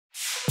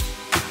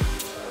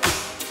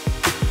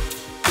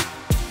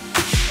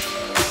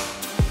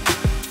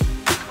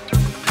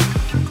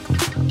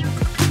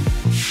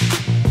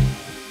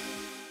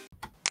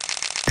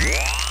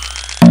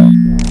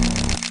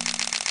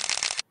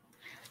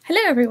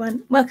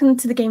everyone. Welcome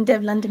to the Game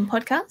Dev London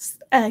podcast,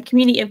 a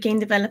community of game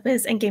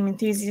developers and game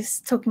enthusiasts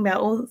talking about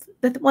all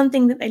the one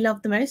thing that they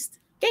love the most,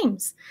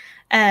 games.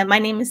 My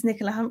name is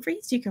Nichola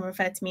Humphreys. You can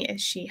refer to me as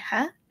she,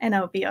 her, and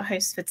I will be your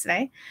host for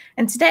today.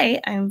 And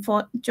today I'm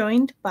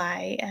joined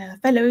by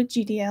fellow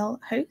GDL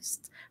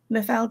hosts,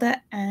 Mafalda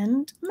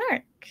and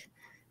Marek.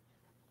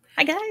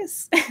 Hi,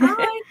 guys.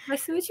 Hi,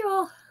 nice to meet you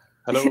all.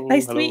 Hello.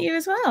 Nice to meet you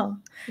as well.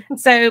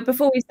 So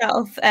before we start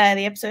off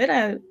the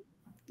episode,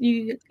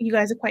 you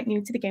guys are quite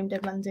new to the Game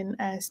Dev London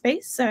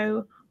space,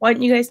 so why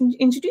don't you guys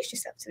introduce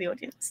yourself to the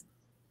audience?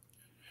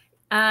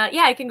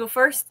 Yeah, I can go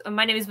first.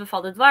 My name is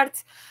Mafalda.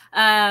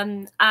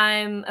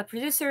 I'm a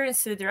producer and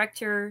studio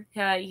director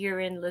here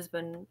in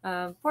Lisbon,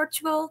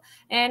 Portugal,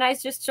 and I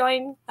just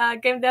joined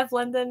Game Dev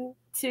London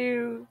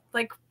to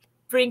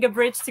bring a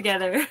bridge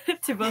together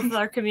to both of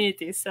our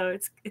communities. So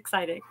it's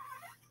exciting.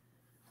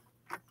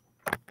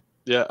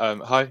 Yeah.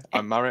 Hi,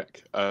 I'm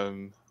Marek.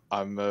 I'm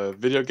a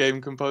video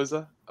game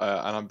composer,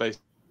 and I'm based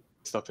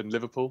up in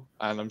Liverpool.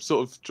 And I'm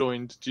sort of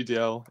joined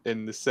GDL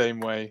in the same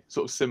way,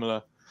 sort of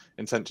similar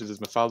intentions as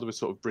Mafalda. We're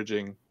sort of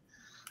bridging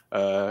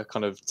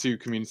kind of two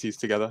communities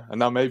together, and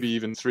now maybe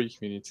even three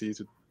communities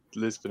with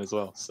Lisbon as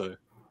well. So,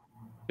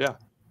 yeah.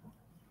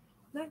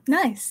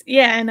 Nice.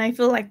 Yeah, and I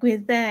feel like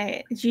with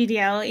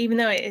GDL, even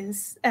though it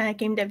is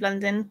Game Dev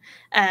London,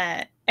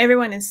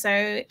 everyone is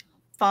so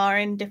far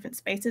in different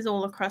spaces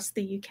all across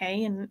the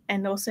UK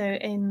and also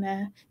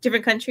in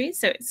different countries.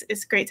 So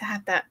it's great to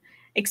have that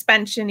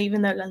expansion,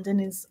 even though London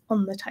is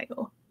on the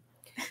title.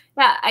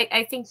 Yeah,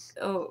 I think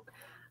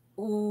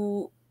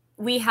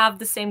we have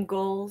the same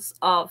goals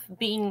of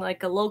being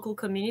like a local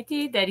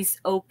community that is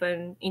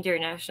open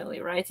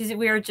internationally, right?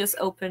 We are just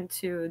open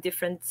to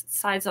different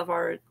sides of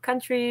our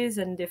countries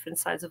and different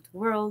sides of the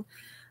world.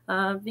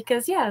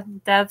 Because, yeah,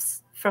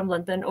 devs from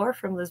London or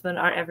from Lisbon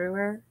are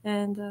everywhere.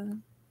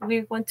 And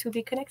we want to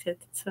be connected.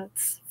 So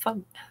it's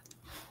fun.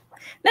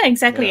 No,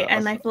 exactly. Yeah,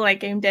 and I feel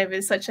like game dev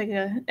is such like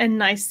a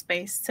nice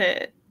space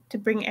to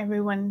bring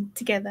everyone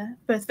together,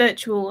 both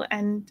virtual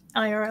and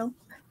IRL.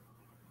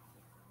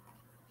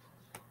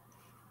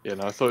 Yeah,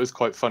 no, I thought it was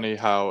quite funny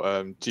how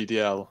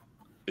GDL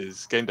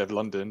is Game Dev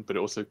London, but it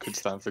also could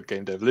stand for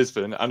Game Dev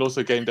Lisbon and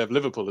also Game Dev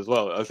Liverpool as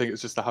well. I think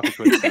it's just a happy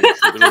coincidence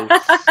that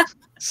they're all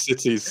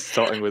cities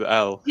starting with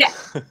L. Yeah.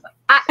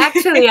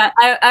 Actually,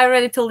 I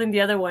already told him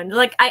the other one.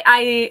 Like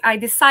I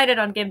decided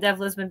on Game Dev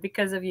Lisbon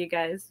because of you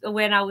guys.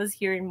 When I was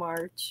here in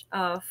March,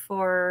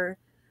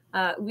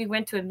 we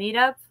went to a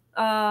meetup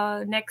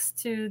next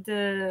to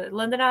the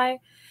London Eye,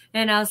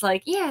 and I was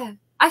like, yeah,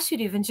 I should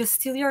even just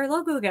steal your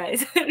logo,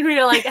 guys. And we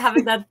were like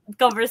having that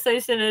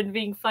conversation and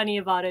being funny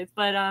about it.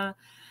 But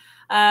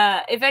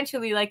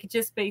eventually, like, it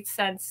just made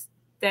sense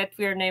that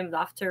we are named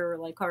after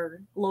like our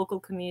local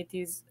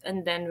communities,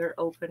 and then we're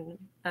open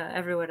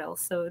everywhere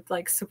else. So it's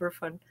like super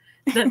fun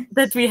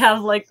that we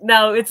have like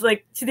now it's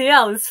like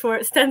GDL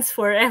stands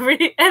for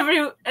every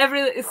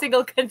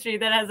single country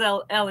that has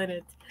L in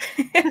it.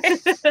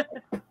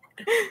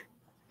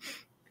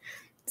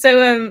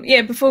 So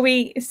yeah, before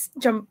we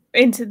jump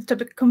into the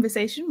topic of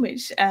conversation,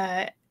 which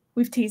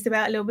we've teased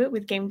about a little bit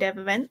with game dev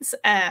events,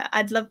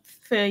 I'd love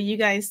for you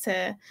guys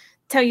to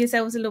tell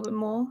yourselves a little bit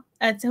more,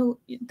 tell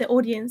the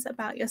audience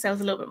about yourselves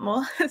a little bit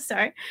more.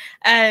 Sorry.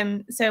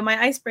 So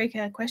my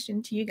icebreaker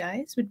question to you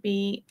guys would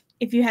be,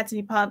 if you had to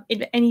be part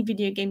of any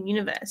video game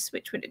universe,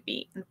 which would it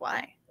be and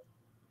why?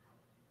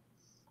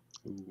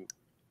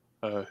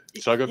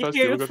 Should I go first?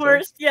 You go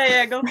first?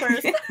 Yeah, go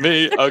first.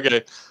 Me?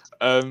 Okay.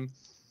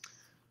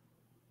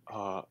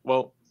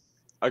 Well,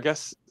 I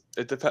guess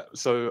it depends.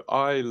 So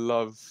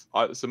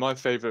so my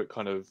favorite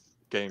kind of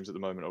games at the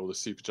moment are all the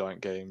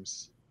Supergiant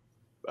games,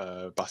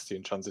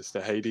 Bastion,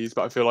 Transistor, Hades.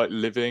 But I feel like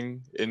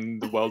living in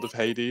the world of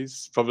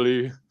Hades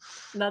probably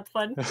not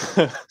fun.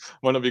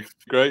 might not be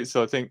great.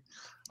 So I think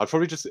I'd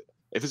probably just,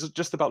 if it's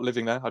just about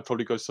living there, I'd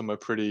probably go somewhere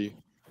pretty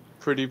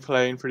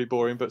plain, pretty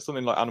boring. But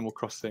something like Animal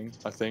Crossing,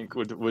 I think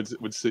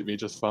would suit me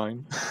just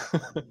fine.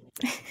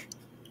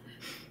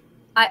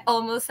 I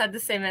almost had the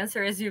same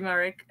answer as you,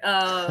 Marek.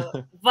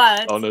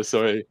 But oh no,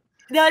 sorry.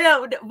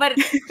 No, but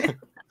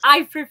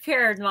I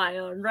prepared my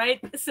own,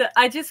 right? So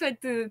I just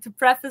want to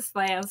preface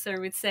my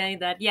answer with saying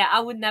that, yeah, I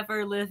would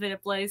never live in a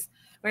place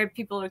where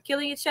people are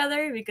killing each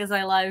other because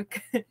I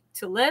like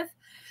to live.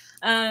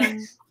 And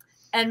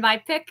my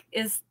pick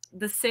is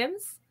The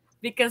Sims,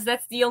 because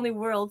that's the only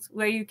world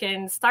where you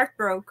can start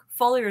broke,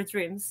 follow your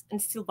dreams,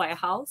 and still buy a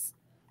house.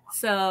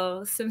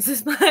 So Sims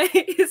is my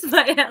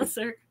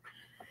answer.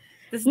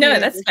 No,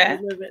 that's fair.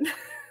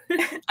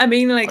 I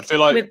mean, like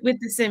with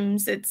The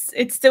Sims,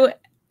 it's still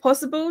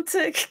possible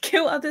to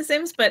kill other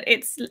Sims, but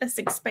it's less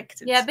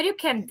expected. Yeah, but you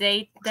can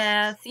date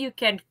death, you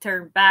can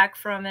turn back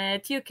from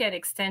it, you can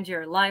extend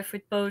your life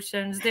with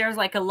potions. There's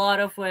like a lot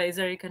of ways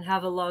where you can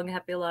have a long,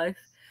 happy life.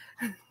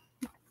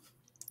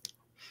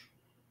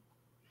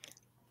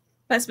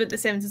 Plus with The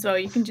Sims as well,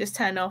 you can just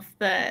turn off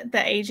the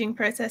aging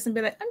process and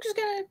be like, I'm just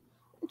gonna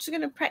just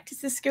gonna practice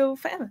this skill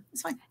forever.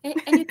 It's fine.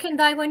 And you can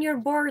die when you're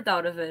bored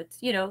out of it.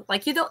 You know,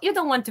 like you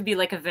don't want to be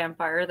like a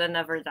vampire that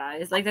never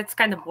dies. Like that's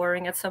kind of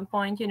boring at some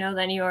point. You know,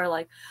 then you are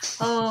like,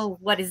 oh,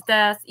 what is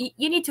death?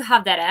 You need to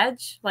have that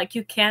edge. Like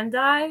you can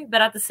die,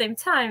 but at the same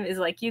time, is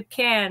like you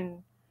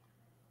can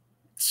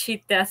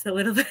cheat death a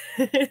little bit.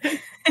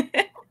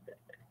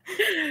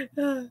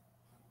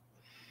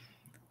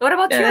 What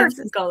about yours,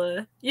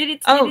 Nichola? You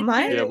need to,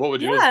 mine? Yeah, what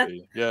would yours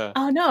be? Yeah.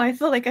 Oh no, I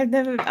feel like I've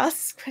never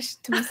asked this question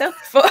to myself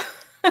before.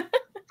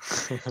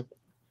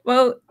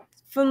 Well,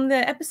 from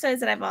the episodes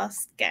that I've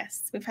asked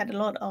guests, we've had a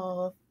lot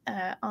of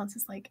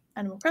answers like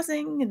Animal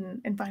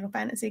Crossing and Final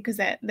Fantasy because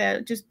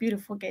they're just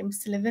beautiful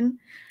games to live in.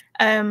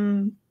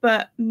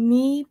 But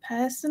me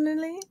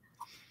personally,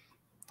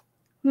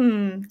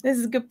 this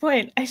is a good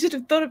point. I should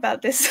have thought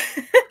about this.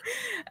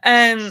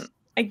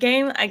 A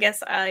game I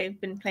guess I've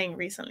been playing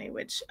recently,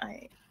 which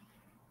I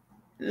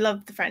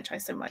love the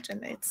franchise so much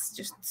and it's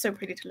just so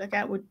pretty to look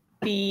at, would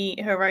be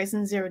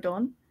Horizon Zero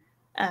Dawn.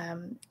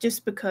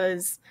 Just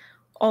because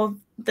of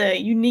the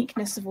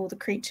uniqueness of all the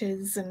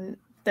creatures and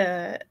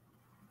the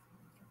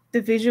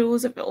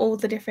visuals of all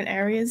the different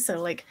areas.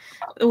 So like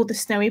all the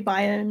snowy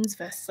biomes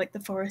versus like the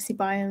foresty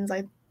biomes.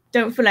 I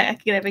don't feel like I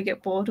could ever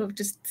get bored of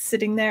just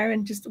sitting there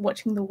and just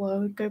watching the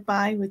world go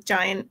by with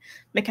giant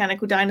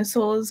mechanical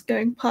dinosaurs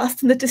going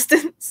past in the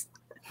distance.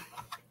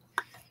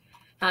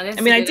 I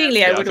mean,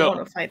 ideally, I wouldn't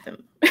want to fight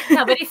them.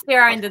 No, but if they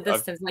are in the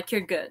distance, like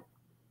you're good.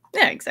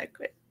 Yeah,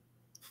 exactly.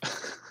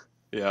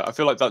 Yeah, I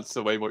feel like that's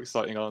a way more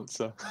exciting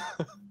answer.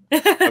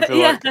 I feel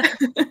like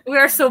we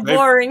are so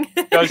boring.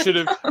 Maybe I should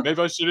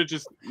have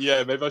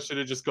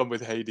just gone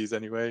with Hades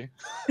anyway.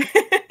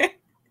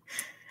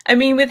 I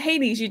mean, with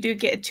Hades, you do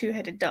get a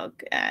two-headed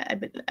dog. I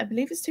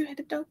believe it's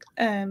two-headed dog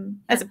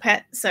as a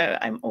pet, so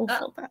I'm all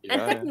for that.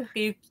 And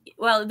technically,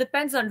 well, it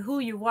depends on who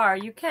you are.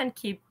 You can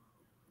keep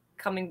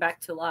coming back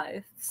to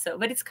life,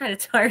 but it's kind of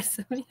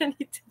tiresome.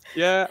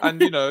 Yeah,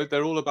 and you know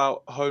they're all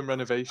about home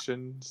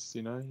renovations.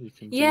 You know, you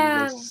can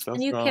do stuff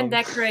and you can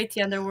decorate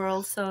the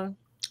underworld. So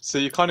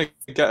you kind of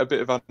get a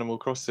bit of Animal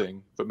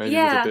Crossing, but maybe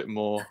with a bit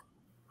more.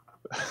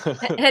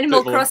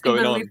 Animal Crossing,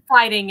 but we're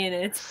fighting in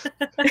it.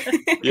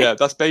 Yeah,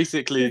 that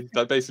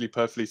basically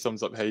perfectly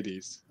sums up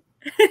Hades.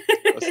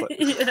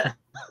 Yeah.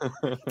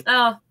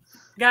 Oh,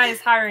 guys,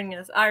 hire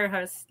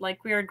us.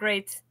 Like we are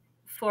great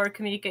for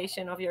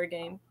communication of your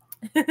game.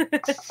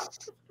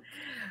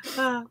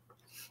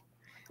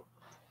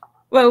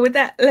 Well, with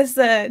that, let's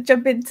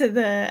jump into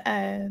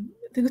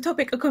the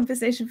topic of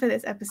conversation for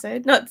this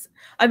episode.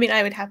 I mean,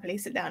 I would happily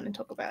sit down and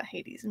talk about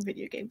Hades and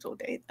video games all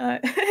day.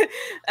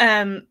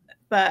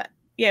 But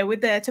yeah,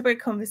 with the topic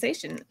of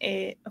conversation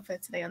for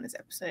today on this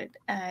episode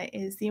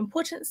is the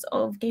importance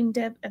of game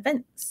dev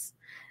events.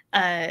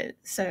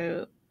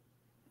 So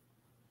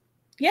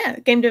yeah,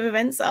 game dev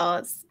events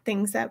are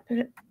things that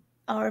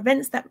are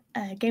events that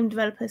game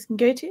developers can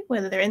go to,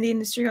 whether they're in the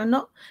industry or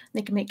not.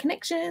 They can make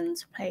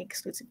connections, play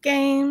exclusive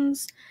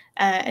games,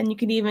 and you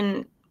can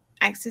even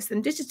access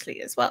them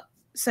digitally as well.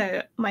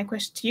 So my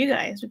question to you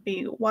guys would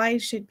be, why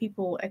should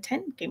people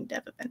attend game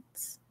dev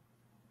events?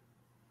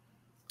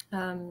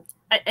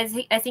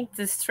 I think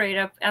the straight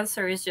up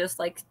answer is just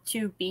like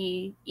to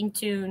be in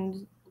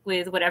tune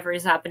with whatever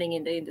is happening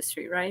in the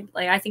industry, right?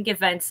 Like I think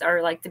events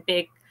are like the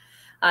big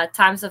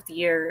times of the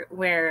year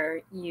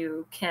where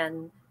you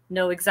can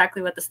know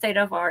exactly what the state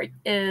of art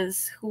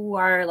is, who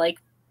are like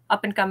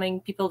up and coming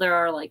people that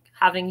are like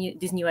having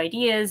these new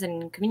ideas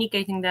and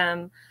communicating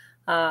them,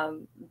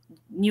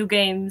 new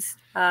games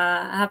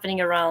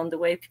happening around, the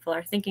way people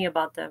are thinking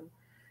about them.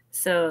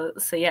 So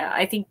yeah,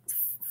 I think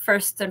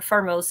first and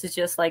foremost is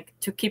just like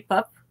to keep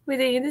up with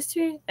the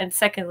industry, and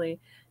secondly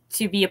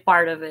to be a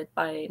part of it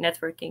by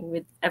networking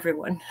with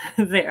everyone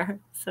there.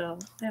 So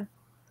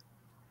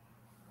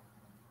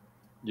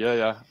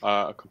yeah,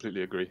 I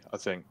completely agree. I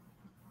think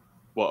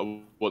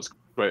what's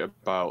great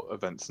about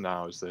events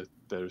now is that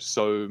there's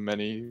so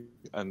many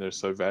and they're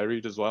so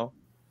varied as well.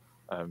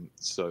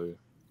 So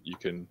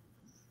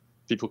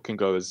people can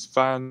go as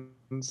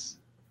fans,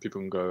 people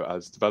can go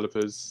as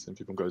developers, and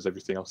people can go as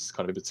everything else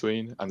kind of in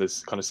between. And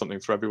there's kind of something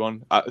for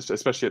everyone,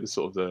 especially at the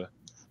sort of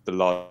the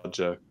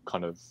larger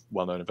kind of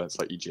well-known events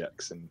like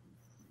EGX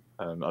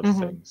and other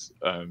things.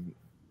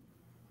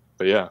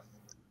 But yeah.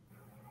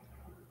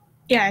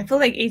 Yeah, I feel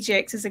like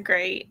EGX is a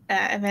great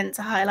event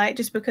to highlight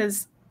just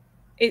because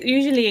it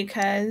usually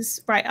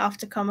occurs right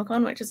after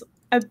Comic-Con, which is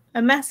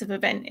a massive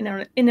event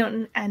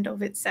in and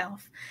of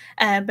itself,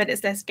 but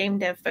it's less game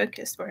dev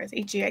focused, whereas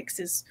EGX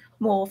is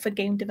more for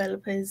game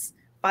developers,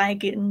 by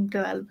game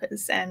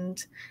developers,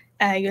 and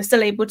you're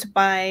still able to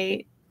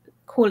buy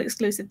cool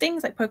exclusive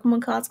things like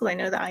Pokemon cards, because I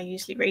know that I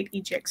usually rate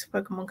EGX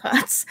for Pokemon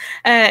cards,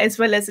 as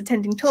well as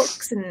attending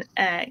talks and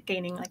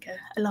gaining like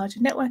a larger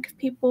network of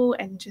people,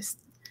 and just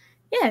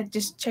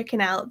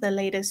checking out the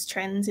latest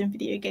trends in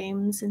video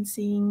games and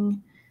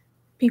seeing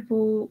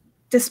people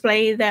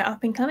display their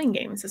up and coming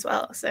games as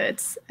well. So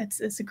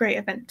it's a great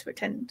event to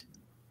attend.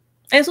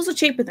 And it's also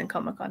cheaper than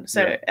Comic-Con,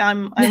 so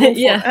I'm all for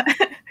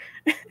that.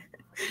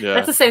 Yeah,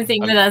 That's the same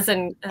thing with us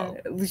and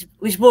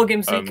Lisboa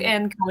Games Week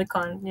and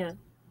Comic-Con. Yeah.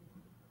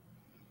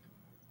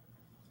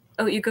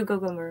 Oh, you could go,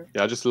 Gomer.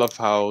 Yeah, I just love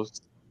how.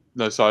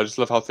 No, sorry, I just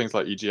love how things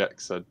like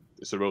EGX are.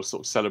 It's a real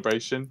sort of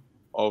celebration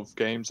of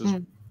games as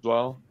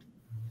well,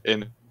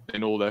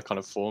 in all their kind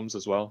of forms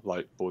as well,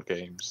 like board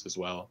games as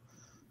well,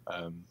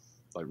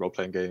 like role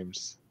playing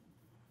games,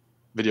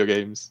 video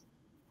games.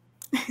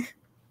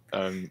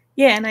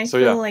 Yeah, and I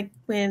feel like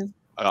with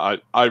I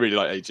really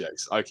like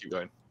EGX. I keep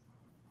going.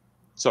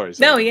 Sorry.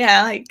 No,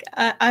 yeah, like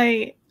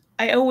I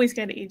always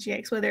go to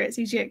EGX, whether it's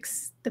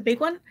EGX the big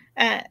one,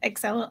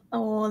 XL,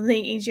 or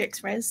the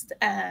EGX Res,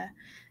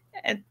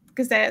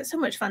 because they're so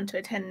much fun to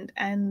attend.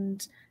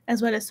 And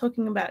as well as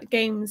talking about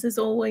games, there's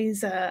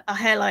always a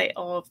highlight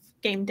of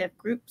game dev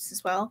groups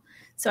as well.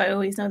 So I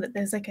always know that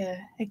there's like a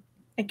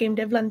Game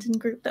Dev London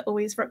group that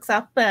always rocks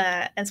up,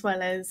 as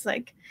well as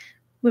like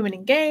Women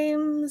in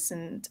Games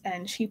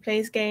and She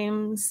Plays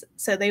Games.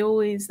 So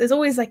there's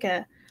always like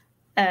a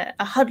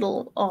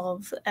huddle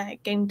of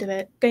game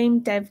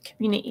dev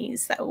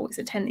communities that always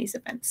attend these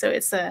events. So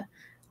it's a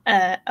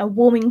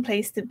warming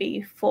place to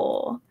be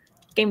for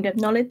game dev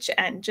knowledge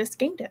and just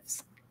game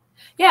devs.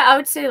 Yeah, I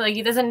would say like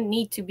it doesn't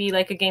need to be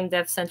like a game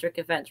dev centric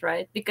event,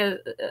 right? Because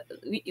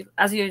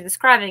as you're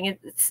describing it,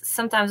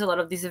 sometimes a lot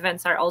of these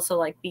events are also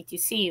like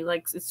BTC,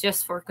 like it's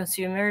just for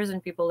consumers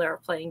and people that are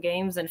playing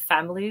games and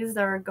families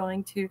that are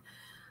going to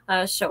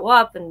show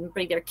up and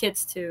bring their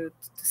kids to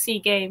see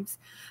games.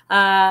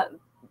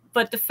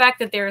 But the fact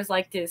that there is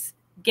like this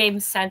game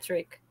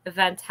centric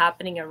event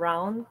happening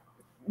around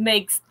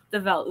makes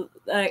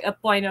a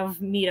point of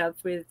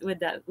meetup with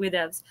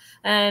devs,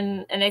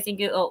 and I think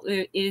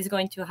it is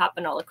going to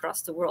happen all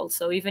across the world.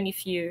 So even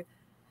if you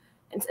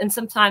and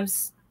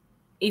sometimes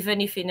even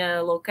if in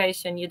a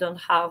location you don't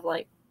have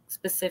like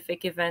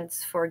specific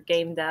events for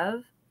game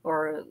dev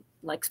or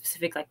like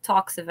specific like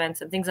talks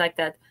events and things like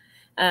that,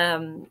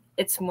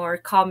 it's more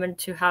common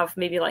to have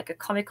maybe like a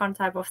Comic-Con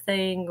type of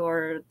thing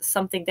or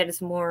something that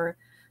is more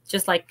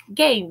just like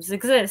games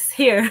exist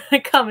here,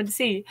 come and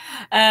see,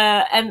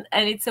 and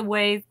it's a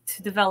way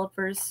to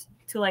developers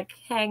to like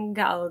hang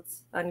out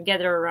and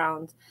gather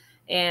around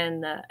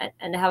and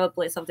have a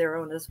place of their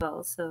own as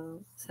well. So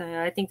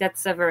I think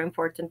that's a very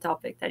important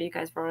topic that you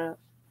guys brought up.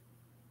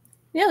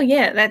 No,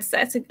 yeah,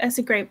 that's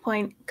a great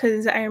point,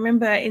 because I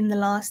remember in the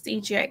last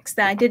EGX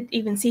that I did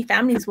even see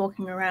families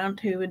walking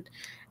around who would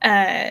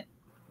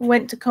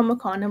went to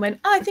Comic-Con and went,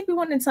 oh, I think we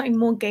wanted something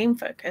more game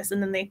focused,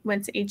 and then they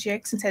went to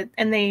EGX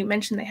and they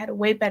mentioned they had a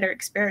way better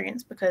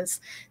experience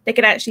because they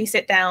could actually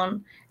sit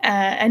down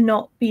and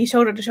not be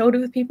shoulder to shoulder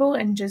with people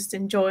and just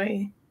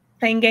enjoy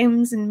playing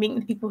games and meeting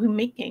the people who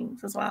make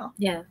games as well.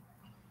 Yeah.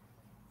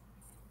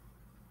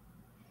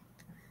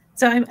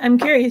 So I'm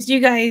curious. You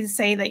guys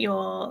say that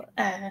you're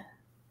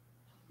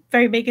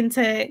very big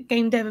into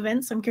game dev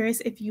events. I'm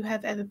curious if you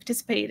have ever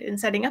participated in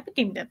setting up a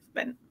game dev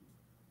event.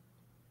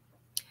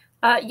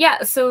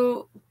 Yeah,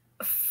 so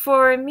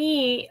for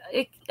me,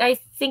 I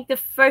think the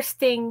first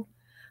thing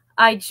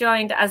I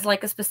joined as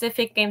like a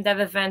specific game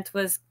dev event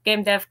was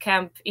Game Dev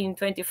Camp in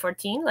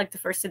 2014, like the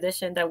first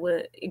edition that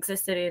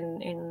existed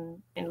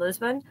in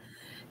Lisbon,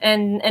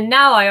 and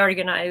now I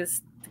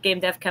organized the Game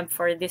Dev Camp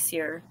for this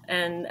year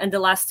and the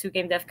last two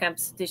Game Dev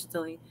Camps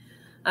digitally.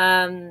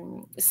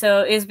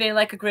 So it's been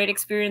like a great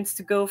experience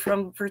to go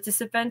from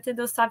participant in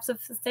those types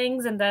of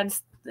things and then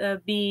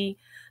be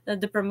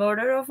the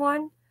promoter of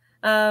one.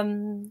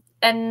 And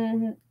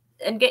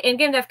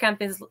Game Dev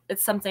Camp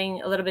it's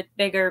something a little bit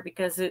bigger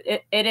because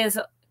it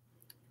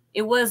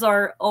was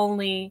our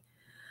only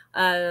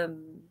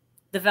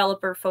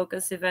developer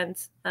focused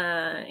event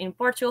in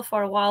Portugal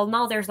for a while.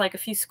 Now there's like a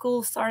few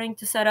schools starting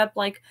to set up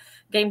like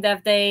game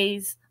dev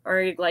days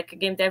or like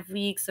game dev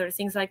weeks or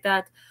things like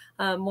that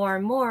more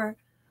and more.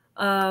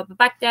 But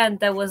back then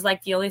that was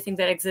like the only thing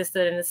that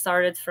existed, and it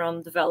started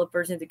from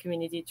developers in the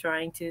community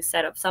trying to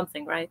set up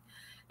something, right?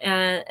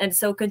 And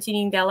so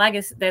continuing that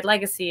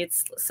legacy,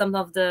 it's some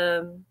of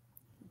the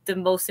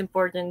most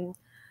important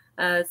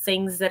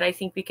things that I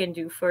think we can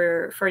do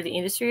for the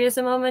industry at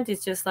the moment.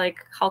 It's just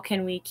like, how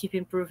can we keep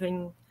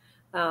improving,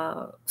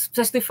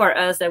 especially for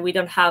us that we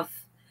don't have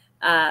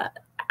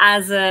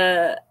as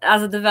a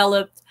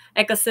developed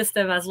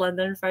ecosystem as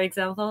London, for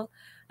example.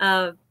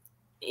 I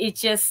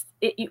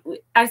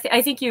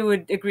think you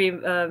would agree,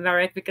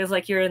 Marek, because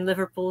like you're in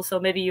Liverpool, so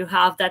maybe you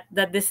have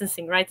that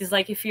distancing, right? It's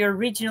like if you're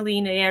regionally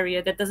in an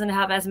area that doesn't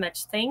have as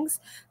much things,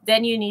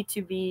 then you need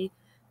to be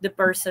the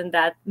person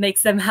that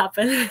makes them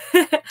happen.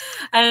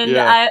 And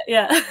yeah,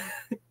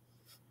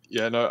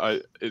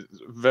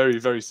 it's very,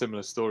 very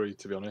similar story,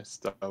 to be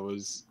honest. I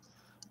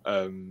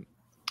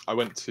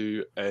went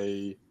to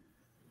a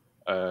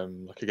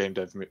like a game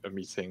dev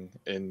meeting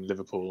in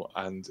Liverpool,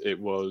 and it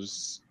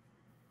was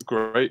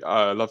great.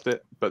 I loved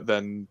it, but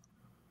then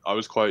I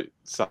was quite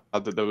sad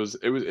that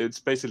it's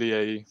basically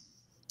a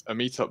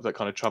meetup that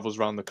kind of travels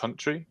around the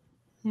country.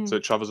 So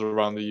it travels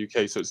around the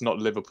UK, so it's not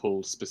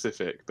Liverpool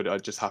specific, but I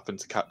just happened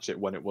to catch it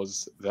when it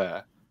was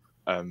there.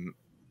 I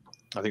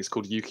think it's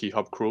called UK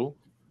Hub Crawl,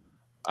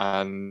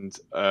 and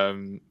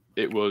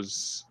it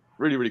was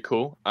really, really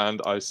cool.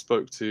 And I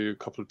spoke to a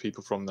couple of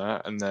people from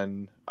there and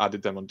then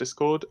added them on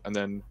Discord. And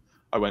then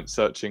I went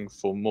searching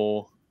for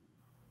more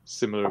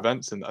similar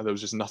events, and there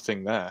was just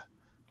nothing there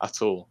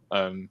at all.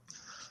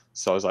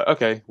 So I was like,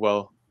 okay,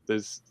 well,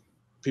 there's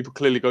people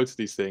clearly go to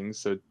these things,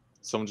 so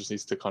someone just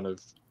needs to kind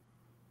of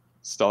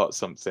start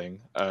something.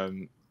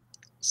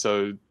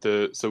 So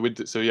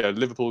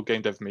Liverpool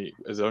Game Dev Meet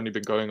has only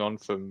been going on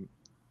from,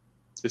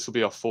 this will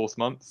be our 4th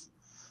month.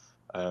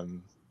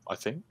 I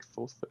think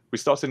 4th. We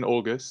started in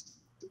August,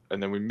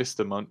 and then we missed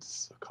a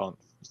month.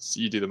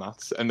 You do the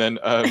maths, and then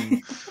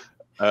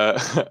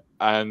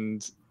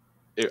and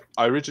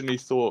I originally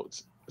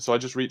thought, so I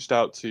just reached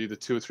out to the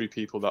 2 or 3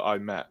 people that I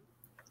met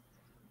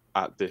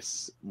at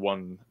this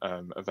one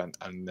event,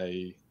 and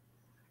they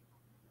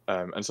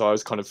and so I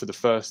was kind of, for the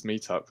first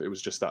meetup, it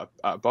was just at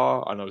a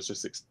bar, and I was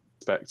just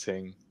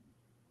expecting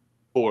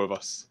 4 of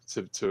us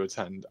to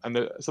attend,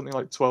 and something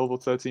like 12 or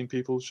 13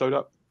 people showed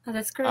up. Oh,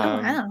 that's great.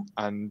 Wow.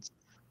 And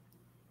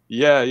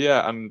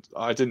yeah, and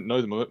I didn't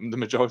know the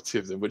majority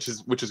of them, which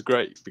is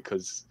great,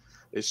 because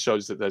it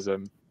shows that there's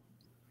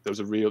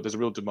a real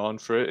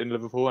demand for it in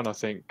Liverpool, and I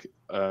think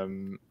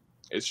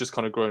it's just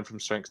kind of growing from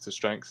strength to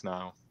strength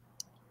now.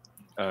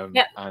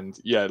 Yeah. And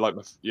yeah, like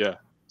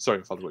sorry,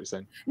 Mafalda, what you're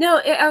saying? No,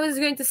 I was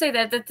going to say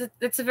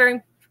that's a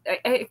very.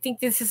 I think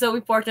this is so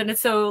important.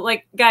 It's so,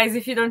 like, guys,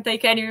 if you don't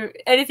take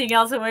anything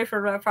else away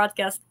from our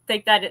podcast,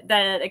 take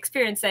that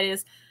experience. That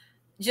is,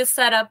 just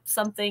set up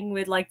something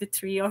with like the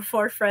 3 or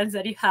 4 friends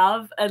that you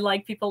have, and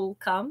like people will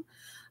come.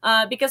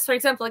 Because, for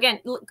example, again,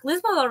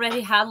 Lisbon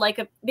already had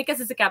because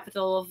it's the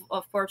capital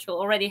of Portugal,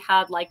 already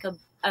had like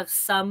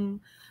some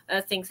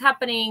things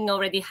happening,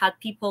 already had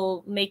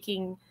people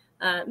making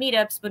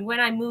meetups. But when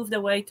I moved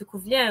away to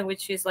Covilhã,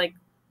 which is like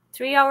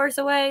 3 hours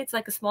away, it's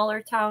like a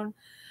smaller town,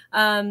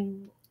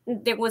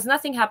 there was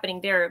nothing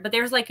happening there. But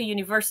there's like a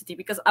university,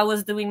 because I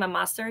was doing my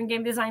master in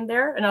game design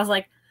there, and I was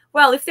like,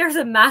 well, if there's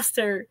a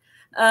master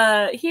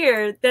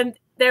here, then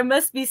there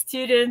must be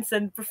students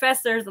and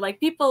professors, like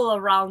people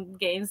around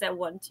games, that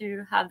want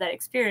to have that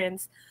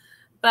experience.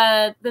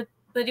 But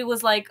it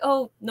was like,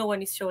 oh, no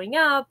one is showing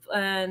up,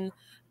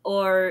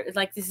 or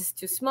like this is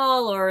too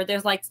small, or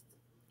there's like,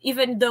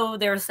 even though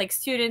there's like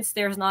students,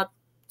 there's not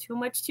too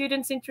much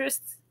students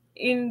interest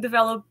in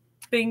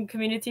developing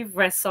community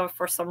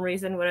for some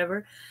reason,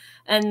 whatever.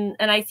 And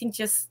I think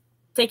just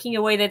taking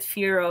away that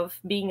fear of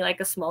being like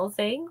a small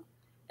thing.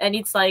 And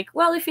it's like,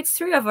 well, if it's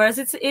 3 of us,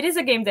 it is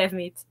a game dev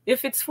meet.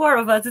 If it's 4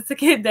 of us, it's a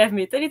game dev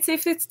meet. And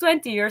if it's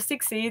 20 or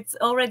 60, it's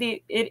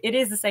already it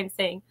is the same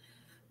thing.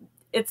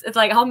 It's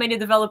like, how many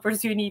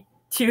developers do you need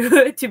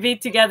to be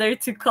together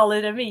to call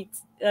it a meet?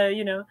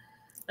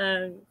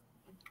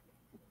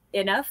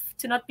 Enough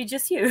to not be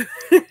just you.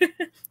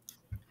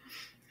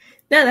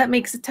 No, that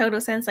makes a total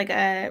sense. Like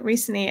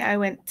recently I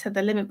went to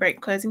the Limit Break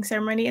closing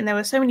ceremony, and there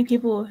were so many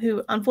people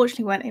who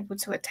unfortunately weren't able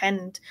to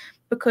attend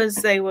because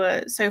they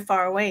were so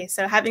far away.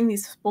 So having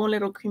these small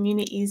little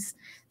communities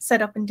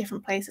set up in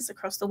different places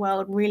across the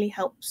world really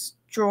helps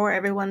draw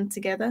everyone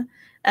together,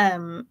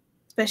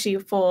 especially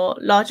for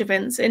large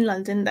events in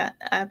London that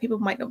people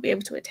might not be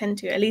able to attend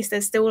to. At least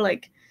there's still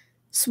like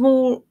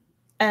smaller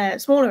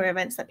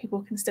events that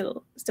people can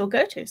still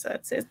go to. So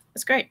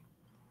it's great.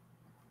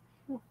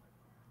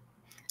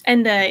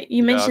 And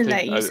you mentioned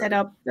that you set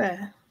up.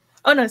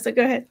 Oh no! So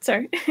go ahead.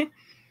 Sorry.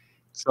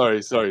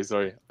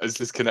 Sorry. It's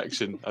this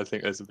connection. I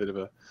think there's a bit of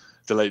a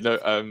delay. No,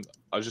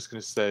 I was just going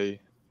to say,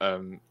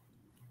 I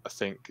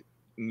think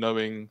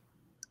knowing,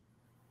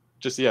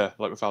 just like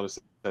Mafalda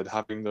said,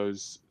 having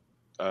those,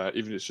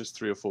 even if it's just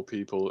 3 or 4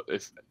 people,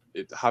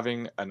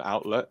 having an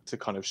outlet to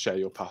kind of share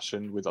your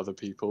passion with other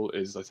people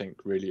is, I think,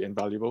 really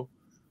invaluable.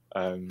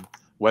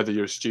 Whether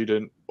you're a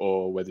student,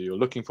 or whether you're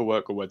looking for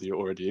work, or whether you're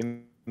already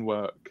in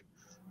work,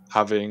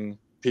 having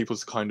people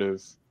to kind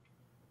of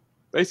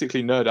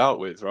basically nerd out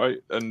with, right?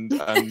 And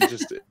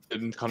just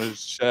and kind of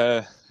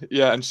share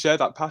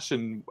that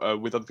passion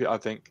with other people. I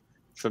think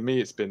for me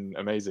it's been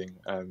amazing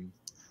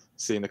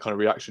seeing the kind of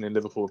reaction in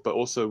Liverpool, but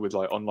also with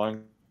like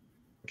online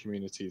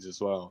communities as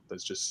well.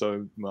 There's just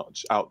so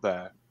much out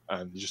there,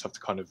 and you just have to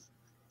kind of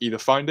either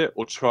find it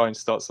or try and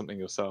start something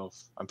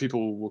yourself, and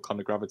people will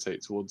kind of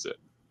gravitate towards it.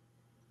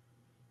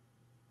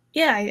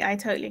 Yeah, I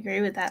totally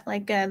agree with that.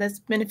 Like, there's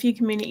been a few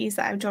communities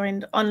that I've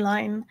joined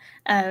online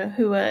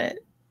who are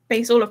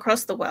based all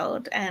across the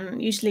world,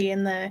 and usually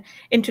in the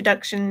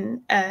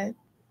introduction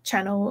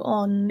channel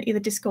on either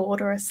Discord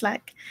or a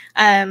Slack,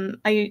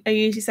 I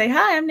usually say,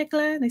 "Hi, I'm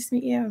Nichola. Nice to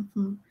meet you.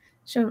 I'm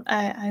from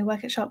I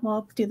work at Shop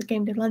Mob, do the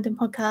Game Dev London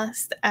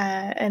podcast,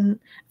 and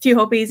a few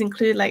hobbies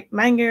include like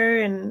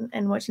manga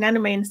and watching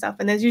anime and stuff."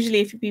 And there's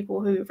usually a few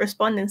people who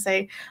respond and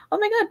say, "Oh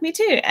my god, me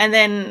too!" And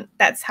then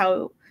that's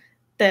how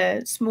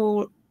the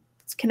small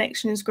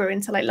connections grow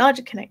into like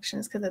larger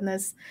connections, because then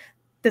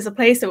there's a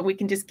place where we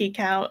can just geek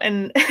out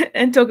and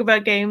and talk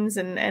about games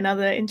and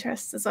other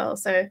interests as well.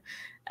 So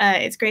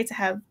it's great to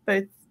have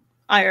both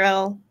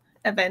IRL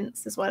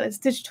events as well as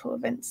digital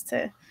events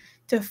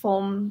to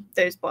form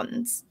those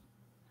bonds.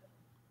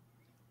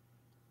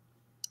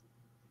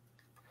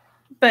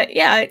 But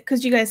yeah,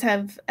 because you guys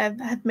have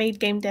made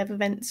game dev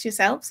events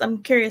yourselves,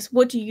 I'm curious,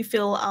 what do you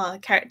feel are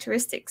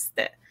characteristics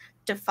that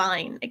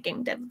define a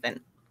game dev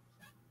event?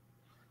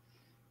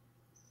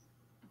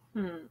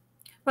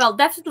 Well,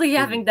 definitely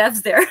having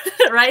devs there,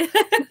 right?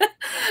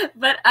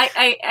 But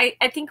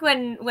I think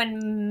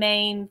when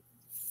main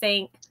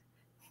thing,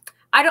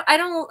 I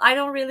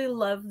don't really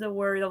love the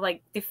word of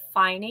like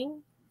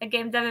defining a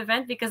game dev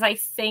event, because I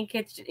think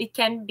it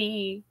can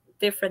be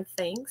different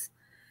things.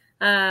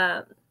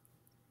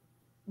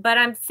 But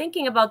I'm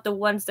thinking about the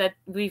ones that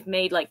we've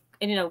made, like,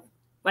 you know,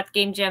 what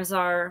game jams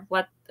are,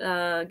 what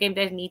game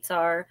dev meets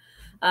are,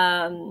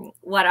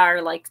 what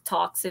are like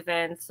talks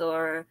events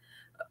or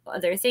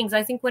other things.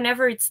 I think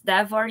whenever it's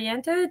dev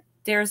oriented,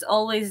 there's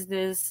always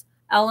this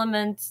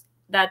element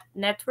that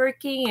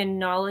networking and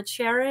knowledge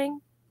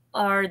sharing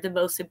are the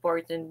most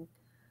important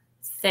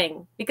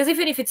thing. Because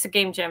even if it's a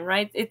game jam,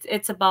 right,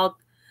 it's about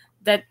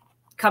that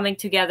coming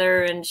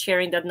together and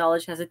sharing that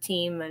knowledge as a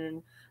team,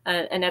 and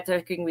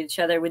networking with each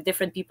other, with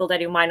different people that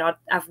you might not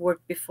have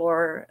worked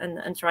before,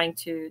 and trying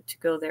to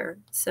go there.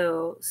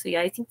 So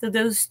yeah, I think that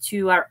those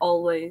two are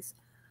always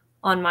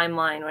on my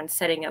mind when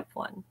setting up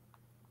one.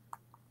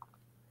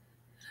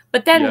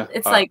 But then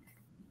it's like,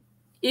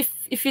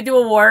 if you do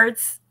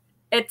awards,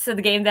 it's a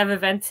game dev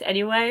event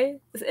anyway,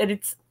 and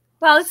it's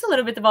a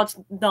little bit about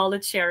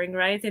knowledge sharing,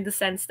 right? In the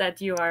sense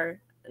that you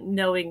are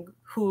knowing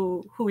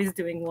who is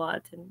doing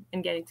what,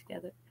 and getting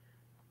together.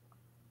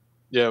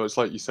 Yeah, it's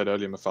like you said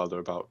earlier, Mafalda,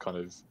 about kind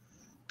of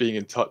being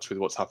in touch with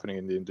what's happening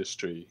in the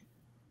industry.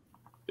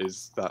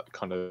 Is that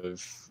kind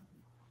of,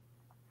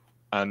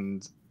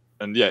 and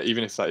yeah,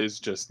 even if that is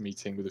just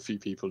meeting with a few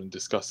people and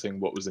discussing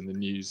what was in the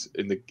news,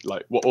 in the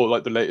or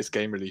like the latest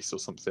game release or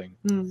something.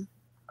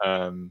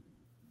 And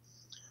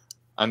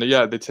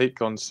yeah, they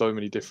take on so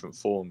many different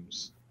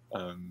forms.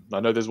 I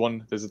know there's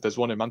one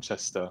in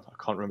Manchester. I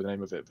can't remember the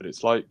name of it, but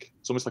it's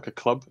almost like a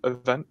club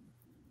event.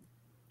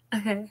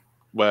 Okay.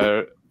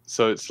 Where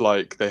it's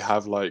like they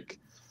have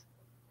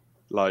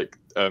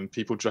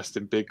people dressed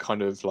in big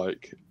kind of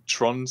like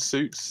Tron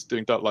suits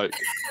doing that, like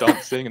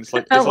dancing, and it's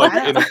like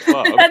in a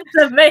club. That's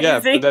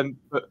amazing. Yeah,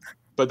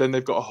 but then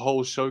they've got a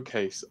whole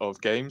showcase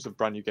of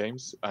brand new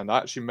games. And I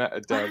actually met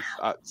a dev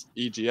at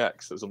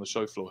EGX that was on the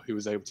show floor who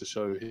was able to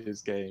show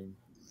his game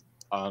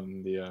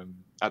on the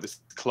at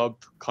this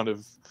club kind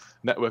of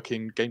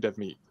networking game dev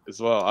meet as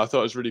well. I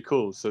thought it was really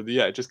cool. So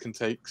yeah, it just can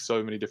take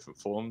so many different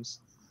forms.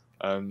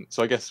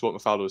 So I guess what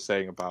Mafalda was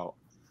saying about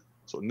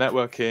sort of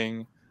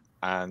networking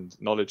and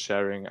knowledge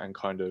sharing and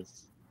kind of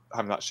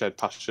having that shared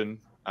passion,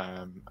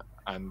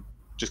 and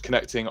just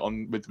connecting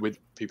with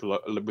people,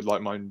 with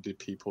like-minded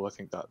people. I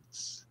think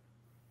that's,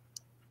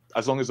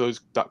 as long as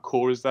that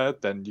core is there,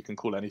 then you can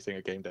call anything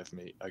a game dev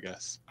meet, I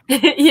guess.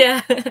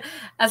 Yeah,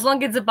 as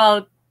long as it's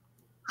about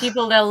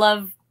people that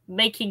love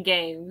making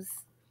games,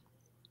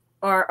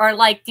 or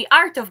like the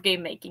art of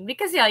game making.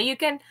 Because yeah, you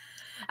can.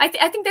 I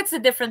think that's a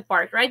different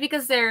part, right?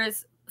 Because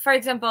there's, for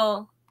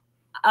example,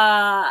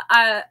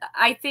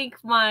 I think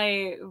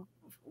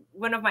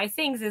one of my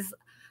things is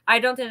I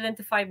don't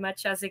identify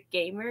much as a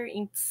gamer,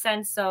 in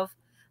sense of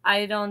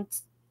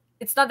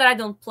it's not that I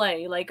don't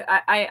play, like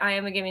I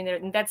am a gamer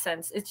in that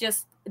sense. It's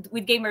just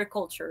with gamer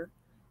culture,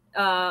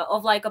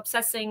 of like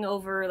obsessing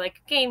over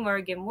like a game or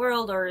a game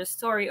world or a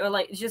story, or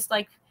like just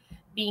like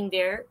being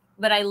there.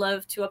 But I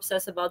love to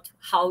obsess about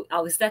how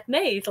is that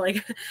made,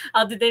 like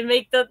how did they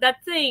make that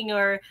thing,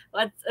 or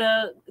what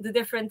the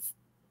different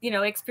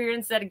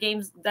experience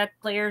that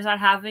players are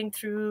having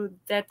through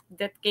that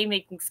game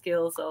making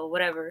skills or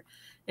whatever.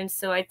 And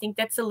so I think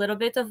that's a little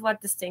bit of what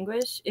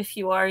distinguish if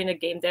you are in a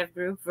game dev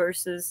group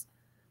versus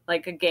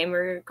like a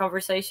gamer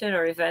conversation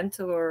or event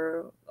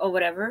or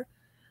whatever.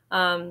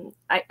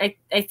 I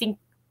think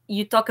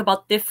you talk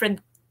about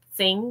different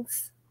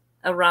things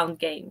around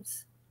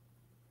games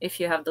if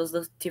you have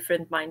those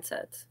different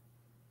mindsets.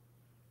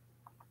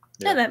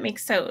 Yeah, that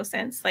makes total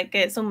sense. Like,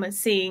 it's almost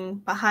seeing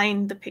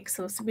behind the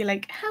pixels to be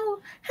like,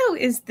 how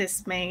is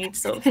this made,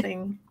 sort of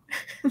thing.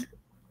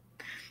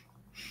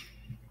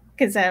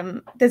 Because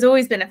there's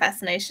always been a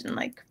fascination,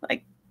 like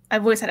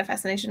I've always had a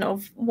fascination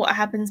of what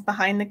happens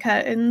behind the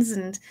curtains,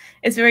 and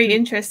it's very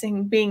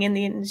interesting being in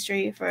the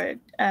industry for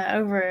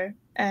over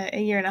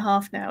a year and a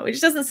half now,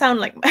 which doesn't sound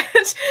like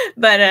much,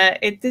 but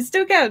it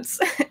still counts.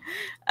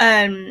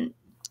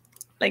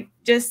 Like,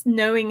 just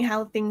knowing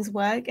how things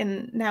work,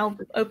 and now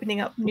opening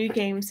up new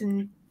games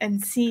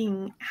and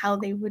seeing how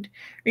they would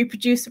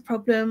reproduce a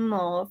problem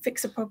or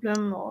fix a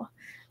problem or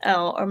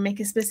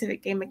make a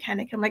specific game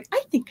mechanic. I'm like,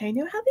 I think I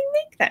know how they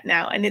make that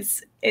now. And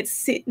it's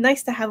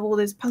nice to have all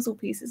those puzzle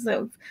pieces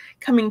of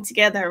coming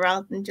together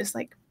rather than just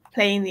like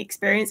playing the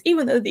experience,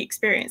 even though the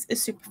experience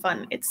is super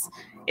fun.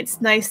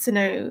 It's nice to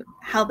know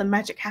how the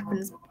magic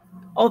happens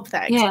of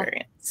that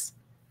experience.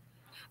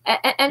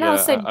 And I'll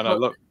say, and I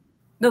love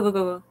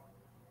go.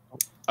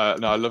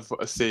 No, I love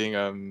seeing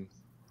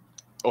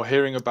or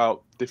hearing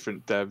about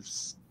different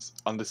devs'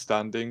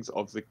 understandings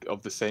of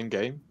the same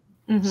game.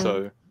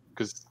 So,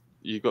 because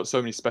you've got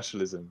so many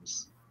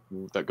specialisms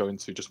that go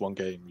into just one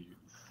game.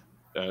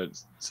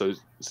 So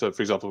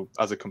for example,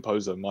 as a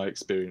composer, my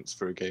experience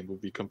for a game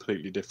would be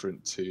completely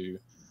different to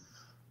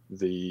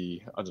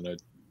the, I don't know,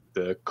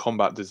 the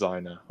combat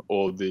designer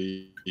or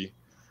the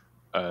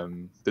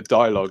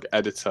dialogue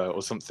editor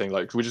or something.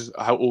 Like, we just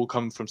all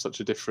come from such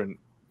a different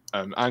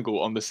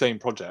angle on the same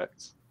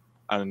project,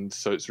 and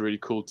so it's really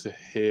cool to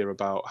hear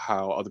about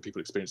how other people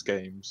experience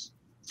games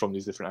from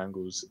these different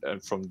angles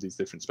and from these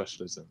different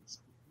specialisms.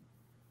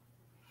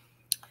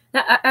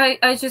 Now, I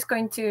was just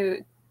going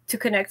to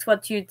connect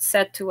what you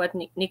said to what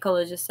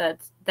Nichola just said.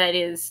 That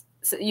is,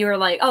 so you were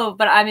like, oh,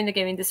 but I'm in the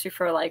game industry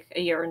for like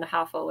a year and a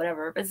half or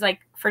whatever. But it's like,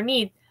 for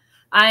me,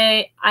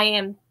 I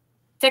am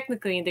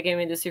technically in the game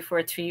industry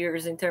for 3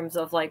 years, in terms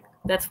of like,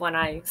 that's when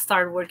I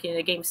started working in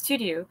a game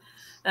studio.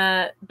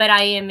 But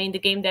I am in the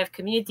game dev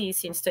community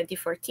since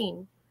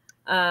 2014.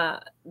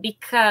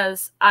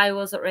 Because I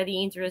was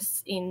already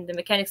interested in the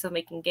mechanics of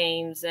making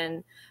games,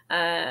 and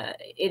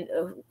in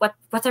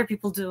what are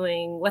people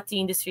doing, what the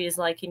industry is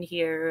like in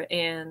here,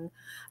 and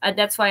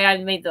that's why I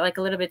made like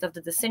a little bit of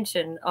the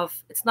distinction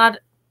of it's not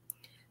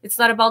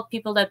about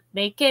people that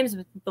make games,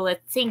 but people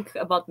that think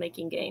about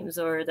making games,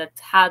 or that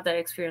had that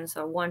experience,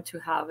 or want to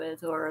have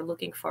it, or are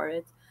looking for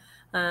it.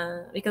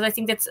 Because I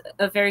think that's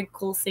a very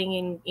cool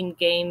thing in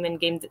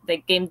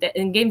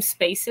game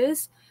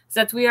spaces, is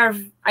that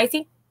I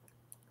think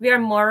we are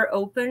more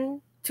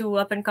open to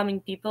up and coming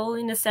people,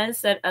 in a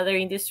sense that other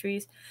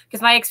industries,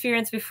 because my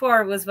experience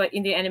before was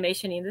in the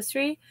animation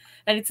industry,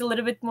 and it's a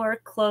little bit more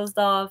closed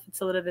off. It's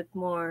a little bit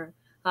more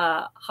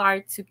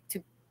hard to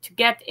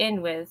get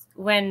in with.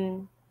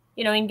 When,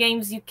 in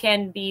games, you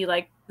can be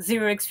like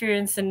zero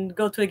experience and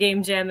go to a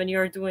game jam and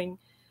you're doing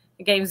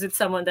games with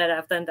someone that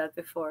have done that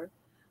before.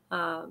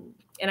 And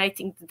I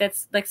think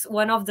that's like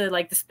one of the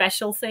the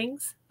special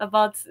things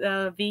about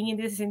being in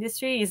this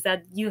industry, is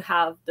that you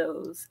have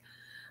those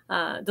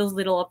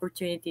little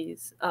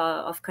opportunities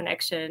of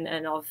connection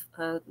and of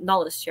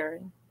knowledge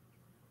sharing.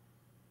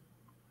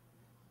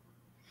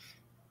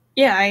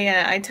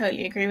 Yeah, I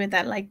totally agree with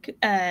that. Like,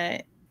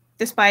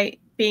 despite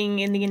being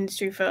in the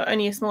industry for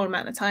only a small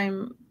amount of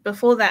time,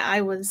 before that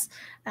I was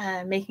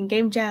making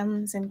game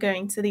jams and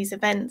going to these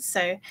events.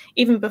 So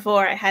even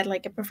before I had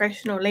like a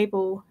professional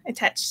label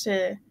attached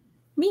to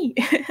me,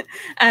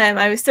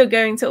 I was still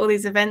going to all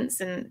these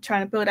events and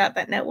trying to build out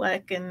that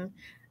network, and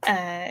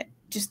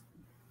just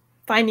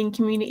finding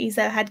communities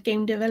that had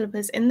game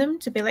developers in them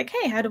to be like,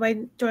 hey, how do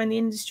I join the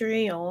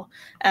industry? Or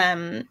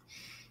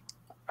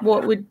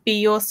what would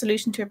be your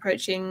solution to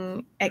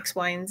approaching X,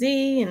 Y, and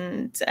Z?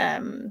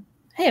 And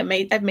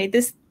hey, I've made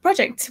this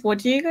project. What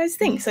do you guys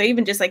think? So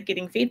even just like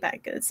getting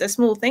feedback, it's a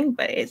small thing,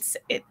 but it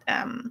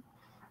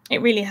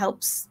really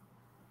helps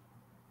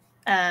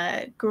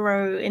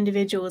grow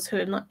individuals who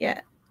have not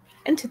yet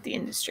entered the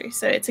industry.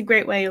 So it's a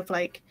great way of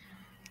like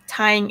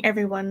tying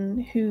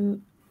everyone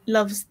who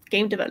loves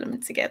game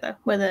development together,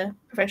 whether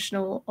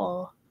professional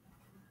or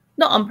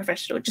not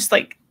unprofessional, just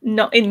like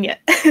not in yet.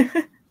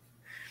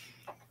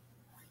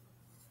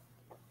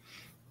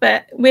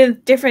 But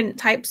with different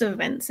types of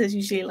events, there's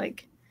usually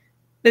like,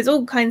 there's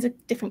all kinds of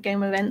different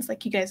game events,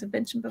 like you guys have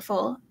mentioned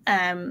before.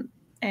 And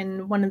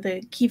one of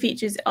the key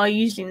features are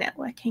usually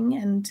networking.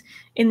 And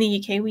in the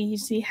UK, we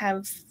usually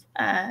have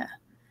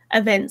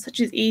events such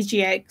as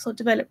EGX or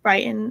Develop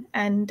Brighton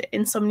and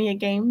Insomnia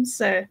Games.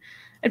 So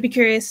I'd be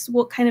curious,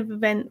 what kind of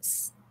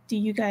events do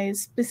you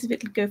guys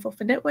specifically go for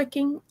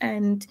networking?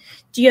 And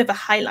do you have a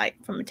highlight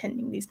from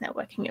attending these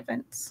networking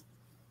events?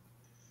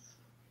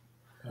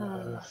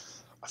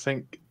 I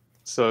think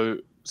so.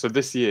 So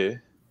this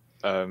year,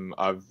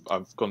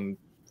 I've gone,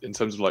 in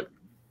terms of like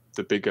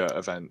the bigger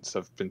events.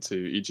 I've been to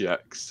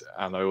EGX,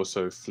 and I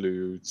also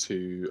flew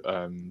to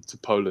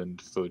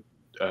Poland for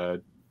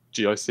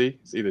GIC.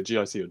 It's either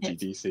GIC or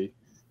GDC.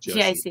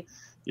 GIC.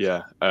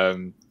 Yeah.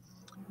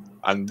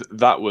 And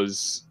that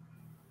was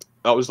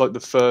like the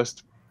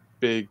first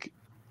big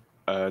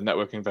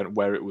networking event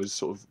where it was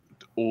sort of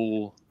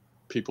all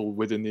people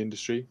within the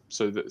industry.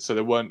 So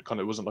there weren't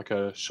it wasn't like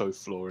a show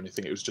floor or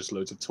anything. It was just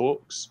loads of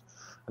talks,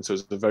 and so it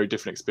was a very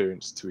different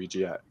experience to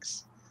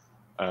EGX.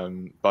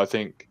 But I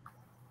think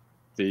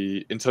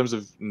in terms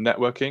of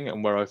networking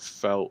and where I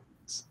felt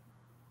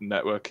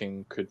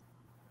networking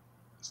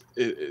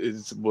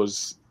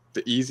was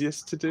the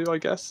easiest to do, I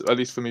guess, at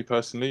least for me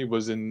personally,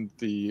 was in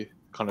the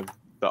kind of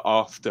the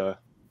after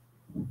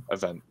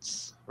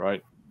events,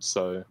 right?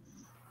 So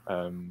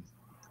when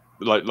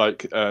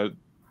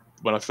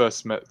I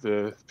first met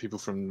the people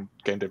from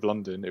Game Dev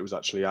London, it was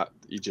actually at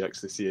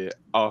EGX this year,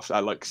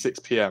 at like 6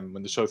 p.m.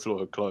 when the show floor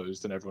had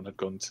closed and everyone had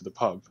gone to the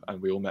pub,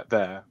 and we all met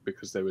there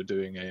because they were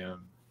doing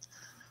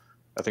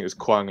I think it was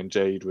Kwang and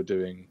Jade were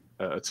doing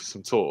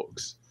some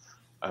talks,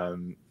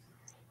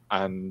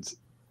 and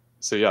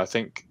so yeah, I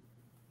think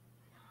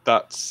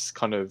that's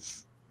kind of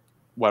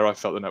where I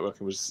felt the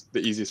networking was the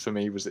easiest for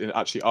me, was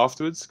actually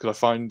afterwards, because I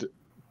find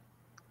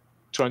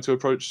trying to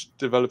approach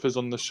developers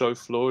on the show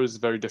floor is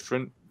very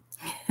different,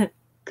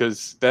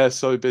 because they're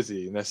so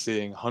busy and they're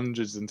seeing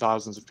hundreds and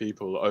thousands of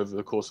people over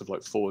the course of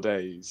like 4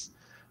 days,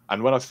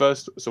 And when I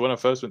first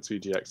went to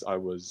EGX, I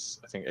was,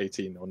 I think,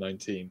 18 or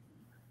 19,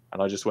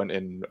 and I just went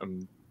in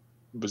and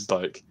was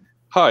like,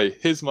 "Hi,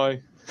 here's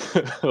my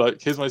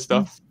here's my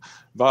stuff,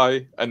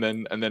 bye." And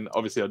then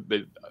obviously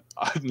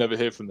I'd never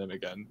hear from them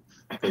again,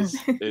 because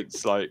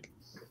it's like,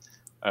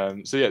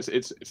 so yeah,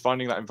 it's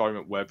finding that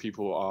environment where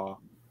people are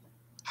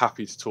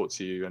happy to talk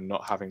to you and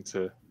not having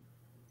to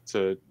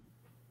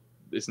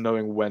it's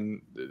knowing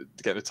when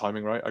to get the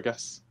timing right, I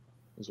guess,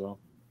 as well.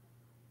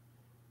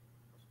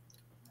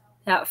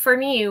 Yeah, for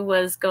me, it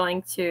was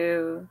going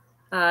to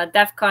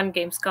DEF CON,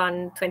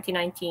 Gamescom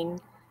 2019.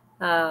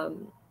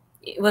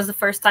 It was the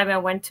first time I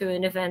went to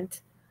an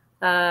event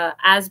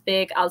as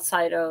big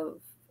outside of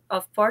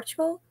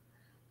Portugal.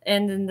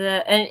 And and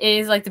it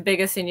is like the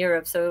biggest in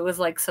Europe, so it was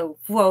like, so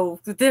whoa,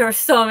 there are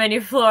so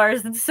many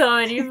floors and so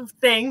many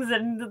things,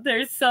 and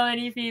there's so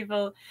many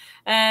people,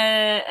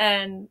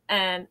 and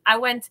I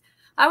went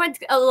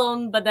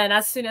alone, but then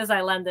as soon as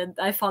I landed,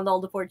 I found all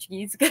the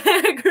Portuguese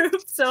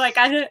groups, so like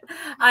I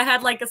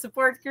had like a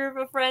support group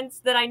of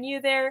friends that I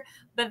knew there,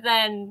 but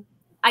then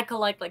I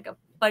collect like a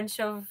bunch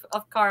of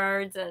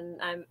cards, and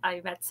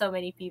I met so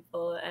many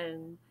people,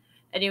 and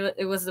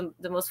it was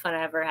the most fun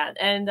I ever had,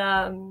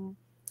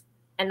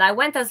 and I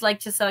went as like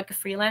just like a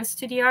freelance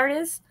studio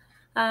artist.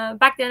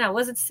 Back then, I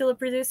wasn't still a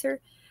producer,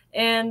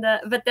 and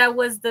but that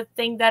was the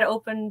thing that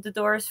opened the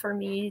doors for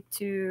me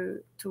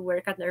to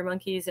work at Nerd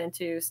Monkeys and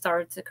to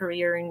start a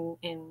career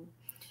in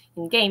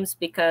games,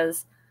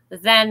 because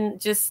then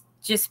just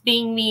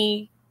being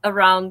me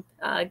around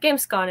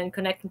Gamescom and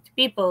connecting to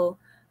people,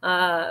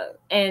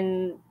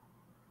 and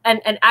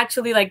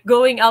actually like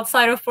going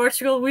outside of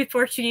Portugal with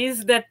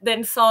Portuguese that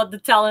then saw the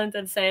talent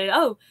and said,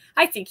 "Oh,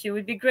 I think you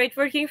would be great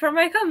working for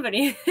my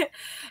company,"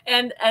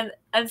 and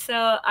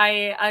so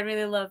I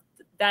really loved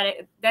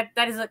that.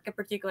 That is like a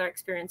particular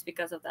experience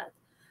because of that.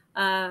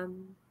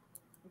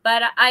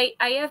 But I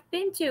have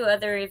been to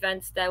other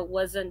events that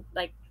wasn't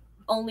like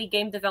only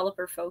game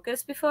developer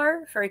focused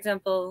before. For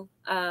example,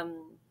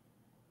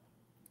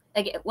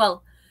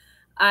 well,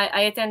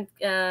 I attend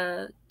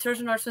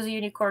Trojan Horse was a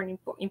unicorn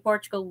in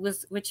Portugal,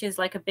 which is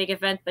like a big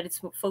event, but it's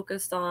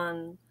focused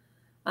on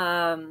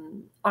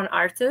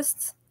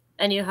artists,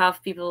 and you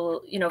have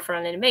people, you know,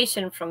 from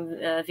animation, from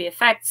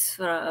VFX,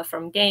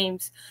 from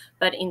games,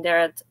 but in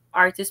their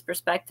artist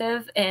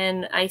perspective.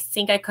 And I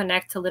think I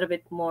connect a little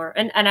bit more,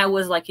 and I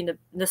was like in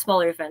the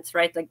smaller events,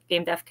 right, like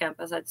Game Dev Camp,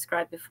 as I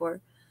described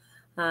before,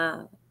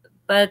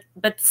 but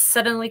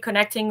suddenly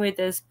connecting with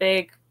this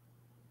big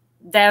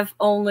dev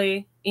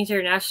only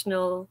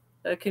international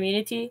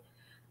community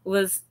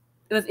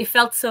it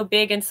felt so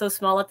big and so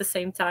small at the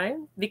same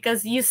time,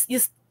 because you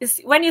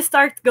when you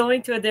start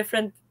going to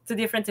different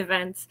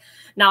events.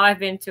 Now I've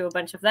been to a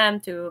bunch of them,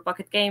 to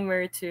Pocket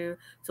Gamer, to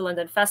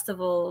London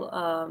Festival,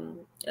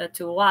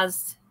 to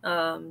WAS,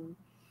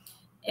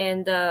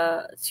 and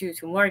to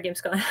more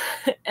Gamescom.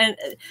 And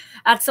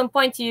at some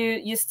point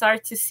you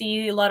start to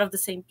see a lot of the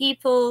same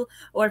people,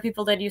 or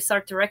people that you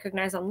start to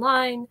recognize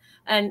online,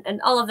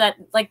 and all of that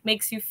like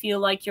makes you feel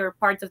like you're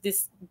part of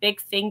this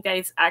big thing that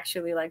is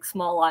actually like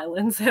small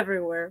islands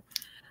everywhere.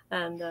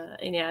 And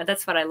yeah,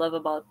 that's what I love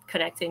about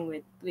connecting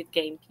with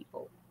game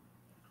people.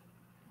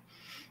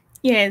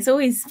 Yeah, it's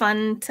always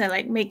fun to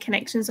like make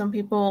connections on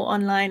people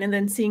online and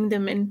then seeing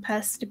them in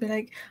person to be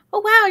like,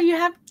 "Oh wow, you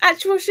have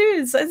actual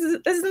shoes! This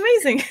is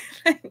amazing!"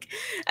 Like,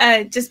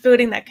 just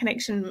building that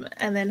connection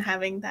and then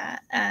having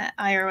that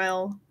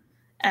IRL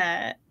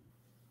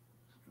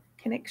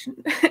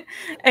connection.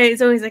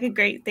 It's always like a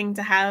great thing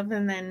to have,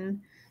 and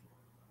then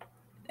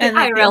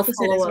like the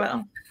opposite as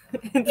well.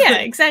 Yeah,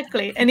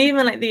 exactly. And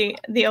even like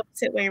the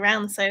opposite way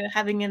around. So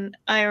having an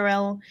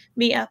IRL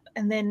meetup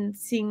and then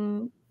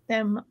seeing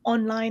them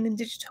online and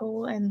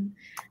digital, and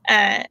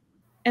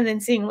then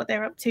seeing what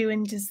they're up to,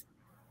 and just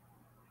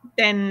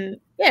then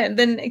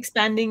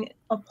expanding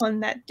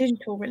upon that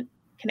digital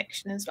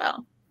connection as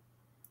well.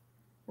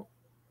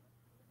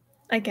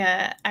 Like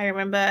I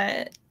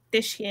remember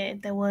this year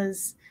there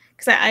was,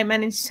 because I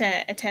managed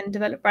to attend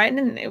Develop Brighton,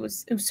 and it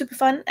was super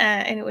fun,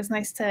 and it was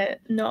nice to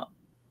not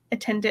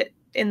attend it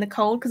in the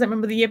cold, because I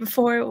remember the year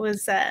before it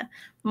was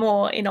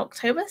more in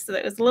October, so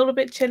it was a little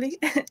bit chilly.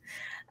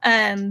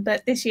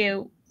 But this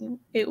year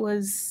it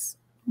was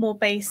more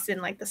based in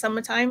like the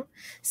summertime,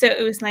 so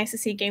it was nice to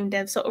see game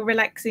devs sort of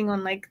relaxing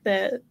on like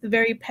the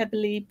very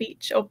pebbly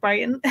beach of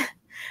Brighton.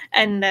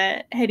 And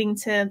heading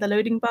to the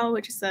Loading Bar,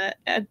 which is a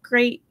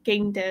great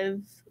game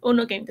dev, or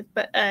not game dev,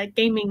 but a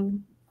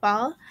gaming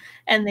bar,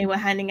 and they were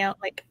handing out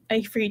like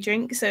a free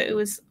drink, so it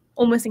was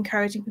almost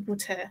encouraging people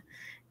to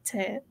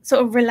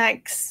sort of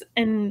relax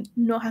and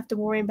not have to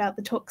worry about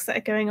the talks that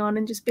are going on,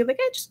 and just be like,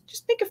 hey,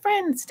 just make a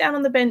friend, sit down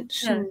on the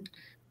bench, and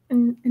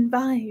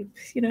vibe,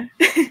 you know.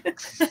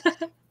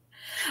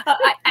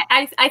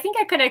 I think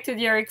I connected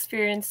your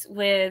experience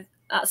with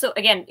so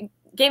again,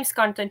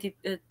 Gamescom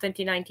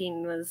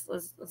 2019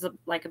 was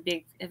like a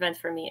big event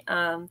for me,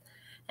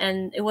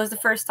 and it was the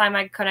first time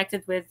I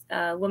connected with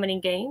Women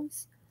in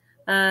Games.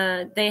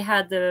 They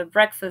had the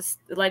breakfast,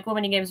 like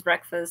Women in Games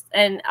breakfast,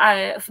 and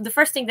the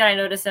first thing that I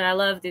noticed and I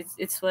loved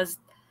it was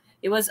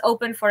it was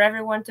open for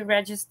everyone to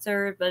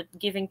register, but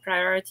giving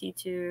priority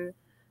to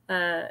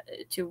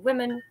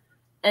women.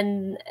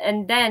 And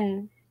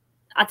then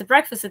at the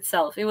breakfast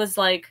itself, it was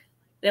like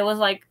there was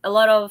like a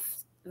lot of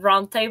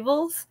round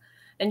tables,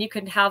 and you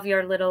could have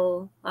your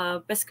little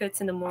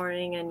biscuits in the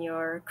morning and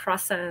your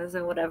croissants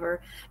and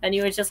whatever, and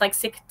you would just like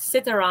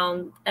sit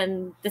around.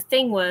 And the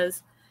thing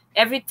was,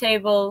 every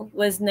table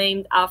was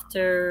named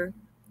after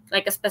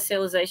like a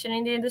specialization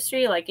in the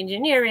industry, like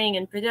engineering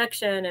and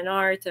production and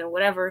art and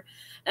whatever.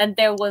 And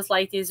there was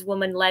like this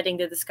woman leading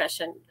the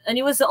discussion, and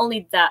it was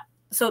only that.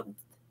 So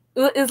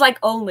it was like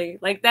only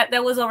like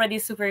that was already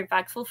super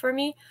impactful for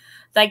me,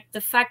 like the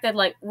fact that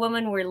like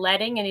women were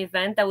leading an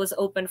event that was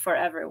open for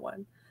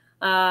everyone.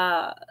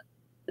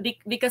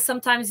 Because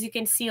sometimes you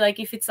can see like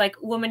if it's like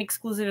women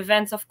exclusive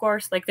events, of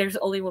course, like there's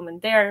only women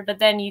there, but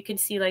then you can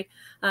see like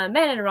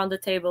men around the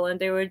table, and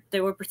they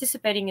were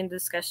participating in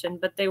discussion,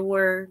 but they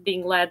were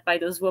being led by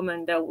those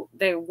women that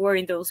they were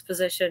in those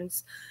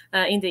positions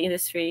in the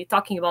industry,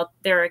 talking about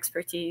their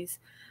expertise.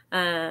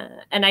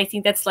 And I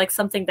think that's like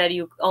something that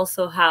you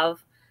also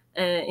have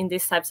in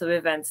these types of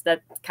events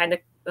that kind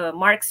of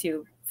marks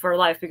you for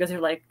life, because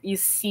you're like, you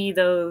see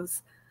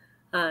those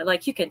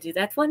like you can do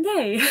that one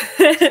day.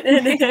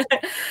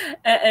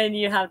 And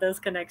you have those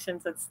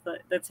connections.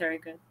 That's very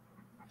good.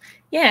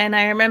 Yeah, and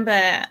I remember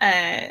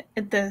at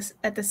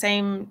the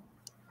same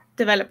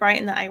Develop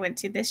Brighton that I went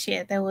to this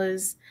year, there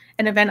was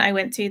an event I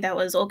went to that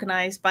was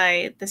organized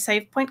by the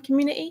Save Point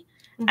community.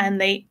 Mm-hmm.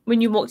 And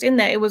when you walked in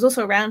there, it was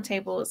also round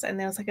tables, and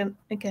there was like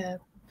a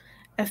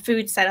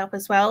food set up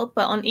as well.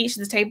 But on each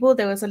of the table,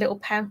 there was a little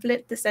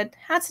pamphlet that said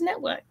how to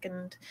network.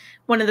 And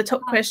one of the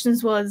top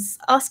questions was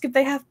ask if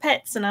they have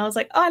pets. And I was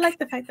like, oh, I like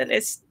the fact that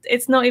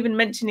it's not even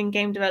mentioning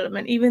game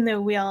development, even though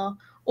we are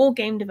all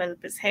game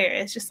developers here.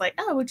 It's just like,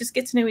 oh, we'll just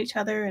get to know each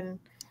other and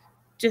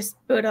just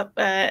build up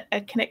a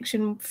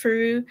connection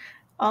through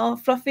our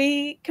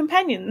fluffy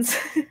companions,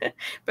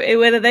 but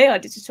whether they are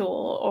digital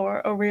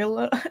or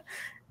real.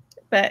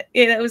 But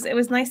yeah, it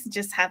was nice to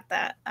just have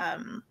that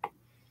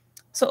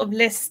sort of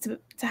list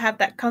to have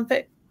that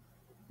comfort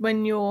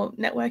when you're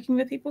networking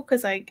with people,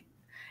 because like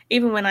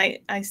even when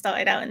I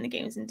started out in the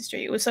games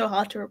industry, it was so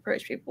hard to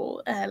approach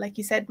people, like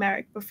you said,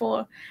 Marek,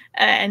 before,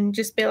 and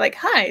just be like,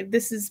 hi,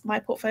 this is my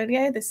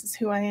portfolio, this is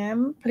who I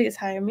am, please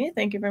hire me,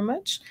 thank you very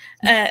much,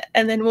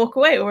 and then walk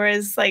away.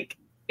 Whereas like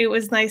it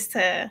was nice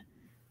to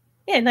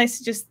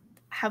just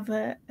have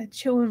a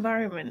chill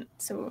environment,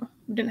 so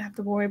we didn't have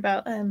to worry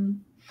about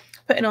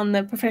putting on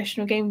the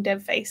professional game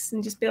dev face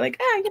and just be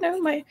like,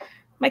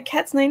 my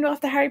cat's named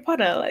after Harry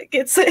Potter. Like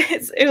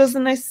it was a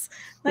nice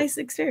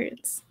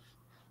experience.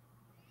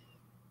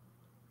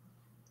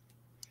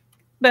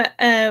 But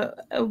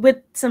with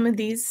some of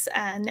these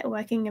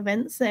networking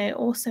events, there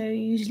also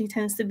usually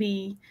tends to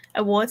be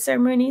award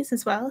ceremonies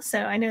as well.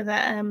 So I know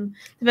that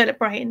Develop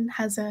Brighton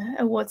has a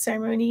award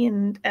ceremony,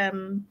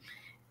 and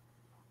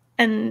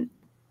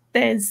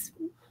there's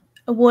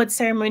award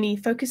ceremony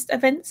focused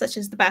events such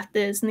as the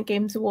BAFTAs and the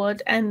Games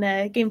Award and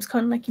the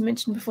Gamescom, like you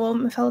mentioned before,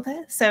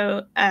 Mafalda.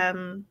 So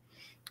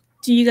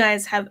do you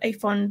guys have a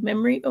fond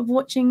memory of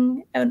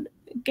watching a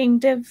game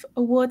dev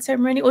award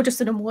ceremony, or just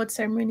an award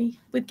ceremony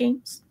with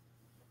games?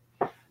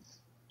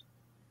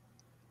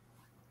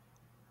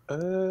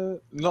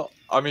 Not.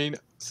 I mean,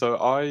 so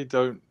I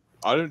don't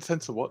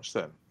tend to watch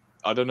them.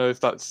 I don't know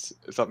if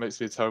that makes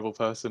me a terrible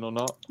person or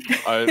not.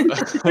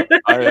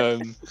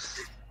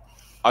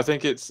 I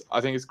think it's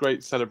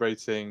great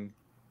celebrating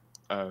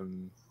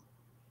different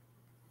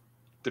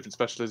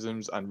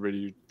specialisms and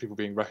really people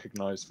being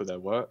recognized for their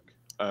work.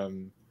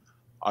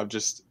 I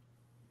just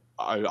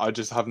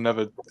have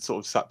never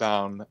sort of sat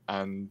down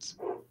and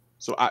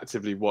sort of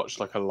actively watched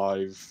like a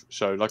live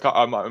show. Like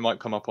I might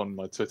come up on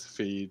my Twitter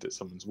feed that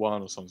someone's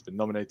won or someone's been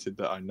nominated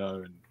that I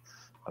know,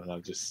 and I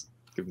just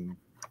give them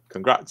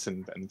congrats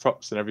and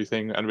props and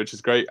everything, and which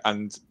is great.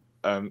 And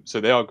so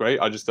they are great.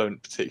 I just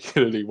don't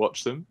particularly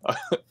watch them. I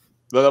think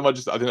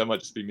that might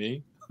just be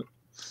me.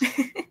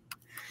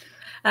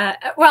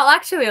 Well,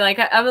 actually, like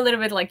I'm a little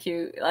bit like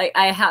you. Like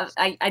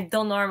I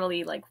don't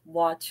normally like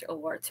watch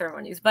award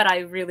ceremonies, but I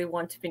really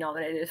want to be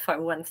nominated for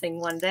one thing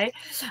one day.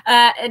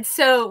 And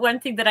so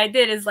one thing that I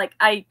did is like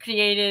I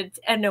created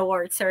an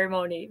award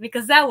ceremony,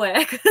 because that way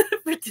I could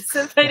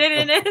participate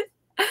in it.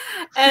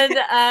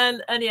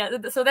 And yeah,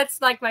 so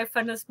that's like my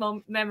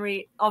funnest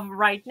memory of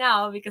right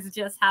now, because it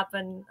just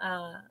happened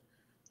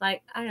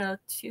like I don't know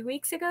 3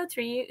 weeks ago.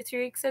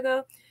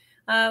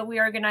 We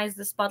organized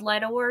the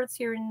Spotlight Awards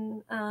here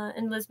in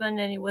Lisbon,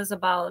 and it was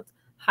about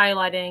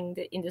highlighting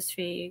the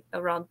industry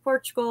around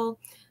Portugal.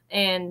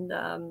 And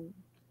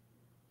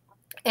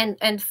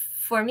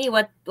for me,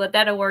 what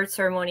that award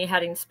ceremony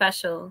had in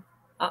special,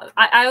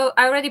 I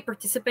already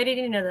participated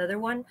in another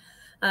one.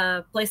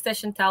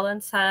 PlayStation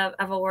Talents have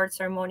award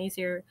ceremonies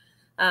here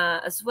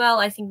as well.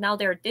 I think now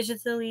they're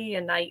digitally,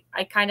 and I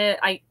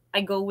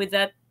go with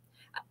that.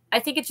 I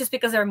think it's just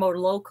because they're more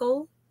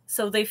local,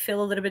 so they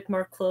feel a little bit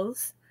more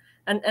close.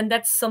 And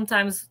that's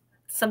sometimes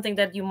something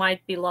that you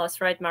might be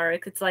lost, right,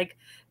 Marek? It's like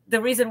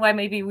the reason why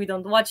maybe we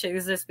don't watch it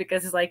is just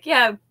because it's like,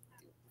 yeah,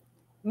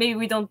 maybe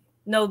we don't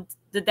know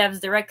the devs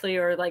directly,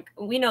 or like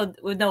we know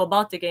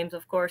about the games,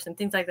 of course, and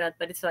things like that,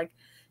 but it's like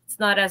it's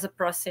not as a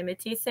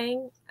proximity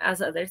thing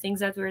as other things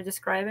that we're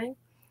describing.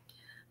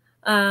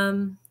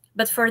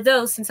 But for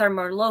those, since are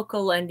more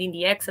local and in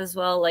the X as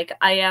well, like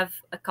I have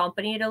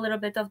accompanied a little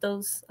bit of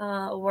those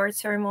award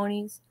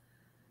ceremonies.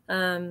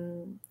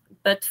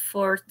 But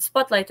for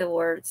Spotlight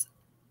Awards,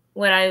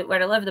 what I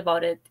loved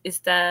about it is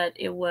that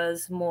it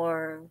was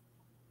more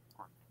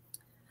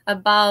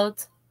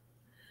about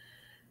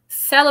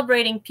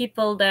celebrating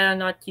people that are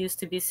not used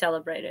to be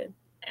celebrated.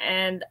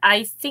 And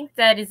I think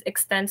that it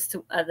extends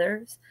to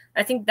others.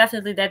 I think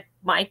definitely that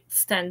might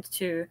extend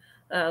to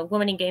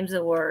Women in Games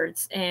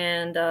Awards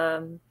and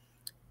a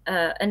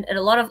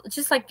lot of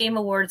just like game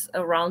awards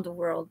around the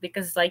world,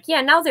 because like,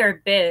 yeah, now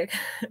they're big,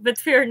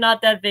 but we were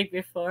not that big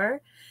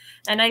before.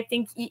 And I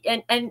think,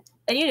 and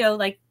you know,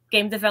 like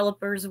game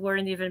developers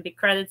weren't even be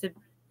credited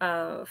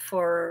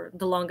for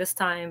the longest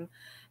time.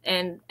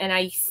 And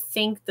I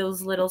think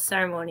those little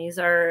ceremonies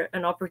are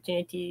an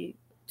opportunity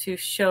to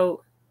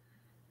show.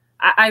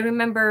 I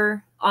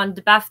remember on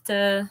the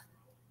BAFTA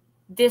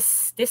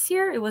this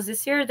year, it was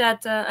this year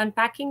that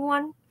Unpacking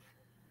one.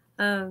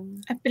 I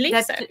believe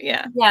that, so.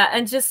 Yeah. Yeah,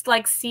 and just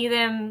like see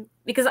them,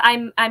 because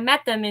I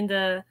met them in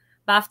the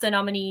BAFTA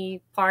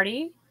nominee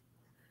party.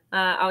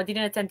 I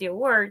didn't attend the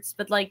awards,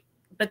 but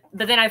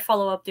then I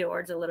follow up the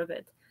awards a little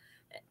bit,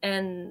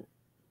 and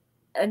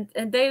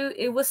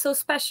it was so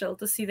special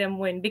to see them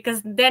win,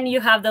 because then you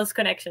have those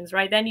connections,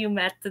 right? Then you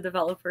met the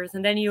developers,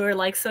 and then you were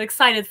like so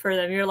excited for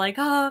them. You're like,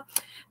 oh,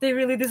 they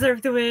really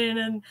deserve to win,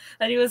 and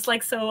it was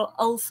like so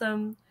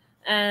awesome.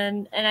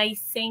 And I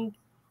think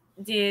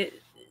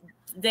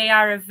they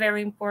are a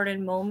very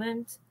important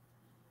moment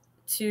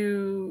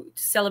to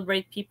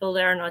celebrate people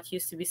that are not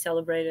used to be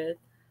celebrated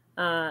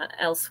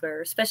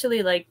elsewhere,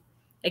 especially like,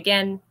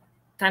 again,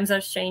 times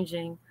are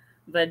changing,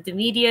 but the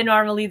media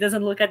normally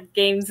doesn't look at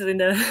games in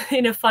a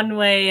in a fun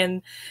way,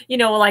 and you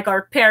know, like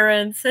our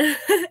parents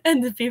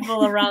and the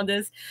people around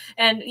us.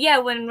 And yeah,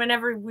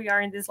 whenever we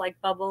are in this like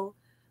bubble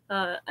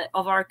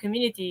of our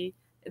community,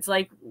 it's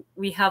like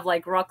we have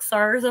like rock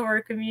stars of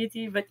our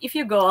community, but if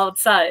you go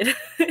outside,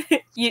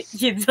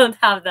 you don't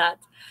have that.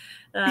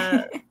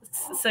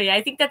 So yeah,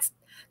 I think that's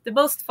the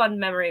most fun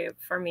memory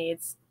for me.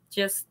 It's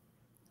just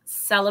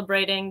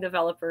celebrating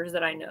developers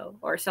that I know,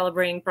 or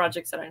celebrating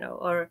projects that I know,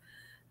 or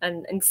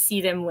and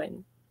see them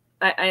win.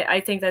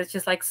 I think that's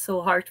just like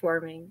so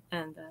heartwarming.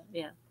 And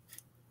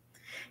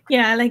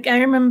yeah, like I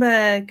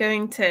remember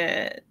going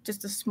to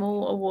just a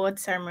small award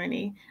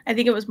ceremony. I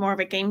think it was more of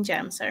a game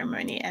jam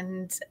ceremony,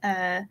 and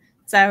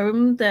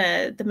Zarum,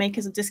 the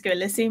makers of Disco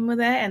Elysium, were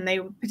there, and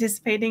they were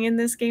participating in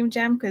this game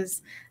jam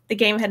because the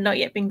game had not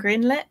yet been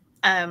greenlit.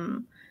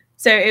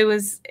 So it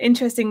was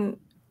interesting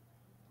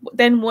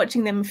then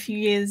watching them a few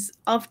years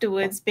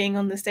afterwards being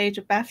on the stage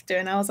of BAFTA,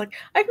 and I was like,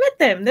 I've met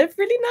them, they're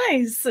really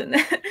nice.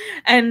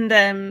 And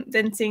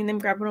then seeing them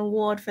grab an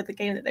award for the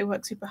game that they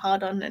worked super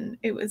hard on, and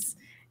it was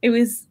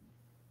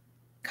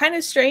kind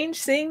of strange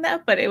seeing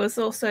that, but it was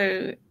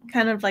also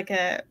kind of like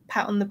a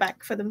pat on the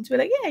back for them to be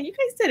like, yeah, you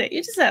guys did it,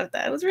 you deserved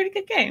that, it was a really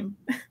good game.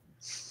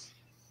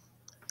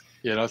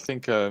 Yeah, and I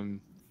think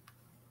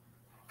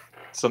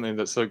something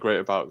that's so great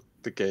about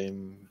the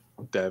game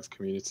dev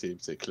community in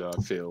particular,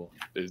 I feel,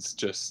 is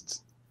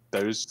just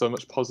there is so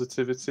much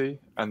positivity,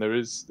 and there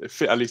is,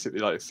 at least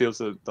it feels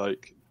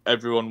like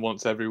everyone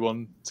wants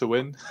everyone to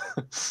win.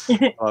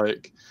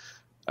 Like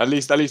at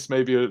least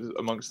maybe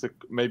amongst the,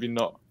 maybe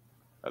not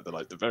at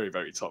the very,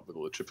 very top with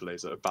all the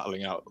AAAs that are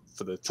battling out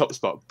for the top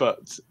spot,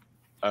 but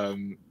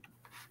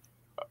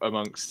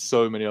amongst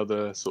so many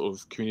other sort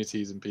of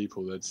communities and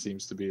people, there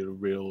seems to be a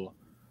real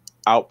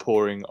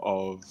outpouring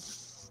of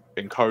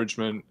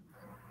encouragement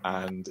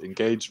and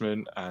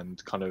engagement,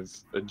 and kind of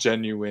a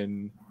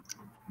genuine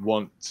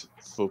want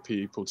for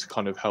people to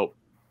kind of help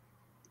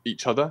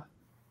each other.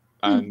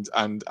 And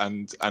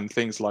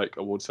things like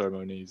award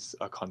ceremonies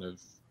are kind of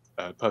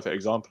a perfect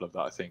example of that,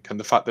 I think. And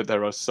the fact that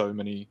there are so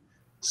many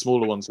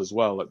smaller ones as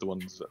well, like the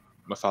ones that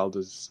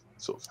Mafalda's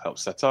sort of helped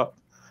set up,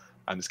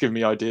 and it's given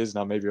me ideas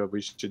now. Maybe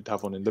we should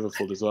have one in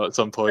Liverpool as well at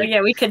some point. Oh,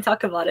 yeah, we can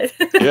talk about it.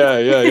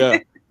 yeah.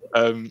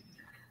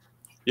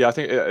 Yeah, I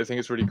think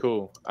it's really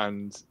cool,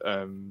 and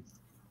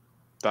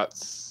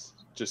that's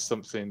just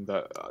something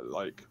that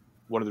like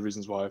one of the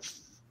reasons why I've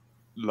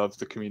loved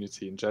the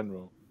community in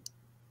general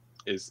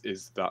is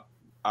that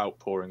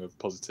outpouring of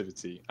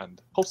positivity and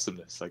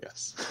wholesomeness, I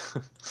guess.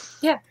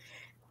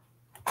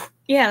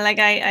 Yeah, like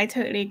I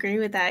totally agree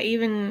with that.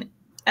 Even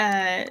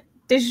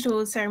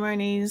digital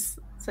ceremonies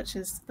such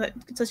as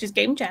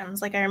game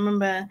jams, like I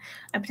remember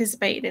I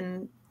participated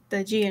in the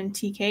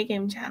GMTK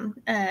game jam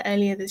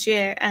earlier this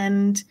year,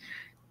 and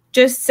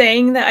just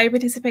saying that I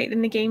participated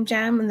in the game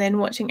jam and then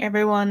watching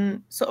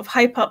everyone sort of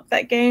hype up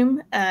that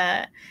game,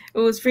 it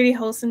was really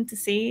wholesome to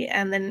see.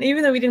 And then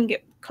even though we didn't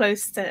get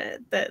close to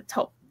the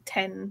top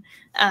 10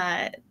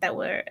 that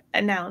were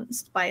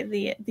announced by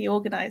the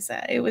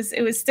organizer. It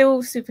was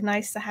still super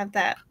nice to have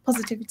that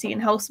positivity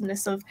and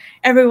wholesomeness of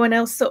everyone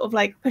else sort of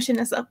like pushing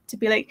us up to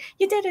be like,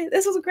 you did it,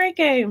 this was a great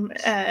game.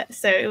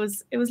 So it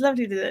was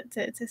lovely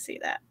to see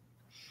that.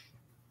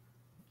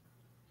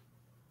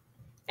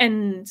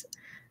 And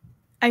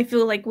I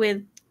feel like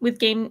with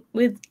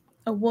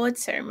award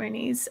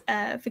ceremonies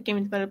for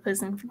game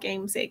developers and for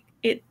games,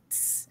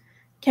 it's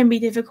can be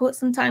difficult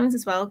sometimes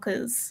as well,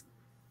 because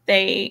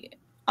they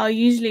are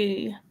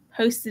usually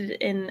hosted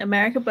in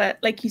America, but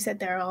like you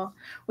said,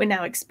 we're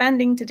now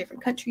expanding to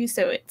different countries,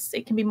 so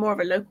it can be more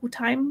of a local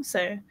time.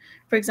 So,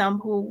 for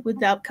example, with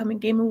the upcoming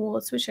Game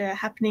Awards, which are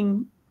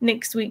happening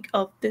next week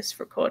of this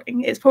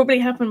recording, it's probably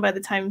happened by the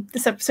time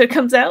this episode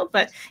comes out,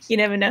 but you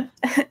never know.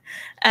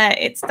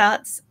 It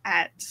starts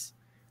at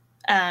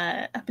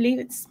I believe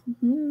it's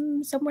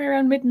somewhere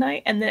around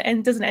midnight, and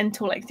it doesn't end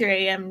till like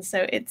 3 a.m.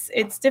 So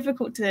it's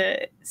difficult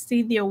to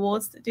see the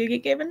awards that do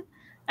get given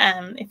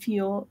if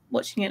you're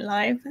watching it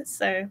live.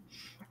 So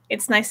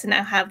it's nice to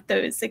now have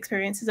those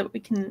experiences that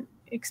we can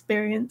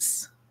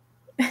experience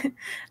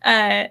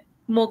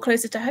more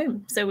closer to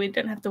home, so we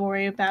don't have to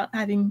worry about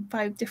having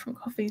 5 different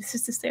coffees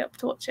just to stay up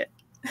to watch it.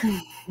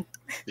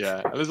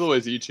 Yeah, and there's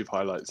always YouTube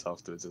highlights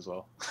afterwards as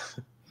well.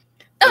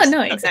 Oh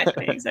no,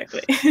 exactly.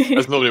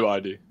 That's normally what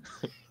I do.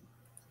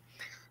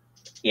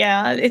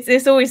 Yeah,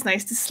 it's always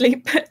nice to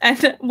sleep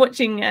and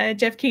watching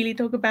Jeff Keighley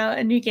talk about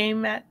a new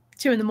game at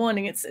 2 in.m.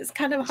 It's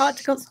kind of hard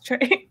to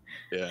concentrate.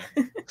 Yeah.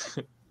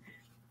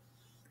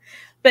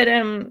 But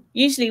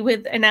usually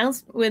with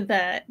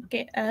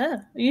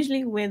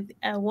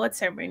award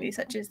ceremonies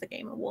such as the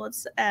Game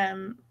Awards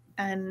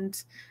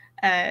and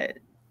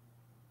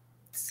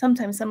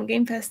sometimes Summer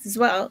Game Fest as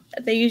well,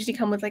 they usually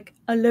come with like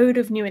a load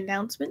of new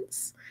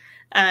announcements.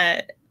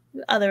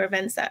 Other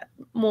events that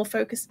more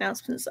focused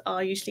announcements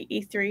are usually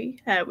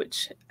E3,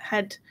 which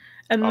had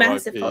a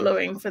massive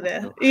following for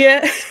the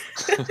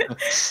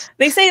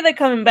They say they're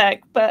coming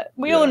back, but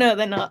we all know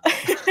they're not.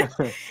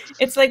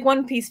 It's like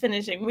One Piece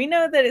finishing. We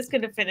know that it's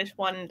going to finish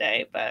one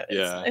day, but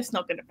it's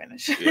not going to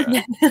finish.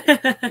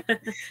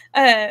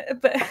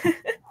 But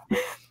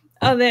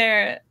are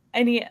there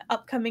any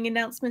upcoming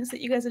announcements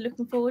that you guys are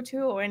looking forward to,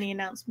 or any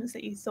announcements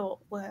that you thought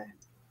were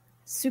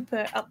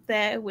super up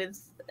there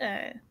with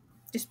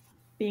just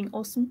being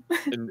awesome?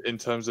 in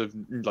terms of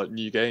like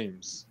new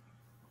games?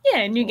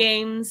 Yeah, new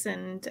games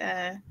and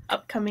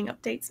upcoming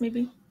updates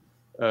maybe.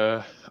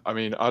 I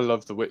mean, I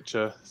love The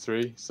Witcher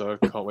 3, so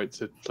I can't wait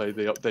to play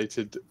the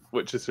updated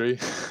Witcher 3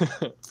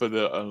 for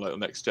the like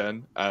next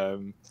gen.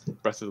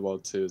 Breath of the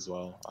Wild 2 as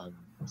well. I'm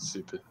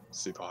super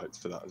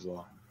hyped for that as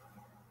well.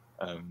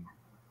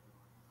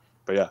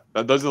 But yeah,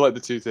 those are like the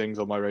 2 things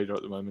on my radar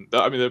at the moment.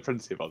 I mean, there are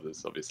plenty of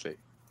others, obviously.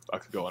 I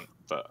could go on,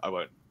 but I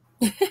won't.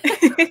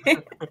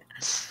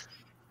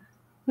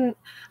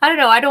 I don't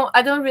know.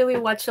 I don't really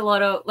watch a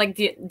lot of like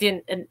the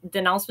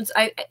announcements.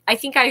 I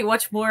think I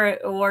watch more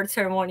award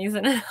ceremonies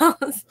and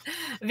announcements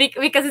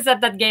because it's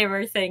at that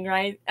gamer thing,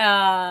 right?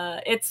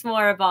 It's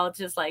more about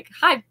just like,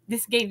 hi,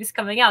 this game is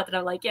coming out, and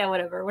I'm like, yeah,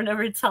 whatever.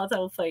 Whenever it's out,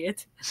 I'll play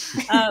it.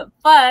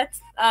 But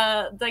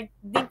like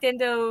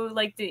Nintendo,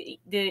 like the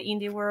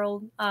Indie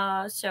World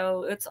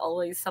show, it's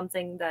always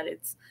something that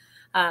it's.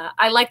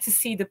 I like to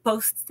see the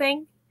post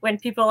thing. When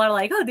people are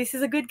like, "Oh, this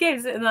is a good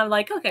game," and I'm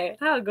like, "Okay,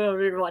 I'll go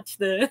rewatch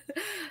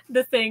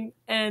the thing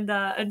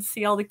and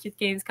see all the cute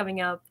games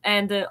coming up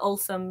and the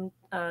awesome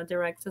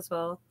direct as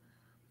well."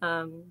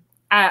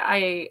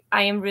 I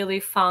am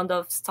really fond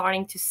of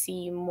starting to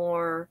see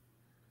more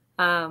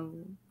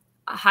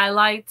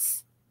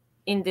highlights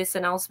in these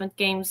announcement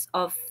games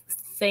of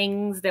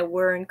things that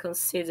weren't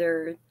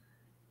considered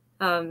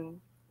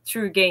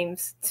true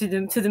games to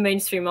the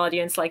mainstream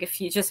audience like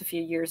just a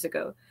few years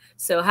ago.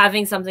 So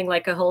having something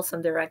like a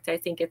wholesome direct, I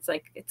think it's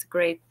a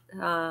great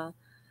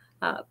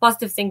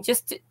positive thing.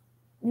 Just to,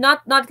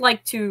 not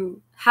like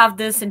to have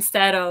this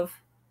instead of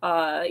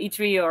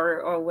E3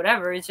 or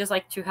whatever. It's just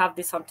like to have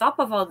this on top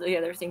of all the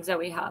other things that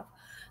we have.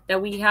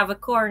 That we have a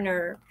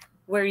corner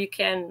where you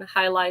can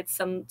highlight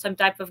some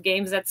type of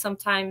games that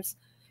sometimes,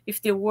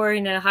 if they were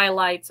in a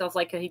highlight of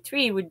like a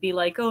E3, would be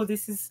like, oh,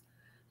 this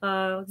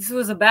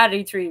was a bad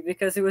E3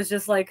 because it was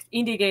just like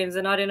indie games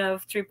and not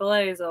enough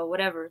AAAs or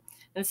whatever.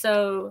 And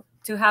so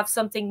to have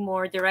something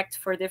more direct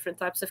for different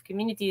types of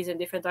communities and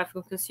different types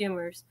of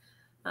consumers,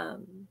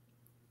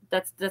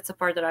 that's a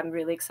part that I'm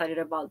really excited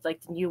about,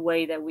 like the new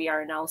way that we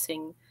are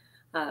announcing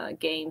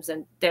games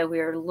and that we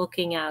are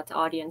looking at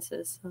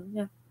audiences.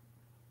 So,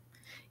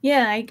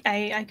 yeah,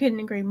 I couldn't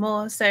agree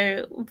more.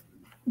 So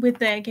with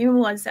the Game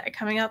Awards that are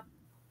coming up,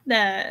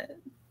 the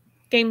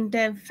game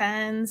dev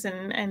fans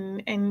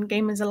and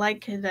gamers alike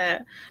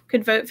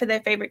could vote for their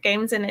favorite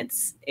games, and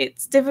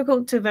it's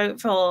difficult to vote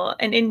for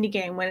an indie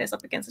game when it's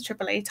up against a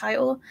AAA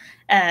title,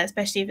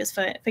 especially if it's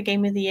for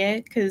Game of the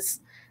Year, because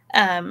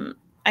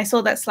I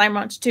saw that Slime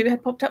Rancher 2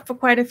 had popped up for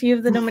quite a few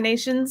of the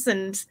nominations,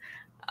 and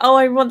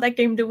I want that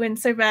game to win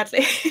so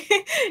badly.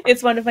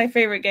 It's one of my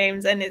favorite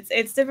games, and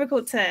it's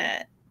difficult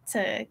to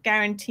to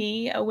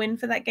guarantee a win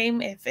for that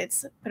game if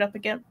it's put up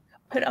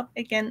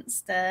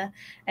against a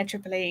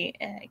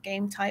AAA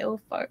game title,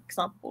 for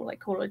example, like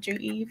Call of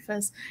Duty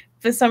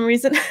for some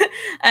reason,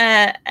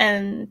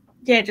 and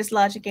yeah, just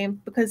larger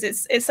game, because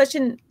it's such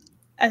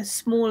a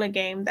smaller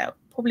game that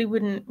probably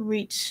wouldn't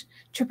reach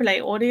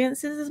AAA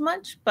audiences as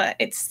much, but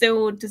it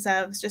still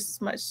deserves just as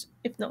much,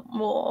 if not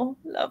more,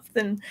 love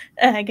than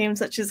games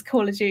such as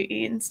Call of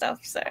Duty and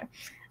stuff. So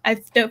I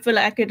don't feel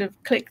like I could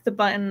have clicked the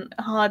button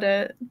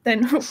harder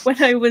than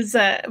when I was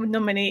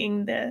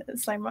nominating the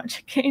Slime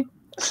Rancher game.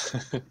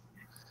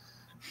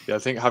 Yeah, I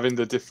think having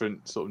the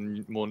different sort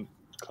of more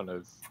kind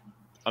of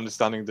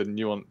understanding the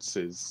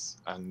nuances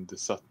and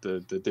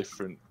the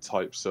different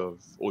types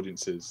of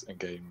audiences and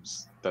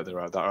games that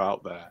are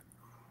out there,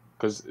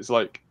 because it's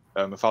like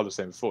Mafalda was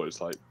saying before, it's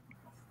like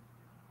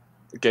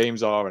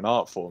games are an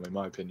art form in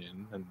my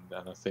opinion, and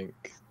I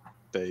think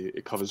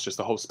it covers just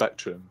the whole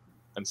spectrum,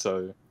 and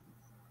so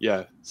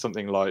yeah,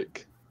 something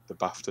like the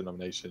BAFTA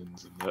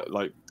nominations and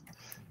like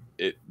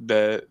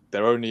they're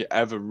only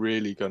ever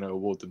really going to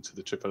award them to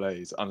the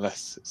AAAs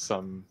unless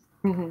some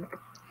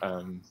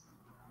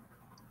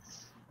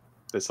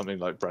there's something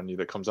like brand new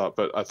that comes out.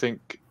 But I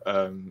think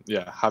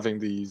yeah, having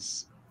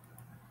these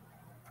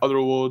other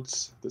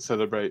awards that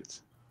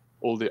celebrate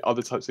all the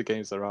other types of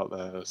games that are out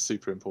there are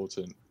super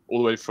important, all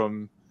the way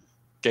from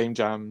game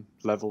jam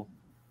level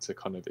to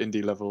kind of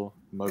indie level,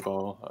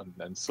 mobile,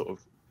 and sort of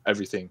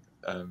everything.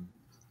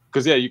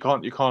 Because yeah, you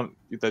can't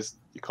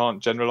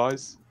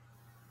generalize.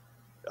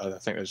 I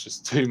think there's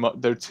just too much.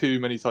 There are too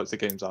many types of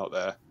games out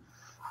there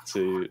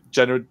to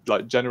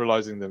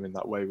generalizing them in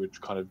that way would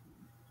kind of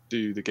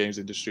do the games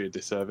industry a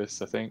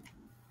disservice, I think.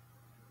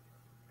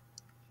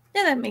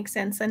 Yeah, that makes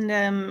sense.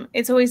 And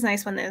it's always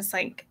nice when there's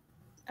like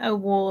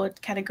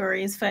award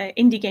categories for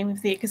indie game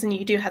of the year, because then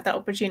you do have that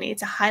opportunity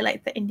to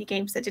highlight the indie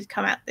games that did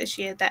come out this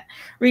year that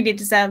really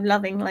deserve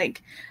loving,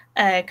 like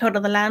Code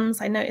of the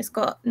Lambs. I noticed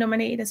got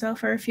nominated as well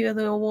for a few of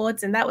the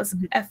awards, and that was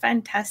a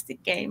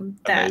fantastic game.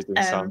 Amazing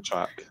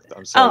soundtrack.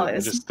 I'm sorry, the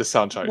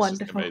soundtrack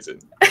wonderful. is just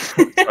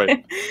amazing.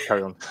 Sorry,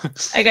 carry on.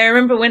 Like, I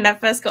remember when that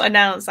first got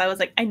announced, I was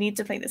like, I need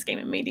to play this game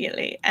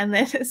immediately, and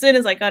then as soon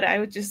as I got it,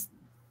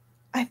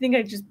 I think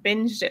I just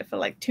binged it for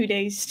like 2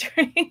 days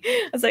straight.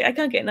 I was like, I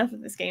can't get enough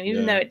of this game,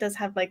 even though it does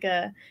have like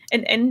an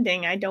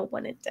ending. I don't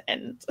want it to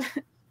end.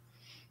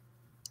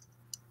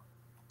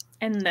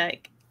 And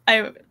like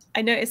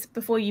I noticed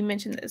before you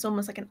mentioned that it's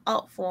almost like an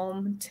art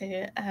form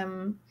to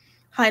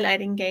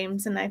highlighting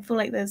games, and I feel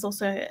like there's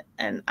also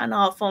an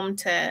art form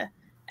to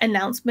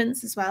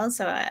announcements as well.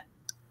 So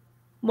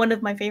one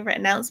of my favorite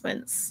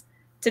announcements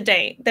to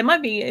date, there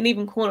might be an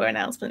even cooler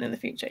announcement in the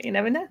future, you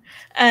never know,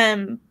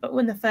 but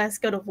when the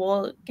first God of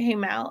War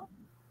came out,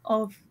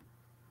 of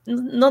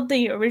not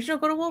the original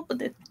God of War, but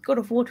the God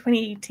of War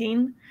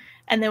 2018,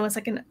 and there was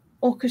like an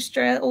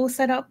orchestra all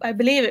set up. I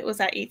believe it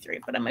was at E3,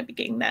 but I might be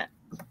getting that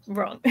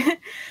wrong.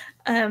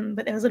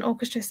 But there was an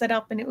orchestra set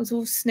up, and it was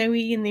all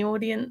snowy in the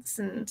audience,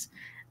 and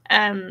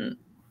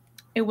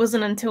it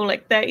wasn't until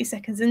like 30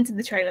 seconds into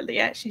the trailer that you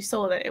actually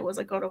saw that it was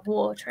a God of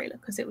War trailer,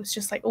 because it was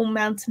just like all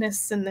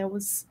mountainous, and there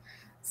was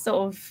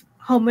sort of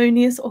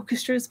harmonious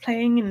orchestras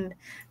playing, and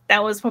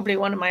that was probably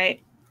one of my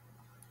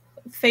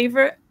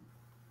favorite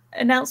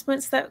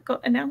announcements that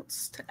got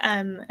announced.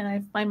 And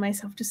I find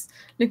myself just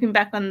looking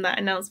back on that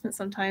announcement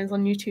sometimes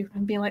on YouTube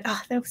and being like,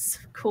 that was so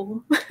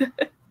cool.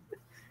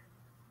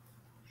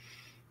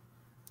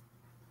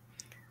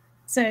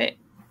 So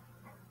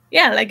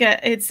yeah, like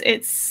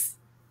it's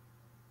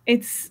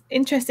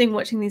interesting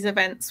watching these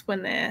events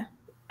when they're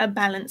a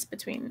balance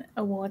between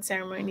award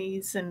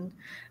ceremonies and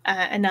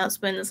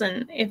announcements,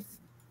 and if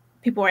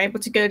people are able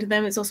to go to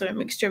them, it's also a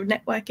mixture of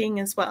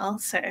networking as well.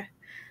 So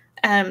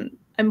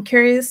I'm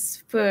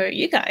curious for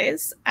you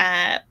guys,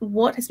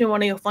 what has been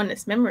one of your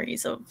fondest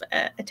memories of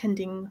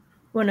attending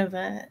one of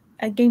a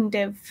game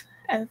dev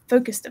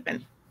focused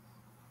event?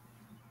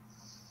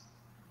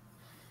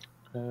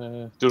 Do you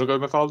want to go,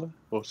 Mafalda,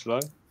 or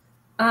should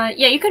I?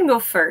 Yeah, you can go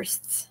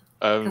first.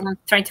 I'm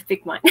trying to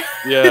pick mine.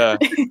 Yeah.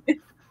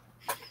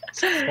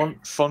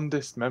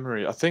 Fondest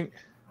memory. I think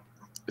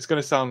it's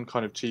going to sound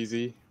kind of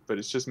cheesy, but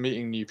it's just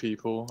meeting new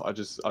people.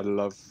 I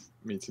love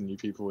meeting new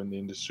people in the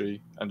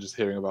industry and just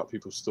hearing about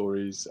people's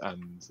stories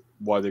and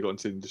why they got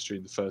into the industry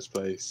in the first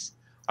place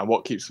and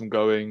what keeps them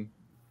going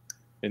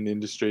in the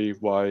industry.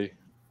 What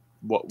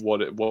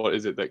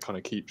is it that kind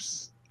of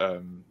keeps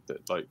that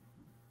like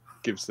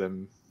gives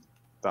them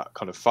that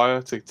kind of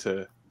fire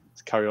to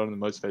carry on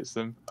and motivates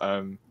them.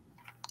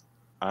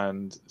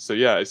 And so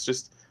yeah, it's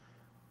just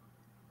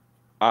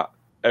at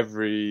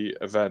every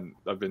event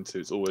I've been to,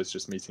 it's always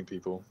just meeting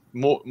people,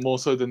 more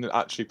so than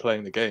actually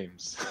playing the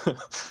games.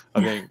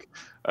 I think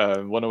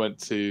when I went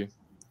to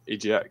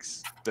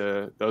EGX,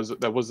 there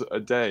was a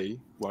day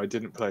where I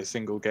didn't play a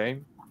single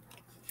game.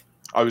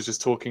 I was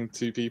just talking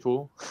to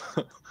people,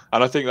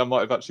 and I think that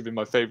might have actually been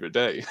my favorite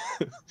day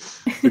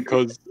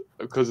because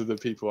of the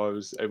people I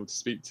was able to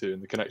speak to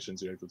and the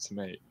connections you're able to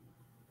make.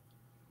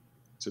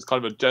 So it's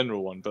kind of a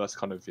general one, but that's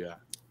kind of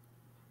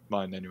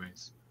mine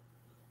anyways.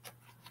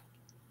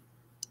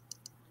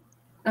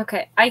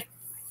 Okay, I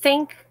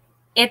think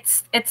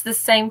it's the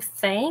same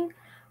thing,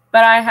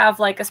 but I have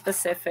like a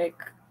specific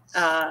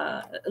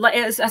like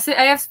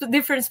I have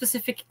different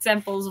specific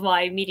examples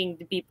why meeting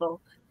the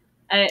people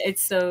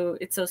it's so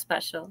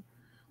special,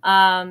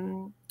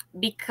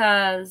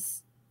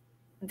 because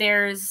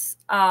there's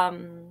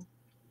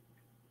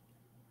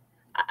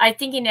I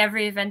think in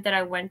every event that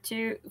I went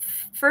to,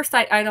 first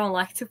I don't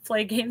like to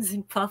play games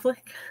in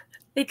public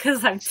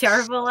because I'm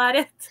terrible at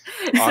it.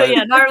 So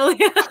yeah, normally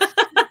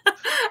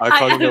I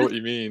kind of know what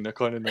you mean. I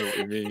kind of know what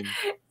you mean.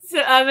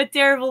 So I'm a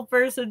terrible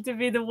person to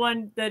be the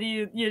one that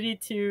you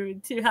need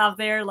to have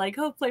there. Like,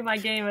 oh, play my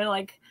game, and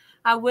like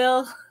I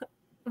will,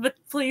 but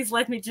please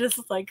let me just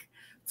like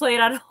play it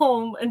at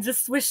home and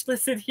just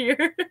wishlist it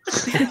here.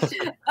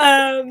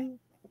 um,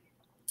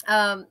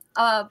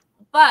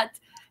 but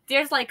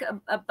there's like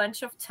a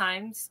bunch of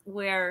times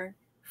where,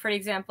 for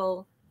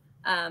example,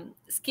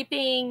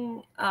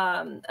 skipping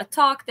a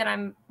talk that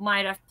I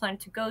might have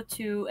planned to go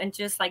to and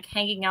just like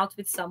hanging out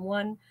with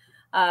someone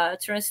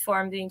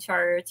transformed the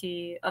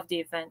entirety of the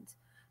event.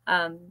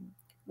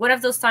 One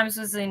of those times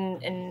was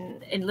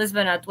in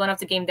Lisbon at one of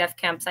the game dev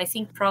camps. I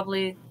think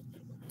probably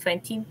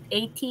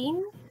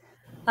 2018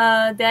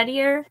 that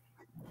year.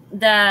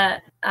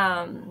 That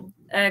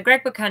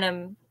Greg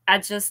Buchanan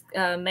had just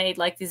made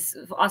like this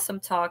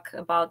awesome talk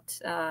about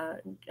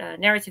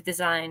narrative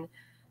design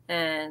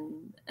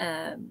and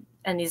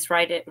his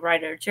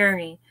writer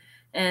journey.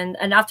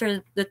 And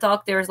after the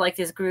talk, there was like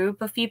this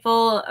group of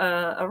people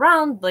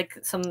around, like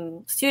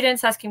some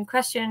students asking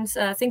questions,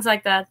 things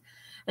like that.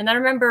 And I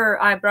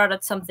remember I brought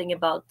up something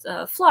about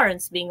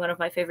Florence being one of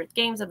my favorite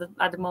games at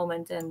the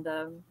moment, and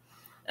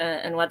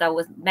what that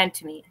was meant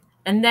to me.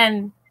 And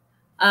then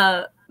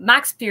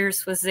Max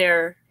Pierce was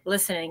there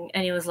listening,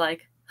 and he was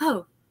like,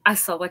 "Oh, I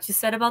saw what you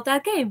said about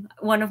that game.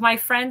 One of my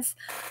friends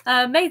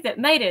made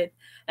it,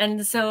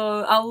 and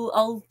so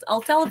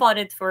I'll tell about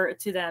it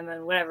to them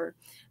and whatever."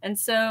 And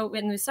so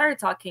when we started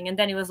talking, and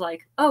then he was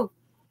like, "Oh,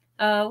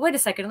 wait a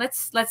second,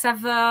 let's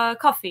have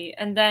coffee,"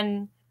 and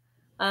then.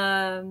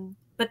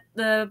 But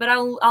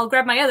I'll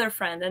grab my other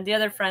friend, and the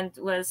other friend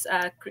was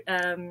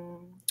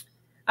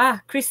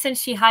Kristen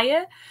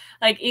Shihaya.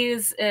 Like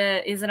is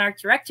an art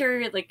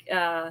director, like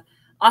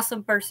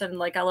awesome person.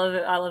 Like I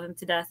love him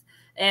to death.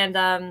 And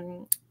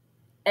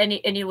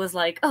he was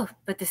like, "Oh,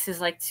 but this is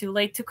like too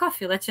late to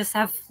coffee. Let's just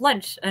have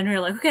lunch." And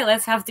we're like, "Okay,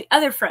 let's have the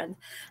other friend."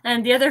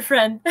 And the other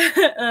friend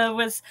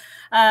was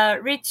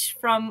Rich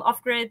from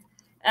Off Grid,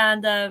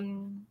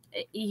 and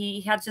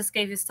he had just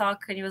gave his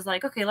talk, and he was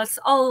like, "Okay, let's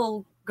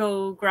all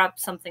go grab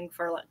something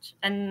for lunch."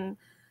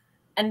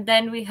 And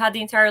then we had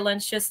the entire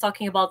lunch just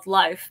talking about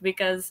life,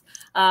 because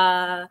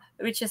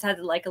Rich just had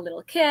like a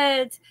little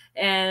kid,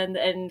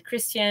 and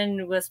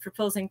Christian was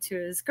proposing to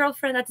his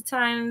girlfriend at the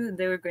time.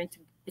 They were going to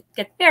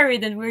get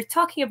married, and we were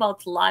talking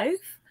about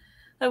life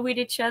with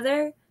each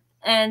other,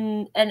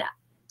 and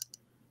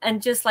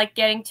just like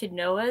getting to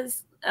know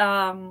us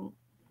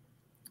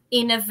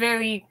in a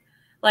very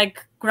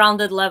like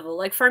grounded level.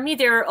 Like for me,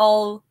 they're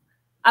all.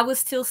 I was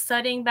still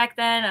studying back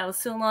then. I was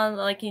still not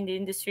like in the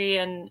industry,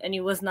 and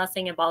it was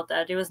nothing about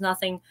that. It was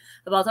nothing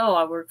about, oh,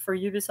 I work for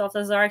Ubisoft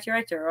as an art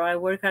director, or I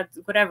work at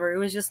whatever. It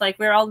was just like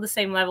we're all on the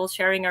same level,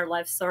 sharing our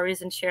life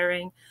stories and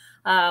sharing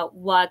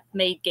what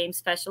made games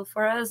special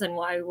for us and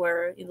why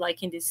we're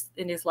like in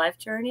this life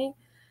journey.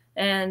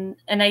 And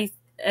I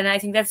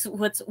think that's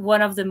what's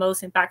one of the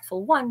most impactful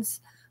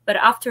ones. But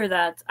after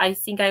that, I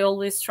think I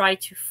always try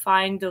to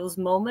find those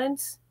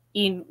moments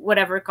in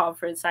whatever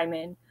conference I'm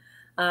in.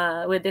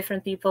 With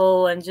different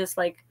people, and just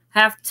like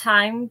have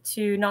time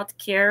to not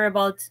care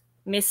about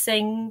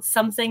missing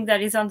something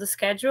that is on the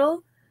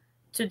schedule,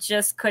 to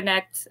just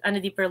connect on a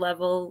deeper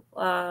level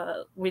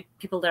with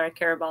people that I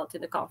care about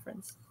in the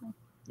conference.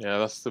 Yeah,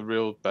 that's the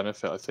real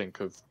benefit, I think,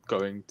 of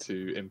going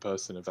to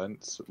in-person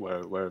events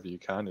wherever you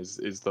can,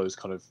 is those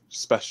kind of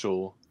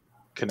special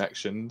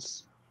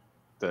connections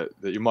that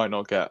you might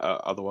not get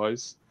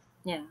otherwise.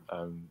 Yeah.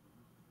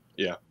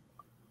 Yeah.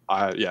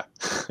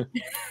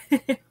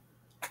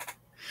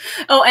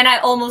 Oh, and I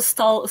almost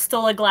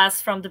stole a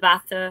glass from the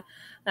BAFTA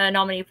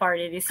nominee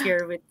party this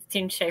year with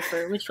Tim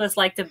Schafer, which was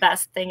like the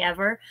best thing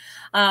ever.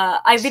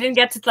 I didn't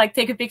get to like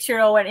take a picture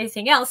or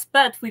anything else,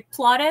 but we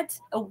plotted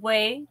a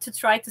way to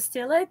try to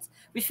steal it.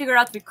 We figured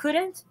out we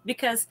couldn't,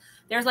 because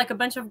there's like a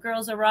bunch of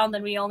girls around,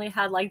 and we only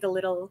had like the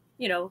little,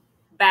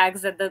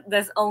 bags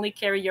that only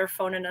carry your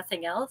phone and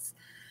nothing else.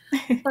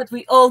 But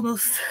we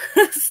almost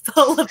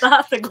stole a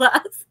BAFTA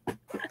glass.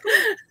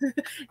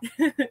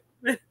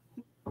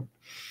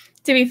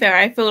 To be fair,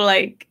 I feel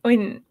like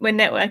when we're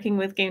networking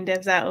with game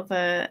devs out of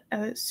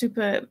a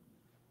super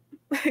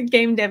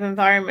game dev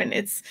environment,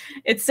 it's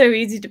so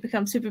easy to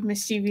become super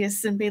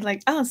mischievous and be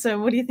like, "Oh, so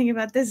what do you think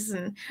about this?"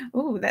 And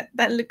 "Oh,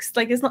 that looks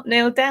like it's not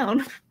nailed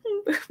down.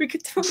 We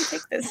could totally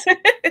take this."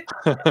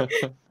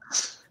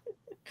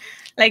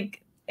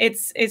 Like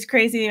it's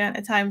crazy the amount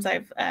of times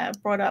I've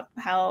brought up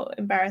how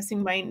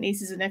embarrassing my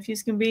nieces and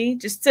nephews can be,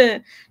 just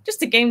to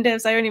game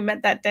devs I only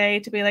met that day,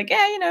 to be like,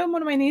 "Yeah,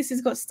 one of my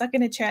nieces got stuck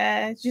in a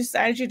chair, just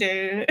as you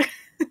do."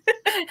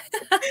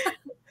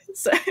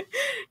 So,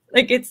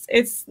 like,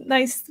 it's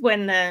nice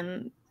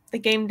when the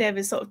game dev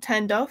is sort of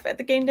turned off at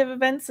the game dev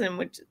events, and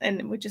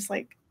we're just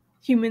like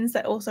humans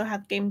that also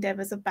have game dev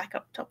as a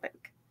backup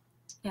topic.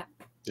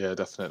 Yeah,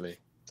 definitely.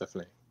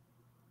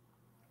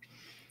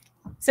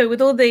 So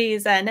with all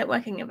these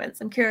networking events,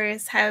 I'm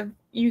curious, have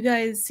you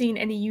guys seen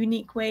any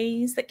unique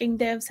ways that game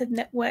devs have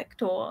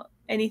networked, or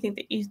anything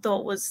that you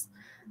thought was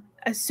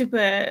a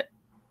super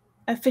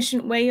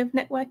efficient way of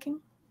networking?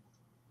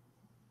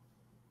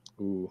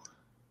 Ooh.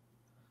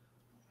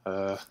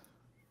 I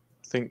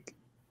think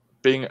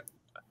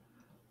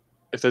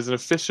if there's an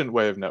efficient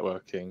way of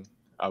networking,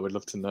 I would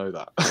love to know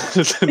that.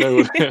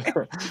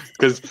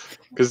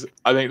 Because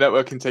I think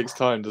networking takes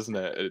time, doesn't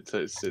it?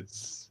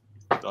 It's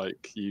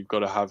like you've got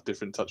to have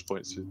different touch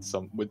points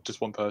with just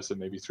one person,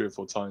 maybe 3 or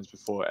 4 times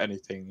before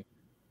anything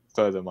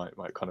further might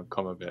kind of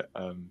come of it.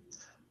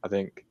 I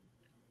think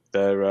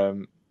there.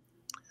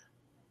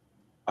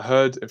 I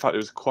heard, in fact, it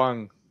was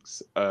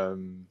Kwang's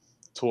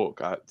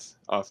talk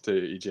after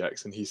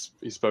EGX, and he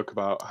spoke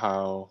about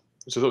how,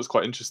 which I thought was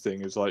quite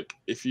interesting, is like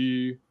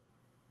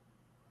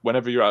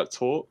whenever you're at a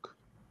talk,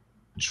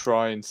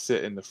 try and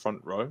sit in the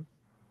front row,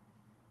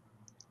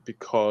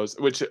 because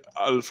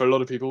for a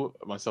lot of people,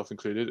 myself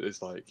included,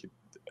 is like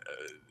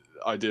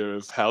idea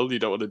of hell. You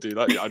don't want to do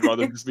that. I'd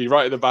rather just be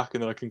right at the back,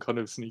 and then I can kind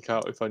of sneak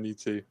out if I need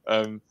to.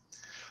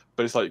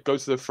 But it's like, go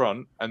to the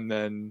front, and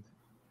then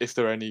if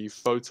there are any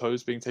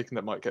photos being taken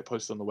that might get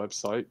posted on the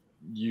website,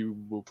 you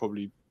will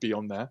probably be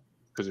on there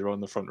because you're on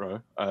the front row.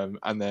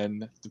 And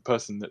then the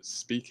person that's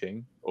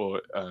speaking,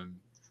 or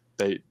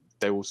they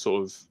will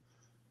sort of,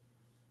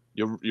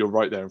 you're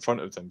right there in front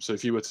of them. So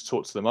if you were to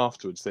talk to them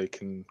afterwards, they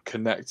can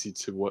connect you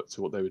to what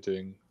they were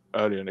doing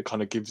earlier, and it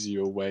kind of gives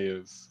you a way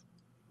of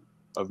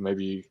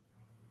maybe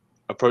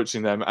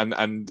approaching them,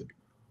 and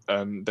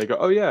they go,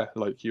 oh yeah,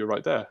 like you're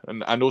right there,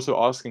 and also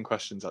asking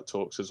questions at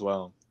talks as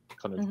well,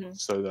 kind of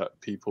so that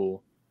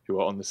people who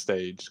are on the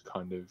stage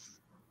kind of,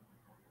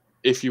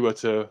 if you were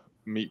to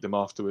meet them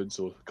afterwards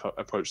or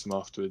approach them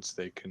afterwards,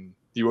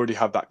 you already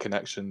have that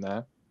connection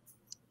there.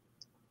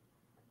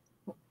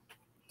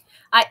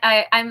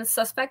 I'm a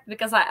suspect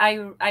because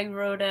I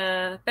wrote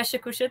a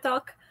Peshakusha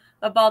talk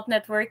about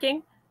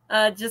networking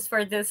just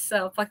for this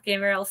Fuck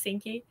Gamer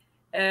Helsinki.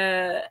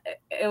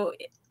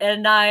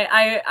 And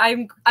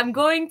I'm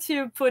going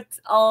to put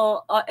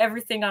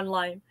everything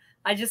online.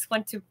 I just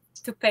want to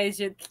page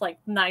it like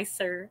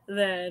nicer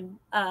than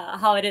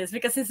how it is,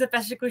 because it's a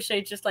Peshakusha,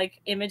 it's just like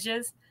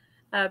images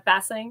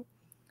passing.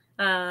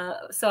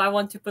 So I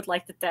want to put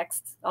like the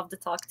text of the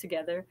talk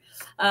together.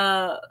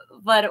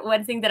 But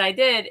one thing that I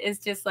did is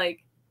just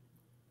like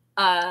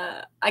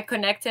I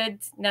connected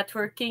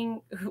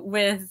networking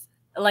with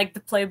like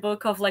the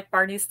playbook of like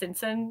Barney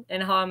Stinson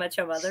and How I Met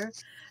Your Mother,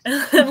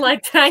 and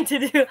like trying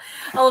to do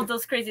all of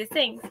those crazy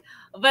things.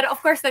 But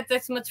of course,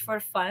 that's much for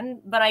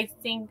fun. But I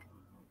think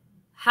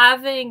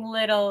having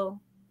little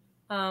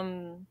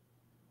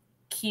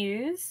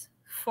cues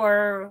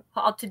for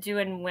how to do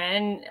and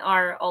when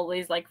are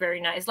always like very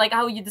nice. Like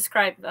how you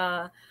described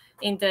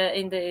in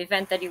the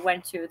event that you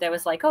went to, there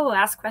was like, oh,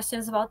 ask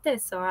questions about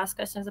this or ask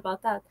questions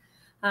about that.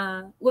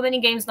 Women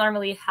in Games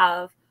normally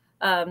have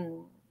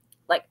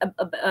like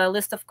a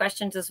list of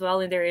questions as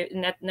well in their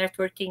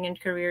networking and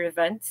career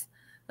events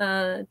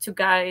to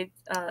guide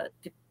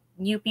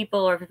new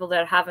people or people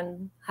that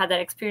haven't had that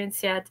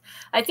experience yet.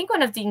 I think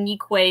one of the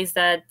unique ways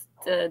that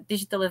the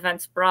digital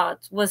events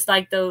brought was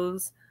like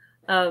those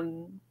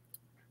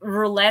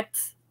roulette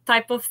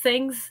type of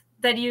things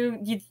that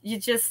you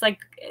just like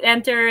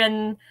enter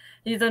and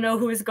you don't know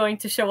who is going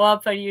to show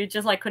up, or you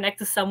just like connect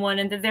to someone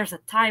and then there's a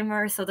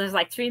timer, so there's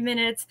like 3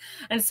 minutes,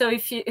 and so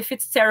if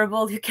it's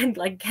terrible, you can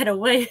like get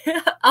away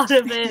out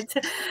of it.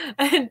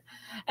 and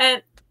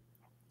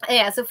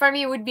yeah, so for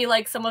me it would be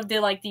like some of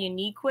the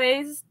unique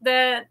ways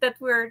that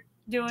we're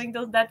doing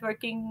those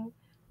networking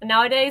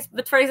nowadays.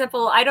 But for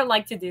example, I don't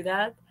like to do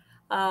that.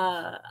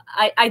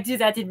 I do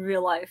that in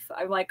real life.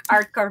 I'm like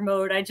hardcore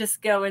mode. I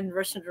just go and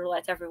Russian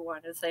roulette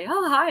everyone and say,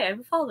 "Oh, hi,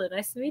 I'm Mafalda.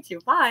 Nice to meet you.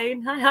 Bye.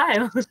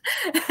 Hi."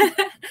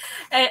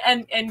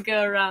 and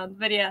go around.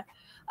 But yeah,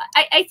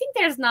 I think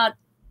there's not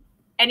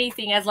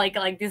anything as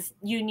like this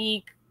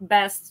unique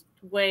best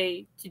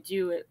way to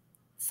do it.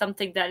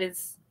 Something that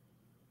is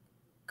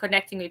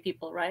connecting with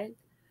people, right?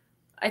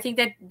 I think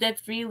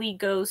that really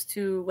goes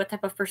to what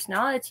type of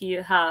personality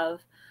you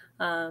have.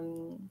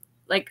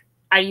 Like,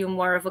 are you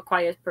more of a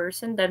quiet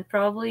person? Then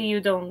probably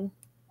you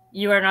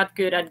are not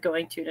good at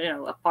going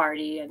to a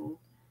party and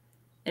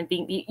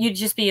you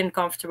just be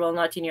uncomfortable,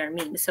 not in your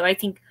means. So I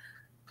think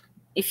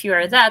if you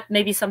are that,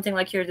 maybe something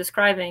like you're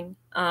describing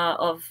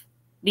of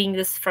being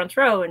this front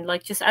row and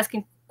like just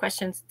asking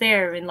questions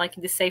there in like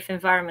in the safe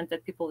environment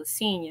that people are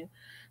seeing you,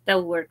 that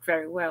will work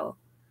very well.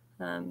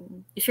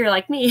 If you're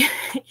like me,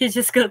 you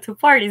just go to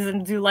parties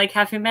and do like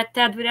have you met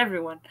Ted with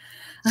everyone.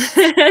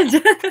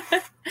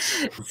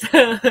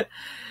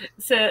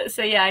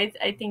 so yeah,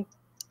 I think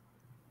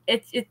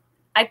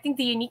I think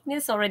the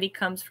uniqueness already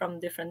comes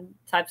from different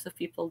types of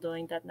people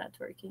doing that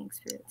networking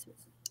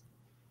experiences.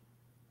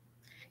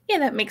 Yeah,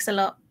 that makes a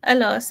lot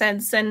of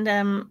sense.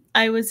 And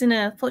I was in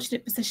a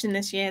fortunate position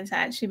this year to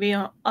actually be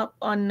up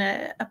on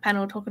a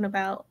panel talking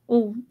about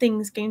all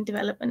things game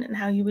development and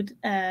how you would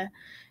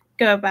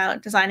go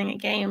about designing a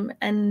game.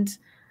 And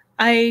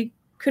I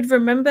could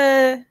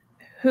remember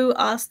who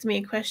asked me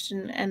a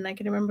question, and I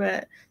could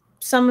remember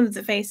some of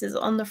the faces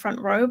on the front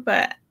row,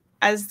 but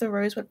as the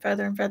rows went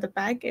further and further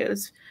back, it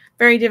was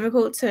very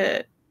difficult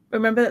to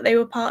remember that they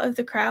were part of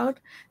the crowd.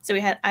 So I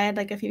had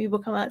like a few people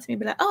come out to me and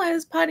be like, "Oh, I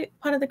was part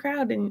of the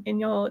crowd in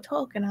your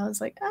talk," and I was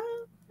like,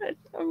 "Oh,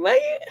 were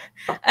you?"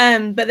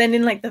 But then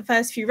in like the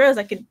first few rows,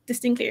 I could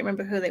distinctly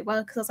remember who they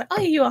were because I was like,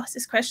 "Oh, you asked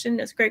this question.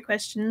 It's a great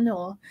question,"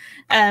 or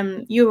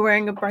 "You were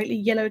wearing a brightly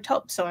yellow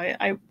top, so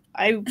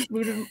I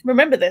would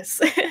remember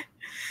this."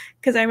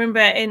 Because I remember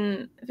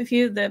in a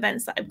few of the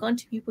events that I've gone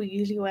to, people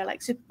usually wear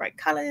like super bright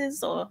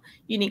colors or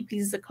unique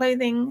pieces of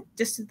clothing,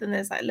 just so then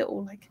there's that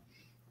little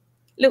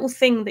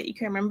thing that you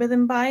can remember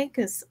them by.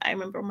 Because I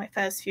remember on my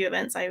first few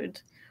events, I would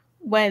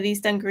wear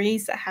these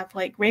dungarees that have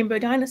like rainbow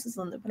dinosaurs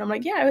on them, and I'm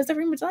like, yeah, I was the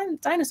rainbow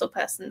dinosaur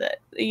person that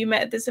you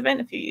met at this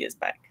event a few years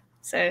back.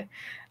 So,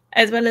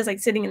 as well as like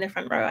sitting in the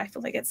front row, I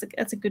feel like it's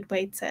a good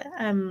way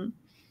to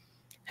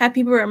have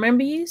people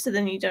remember you, so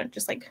then you don't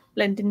just like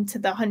blend into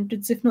the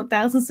hundreds, if not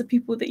thousands, of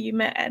people that you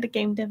met at a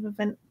game dev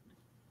event.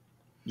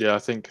 Yeah, I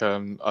think I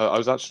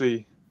was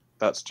actually,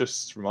 that's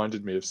just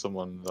reminded me of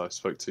someone that I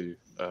spoke to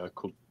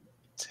called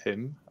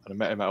Tim, and I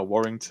met him at a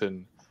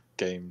Warrington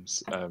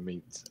Games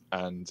meet,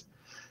 and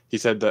he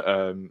said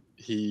that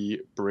he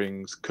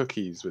brings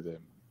cookies with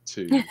him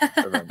to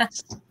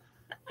events.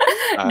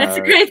 That's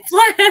a great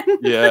plan.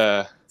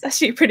 Yeah, it's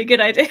actually a pretty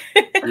good idea.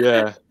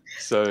 Yeah,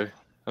 so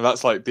and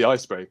that's like the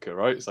icebreaker,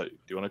 right? It's like, do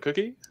you want a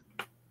cookie?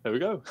 There we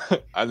go.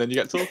 And then you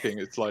get talking.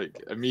 It's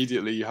like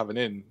immediately you have an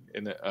in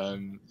it.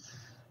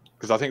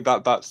 Because I think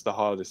that's the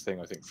hardest thing.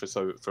 I think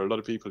for a lot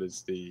of people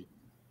is the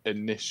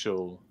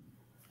initial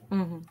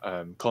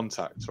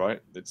contact, right?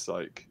 It's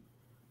like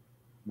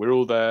we're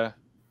all there.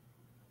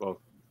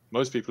 Well,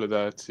 most people are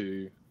there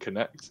to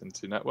connect and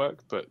to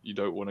network, but you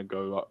don't want to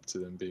go up to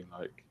them being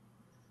like,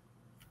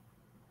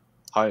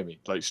 hire me,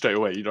 like straight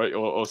away, you know,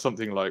 or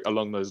something like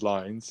along those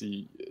lines.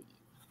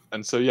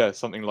 And so yeah,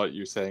 something like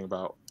you were saying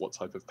about what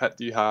type of pet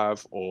do you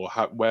have, or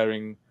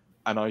wearing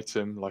an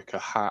item like a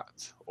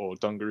hat or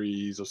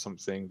dungarees or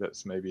something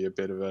that's maybe a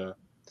bit of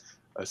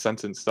a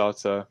sentence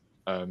starter,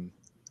 and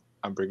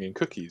bringing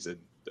cookies in.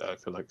 I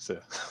feel like it's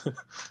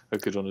a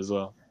good one as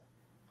well.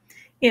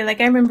 Yeah,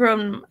 like I remember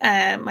on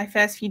my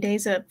first few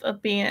days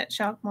of being at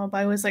Shark Mob,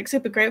 I was like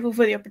super grateful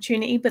for the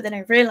opportunity, but then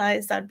I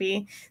realized I'd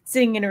be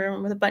sitting in a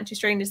room with a bunch of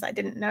strangers that I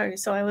didn't know.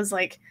 So I was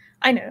like,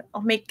 I know,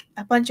 I'll make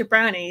a bunch of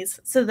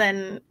brownies. So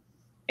then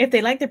if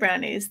they like the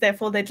brownies,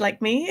 therefore they'd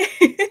like me.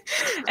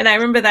 And I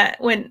remember that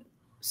went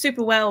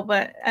super well,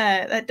 but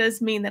that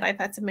does mean that I've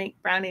had to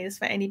make brownies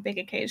for any big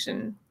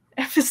occasion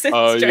ever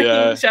since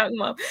joining Shark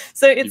Mob.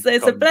 So it's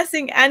a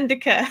blessing and a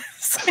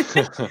curse.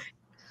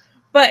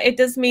 But it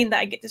does mean that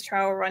I get to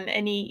trial run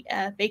any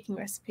baking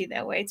recipe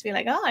their way to be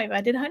like, oh, I've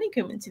added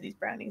honeycomb into these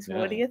brownies. Yeah.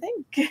 What do you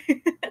think?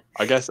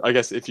 I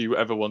guess if you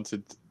ever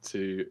wanted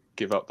to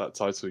give up that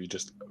title, you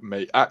just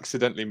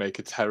accidentally make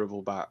a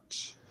terrible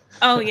batch.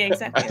 Oh yeah,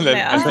 exactly.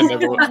 and then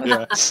everyone,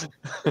 yeah.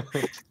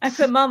 I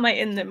put Marmite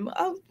in them.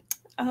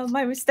 Oh,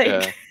 my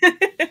mistake.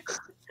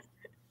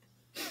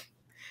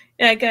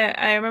 Yeah.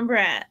 I remember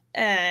at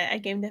a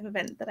game dev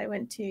event that I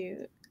went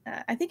to.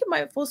 I think it might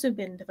have also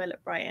been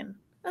developed Brian.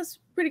 That's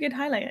a pretty good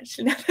highlight,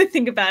 actually, now that I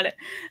think about it.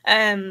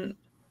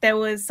 There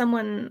was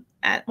someone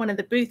at one of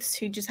the booths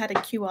who just had a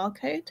QR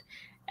code,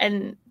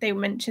 and they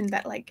mentioned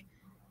that like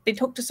they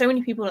talk to so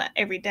many people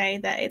every day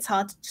that it's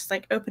hard to just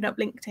like open up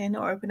LinkedIn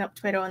or open up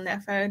Twitter on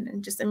their phone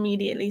and just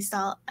immediately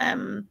start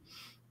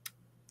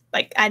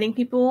like adding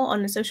people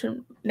on a social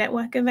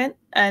network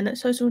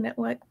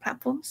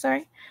platform.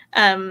 Sorry.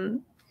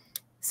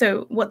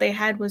 So what they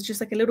had was just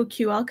like a little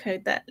QR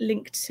code that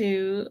linked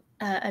to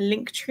a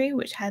link tree,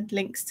 which had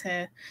links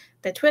to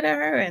their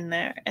Twitter and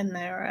their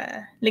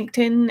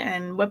LinkedIn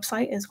and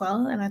website as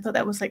well. And I thought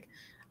that was like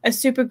a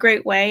super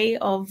great way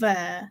of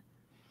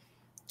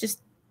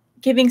just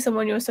giving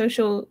someone your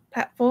social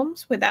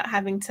platforms without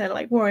having to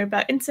like worry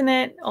about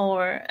internet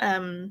or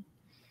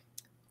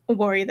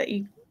worry that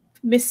you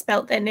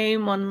misspelt their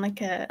name on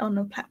like on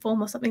a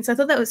platform or something. So I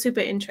thought that was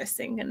super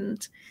interesting,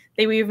 and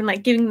they were even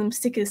like giving them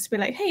stickers to be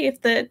like, hey, if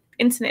the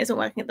internet isn't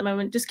working at the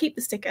moment, just keep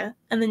the sticker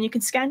and then you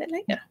can scan it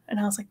later. And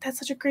I was like, that's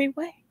such a great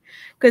way,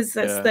 because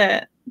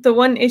that's the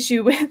one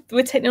issue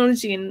with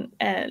technology in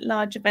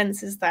large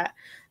events is that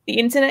the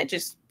internet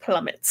just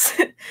plummets.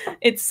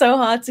 It's so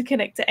hard to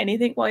connect to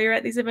anything while you're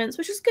at these events,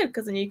 which is good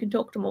because then you can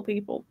talk to more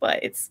people,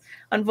 but it's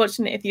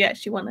unfortunate if you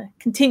actually want to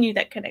continue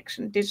that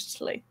connection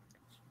digitally.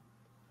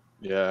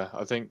 Yeah,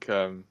 I think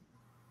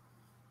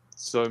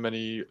so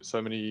many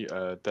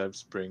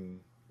devs bring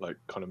like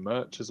kind of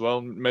merch as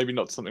well. Maybe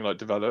not something like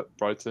Develop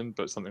Brighton,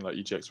 but something like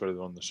EGX where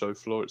they're on the show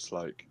floor. It's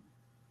like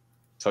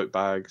tote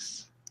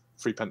bags,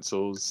 free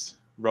pencils,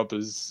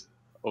 rubbers,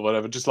 or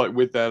whatever, just like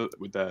with their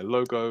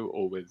logo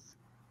or with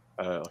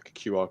like a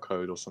QR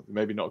code or something.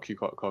 Maybe not a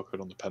QR code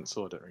on the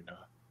pencil. I don't really know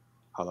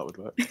how that would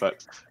work.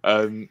 But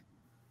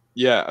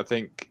yeah, I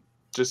think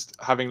just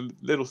having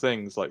little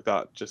things like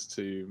that just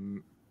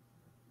to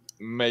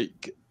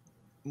make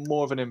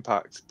more of an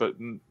impact, but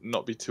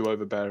not be too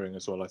overbearing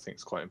as well, I think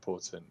is quite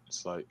important.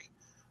 It's like,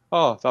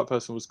 oh, that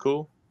person was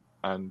cool,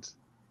 and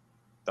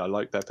I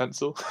like their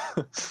pencil.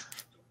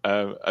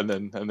 and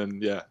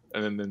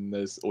then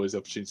there's always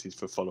opportunities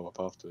for follow-up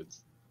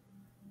afterwards.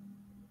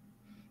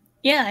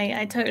 Yeah,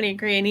 I totally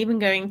agree. And even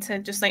going to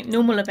just like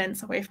normal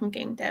events away from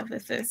game dev,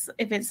 if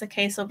it's a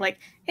case of like,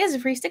 here's a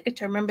free sticker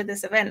to remember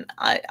this event,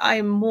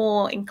 I'm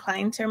more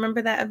inclined to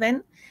remember that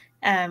event.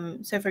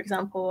 So for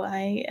example,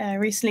 I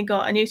recently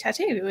got a new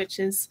tattoo, which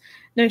is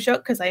no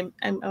shock because I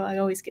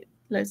always get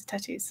loads of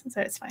tattoos,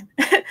 so it's fine.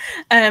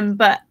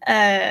 But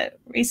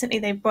recently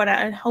they brought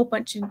out a whole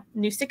bunch of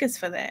new stickers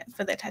for their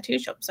tattoo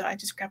shop, so I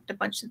just grabbed a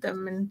bunch of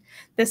them, and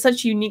they're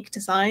such unique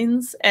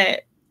designs.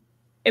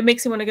 It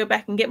makes me want to go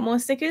back and get more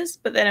stickers,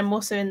 but then I'm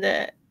also in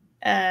the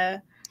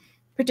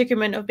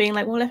predicament of being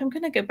like, well, if I'm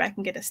going to go back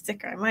and get a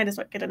sticker, I might as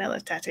well get another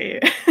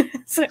tattoo.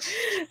 so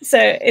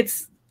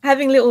it's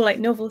having little like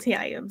novelty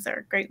items are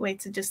a great way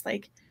to just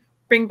like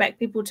bring back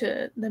people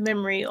to the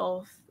memory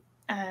of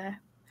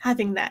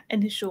having that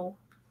initial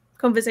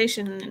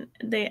conversation,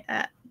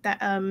 that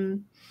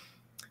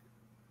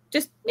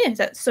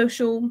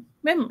social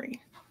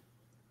memory.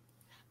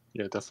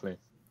 Yeah, definitely.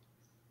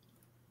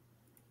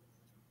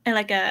 And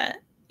like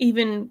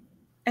even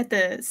at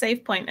the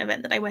Save Point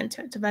event that I went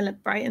to at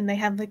Develop Brighton, they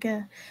have they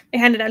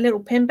handed out little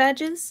pin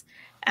badges.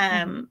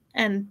 And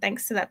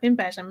thanks to that pin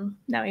badge, I'm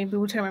now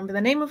able to remember the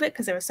name of it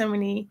because there were so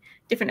many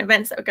different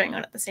events that were going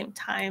on at the same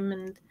time,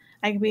 and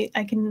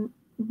I can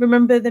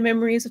remember the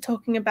memories of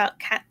talking about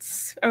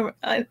cats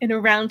in a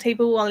round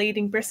table while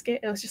eating brisket.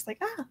 It was just like,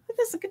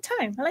 that's a good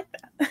time. I like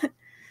that.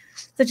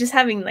 So just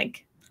having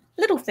like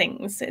little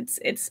things,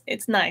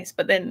 it's nice,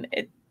 but then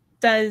it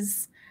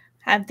does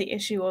have the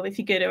issue of if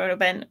you go to an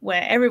event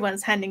where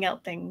everyone's handing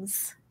out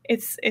things,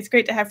 it's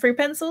great to have free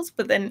pencils,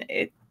 but then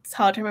it's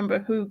hard to remember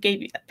who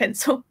gave you that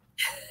pencil.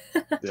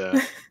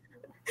 Yeah.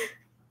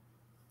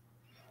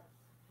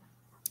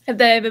 Have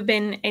there ever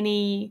been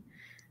any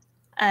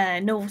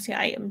novelty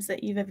items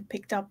that you've ever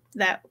picked up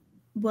that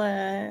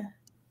were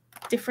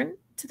different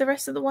to the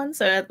rest of the ones?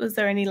 So was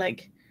there any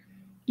like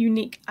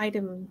unique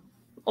item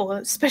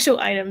or special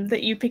item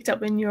that you picked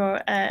up in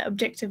your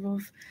objective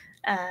of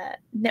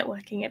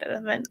networking at an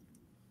event?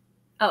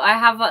 Oh, I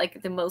have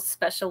like the most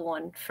special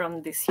one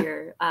from this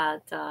year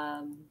at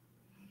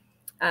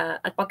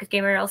Pocket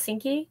Gamer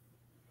Helsinki,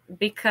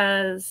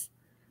 because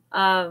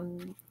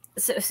I'm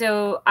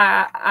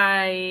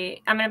an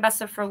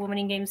ambassador for Women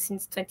in Games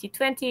since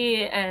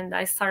 2020, and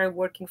I started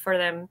working for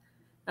them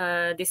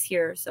this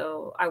year.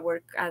 So I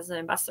work as an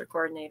ambassador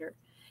coordinator,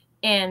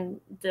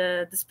 and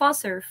the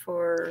sponsor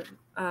for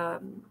the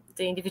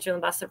individual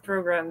ambassador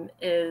program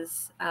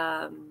is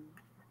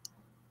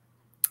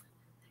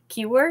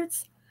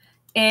Keywords.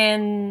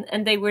 And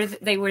they were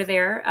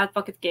there at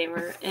Pocket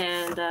Gamer,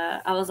 and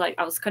I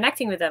was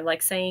connecting with them,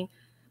 like saying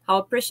how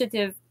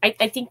appreciative.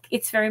 I think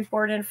it's very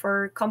important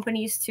for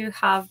companies to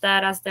have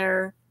that as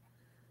their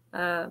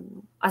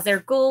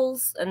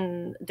goals,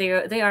 and they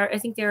are I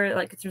think they're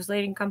like a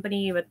translating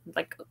company, but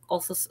like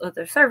also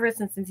other servers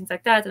and things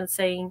like that, and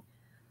saying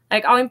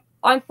like how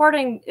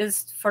important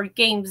is for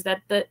games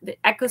that the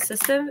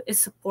ecosystem is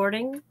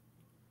supporting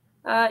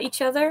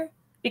each other.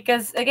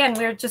 Because again,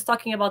 we're just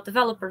talking about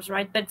developers,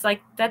 right? But it's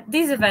like that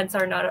these events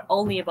are not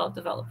only about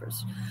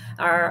developers,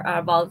 are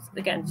about,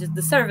 again, just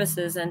the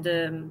services and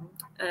the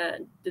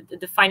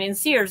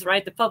financiers,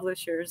 right? The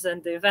publishers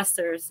and the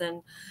investors,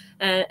 and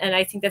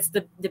I think that's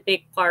the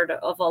big part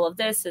of all of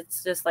this.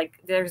 It's just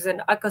like there's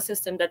an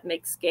ecosystem that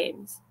makes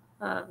games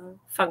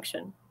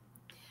function.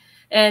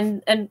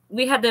 And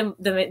we had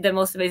the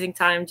most amazing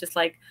time, just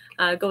like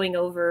going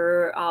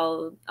over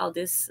all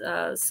this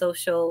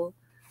social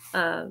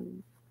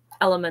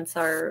elements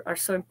are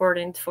so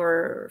important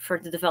for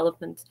the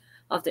development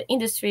of the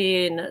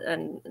industry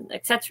and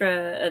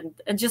etc.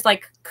 and just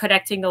like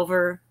connecting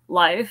over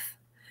life.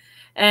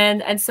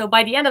 And so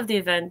by the end of the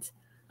event,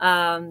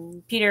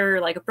 Peter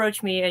like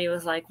approached me and he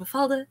was like,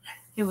 Mafalda,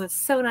 it was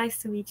so nice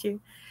to meet you,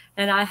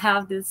 and I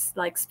have this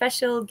like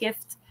special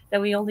gift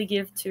that we only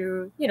give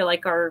to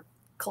like our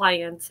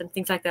clients and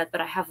things like that,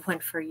 but I have one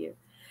for you.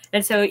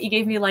 And so he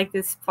gave me like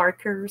this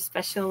Parker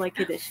special like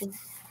edition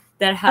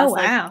that has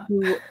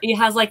it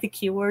has like the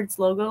Keywords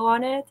logo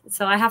on it.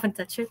 So I haven't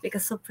touched it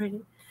because it's so pretty.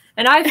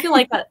 And I feel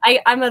like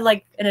I'm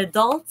an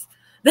adult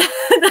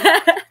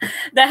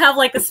that have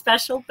like a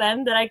special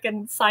pen that I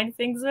can sign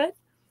things with.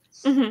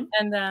 Mm-hmm.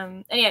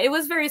 And yeah, it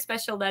was very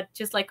special that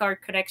just like our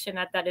connection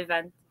at that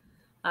event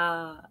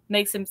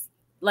makes him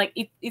like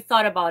he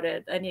thought about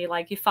it, and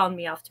he found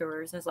me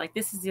afterwards and was like,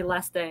 this is your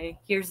last day,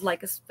 here's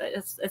like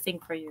a thing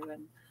for you.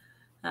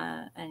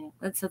 And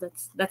so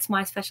that's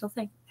my special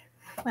thing.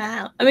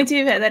 Wow. I mean, to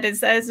be fair, that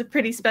is a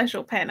pretty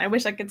special pen. I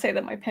wish I could say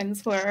that my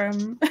pens were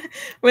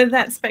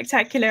that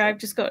spectacular. I've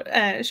just got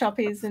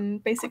Sharpies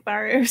and basic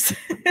barriers.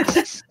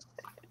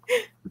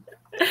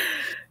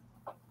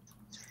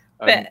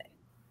 But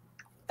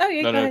oh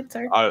yeah, no, go ahead.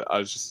 Sorry.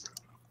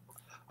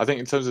 I think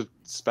in terms of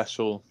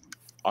special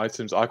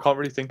items, I can't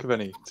really think of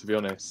any, to be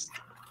honest.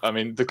 I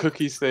mean, the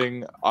cookies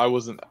thing, I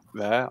wasn't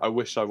there. I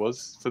wish I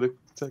was to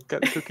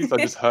get the cookies. I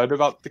just heard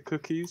about the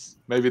cookies.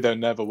 Maybe there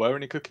never were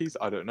any cookies.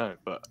 I don't know.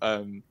 But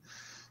I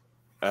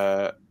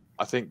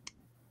think,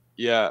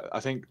 yeah, I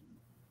think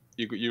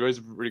you raised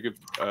a really good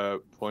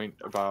point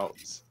about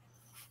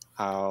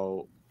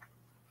how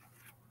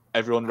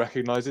everyone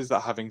recognizes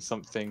that having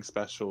something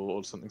special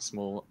or something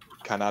small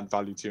can add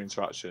value to your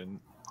interaction,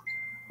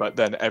 but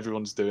then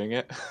everyone's doing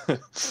it.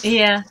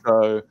 Yeah.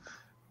 So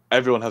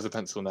everyone has a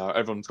pencil now.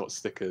 Everyone's got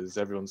stickers.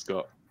 Everyone's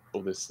got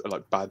all this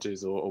like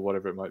badges or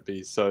whatever it might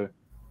be. So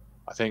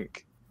I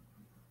think,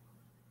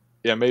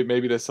 yeah,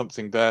 maybe there's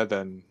something there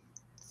then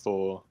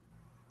for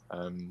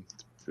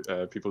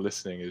people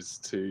listening, is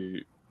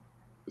to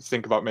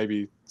think about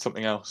maybe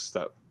something else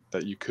that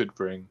you could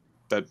bring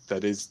that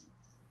is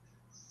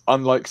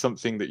unlike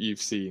something that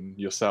you've seen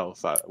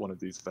yourself at one of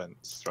these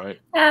events, right?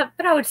 Yeah,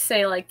 but I would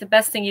say like the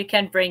best thing you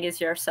can bring is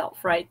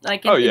yourself, right?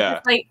 Like I'm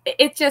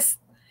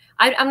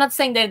not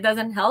saying that it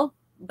doesn't help,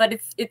 but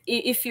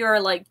if you're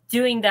like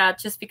doing that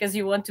just because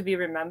you want to be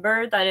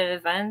remembered at an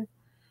event,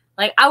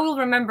 like I will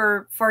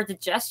remember for the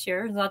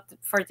gesture, not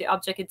for the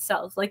object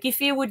itself. Like if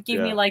you would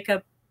give me like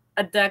a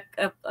duck,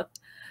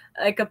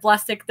 like a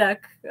plastic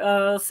duck,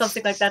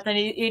 something like that, and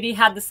it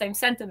had the same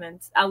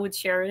sentiments, I would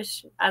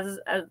cherish as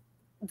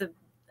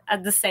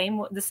the same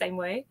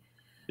way.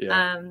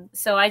 Yeah.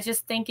 So I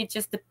just think it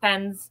just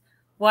depends.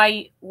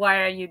 Why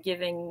are you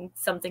giving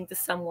something to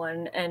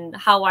someone, and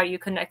how are you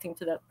connecting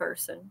to that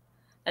person,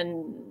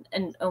 and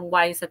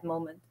why is that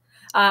moment?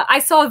 I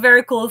saw a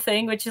very cool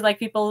thing, which is like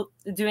people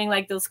doing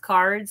like those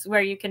cards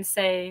where you can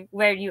say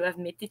where you have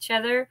met each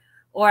other,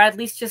 or at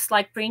least just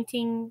like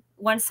printing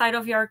one side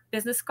of your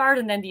business card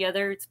and then the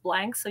other it's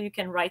blank, so you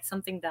can write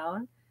something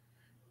down.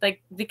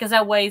 Like, because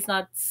that way it's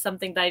not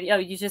something that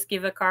you just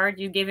give a card,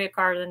 you give a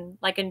card and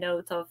like a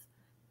note of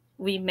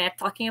we met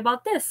talking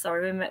about this,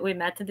 or we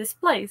met at this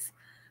place.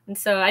 And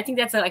so I think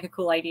that's like a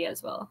cool idea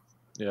as well.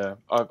 Yeah,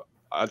 I've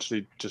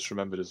actually just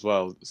remembered as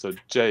well. So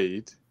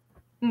Jade,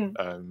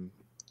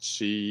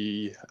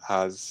 she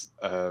has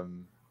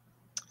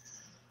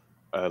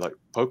like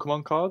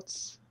Pokemon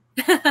cards.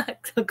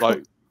 So cool.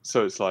 Like,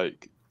 so it's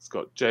like it's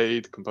got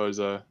Jade,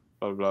 composer,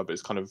 blah blah blah, but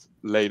it's kind of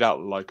laid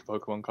out like a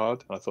Pokemon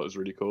card, and I thought it was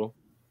really cool.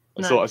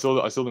 I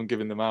saw them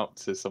giving them out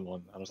to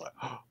someone, and I was like,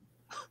 oh.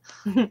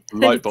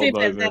 Light bulb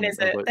moment.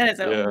 That is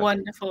a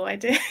wonderful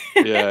idea.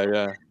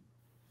 Yeah.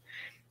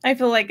 I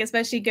feel like,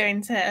 especially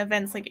going to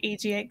events like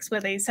EGX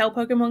where they sell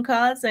Pokemon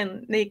cards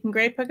and they can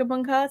grade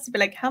Pokemon cards, to be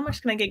like, how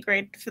much can I get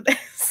graded for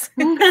this?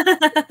 But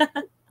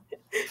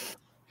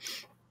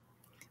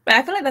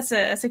I feel like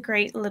that's a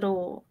great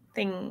little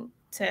thing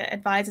to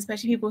advise,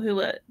 especially people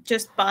who are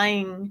just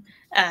buying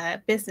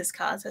business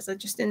cards as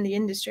just in the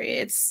industry.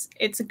 It's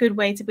a good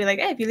way to be like,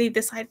 hey, if you leave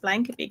this side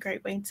blank, it'd be a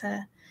great way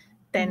to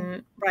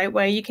then write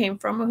where you came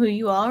from or who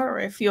you are, or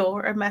if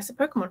you're a massive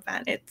Pokemon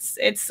fan. It's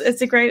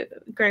a great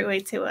way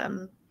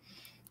to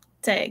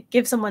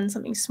give someone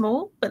something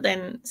small, but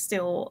then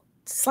still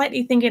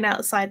slightly thinking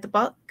outside the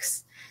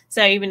box.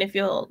 So even if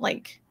you're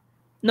like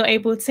not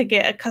able to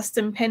get a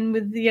custom pen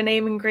with your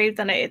name engraved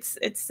on it,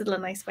 it's still a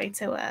nice way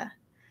to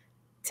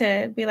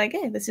be like,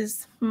 hey, this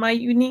is my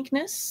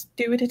uniqueness.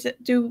 Do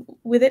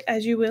with it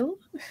as you will.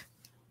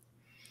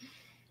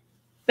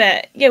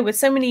 But yeah, with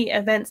so many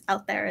events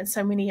out there and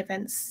so many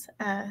events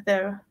that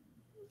are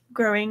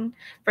growing,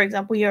 for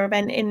example, your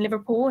event in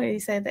Liverpool, you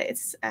said that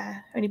it's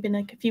only been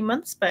like a few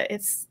months, but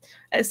it's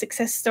a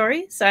success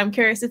story. So I'm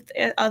curious,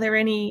 are there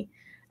any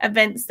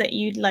events that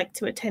you'd like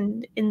to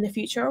attend in the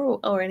future,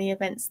 or any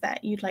events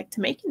that you'd like to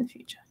make in the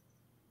future?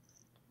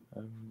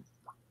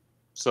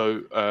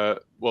 So the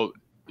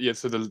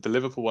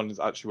Liverpool one is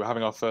actually, we're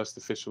having our first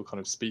official kind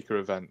of speaker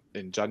event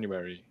in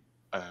January.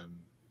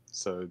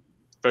 So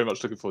very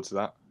much looking forward to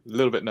that. A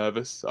little bit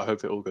nervous. I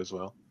hope it all goes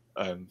well.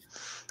 Don't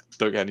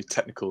get any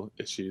technical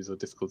issues or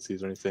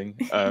difficulties or anything.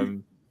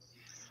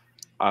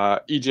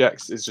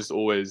 EGX is just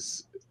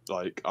always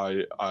like,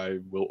 I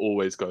will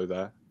always go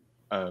there.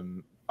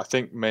 I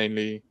think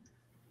mainly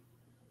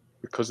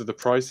because of the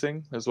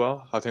pricing as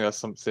well. I think that's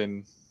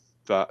something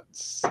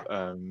that's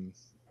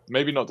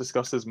maybe not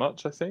discussed as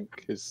much, I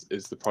think, is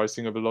the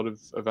pricing of a lot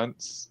of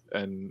events,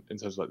 and in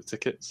terms of like the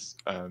tickets.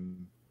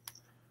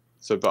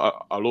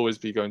 But I'll always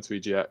be going to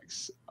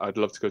EGX. I'd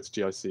love to go to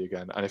GIC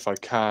again, and if I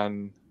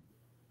can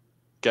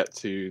get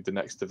to the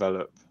next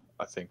develop,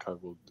 I think I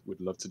would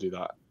love to do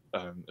that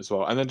as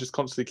well. And then just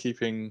constantly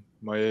keeping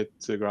my ear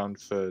to the ground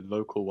for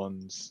local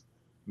ones,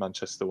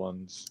 Manchester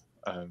ones,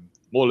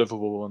 more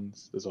Liverpool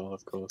ones as well,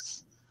 of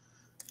course.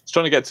 Just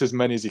trying to get to as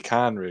many as you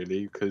can,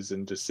 really,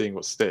 and just seeing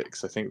what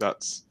sticks. I think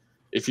that's,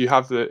 if you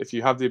have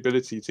the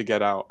ability to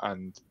get out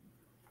and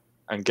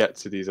get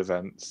to these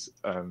events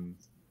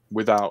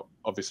without,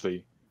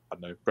 obviously, I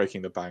don't know,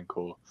 breaking the bank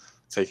or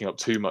taking up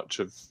too much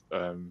of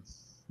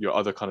your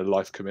other kind of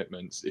life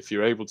commitments. If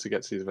you're able to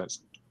get to these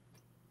events,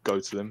 go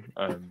to them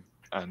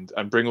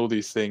and bring all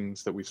these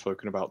things that we've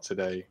spoken about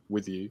today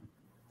with you.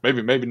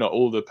 Maybe not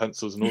all the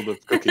pencils and all the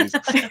cookies,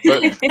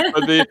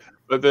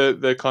 but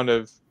the kind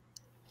of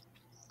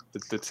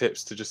the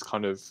tips to just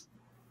kind of,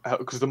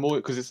 because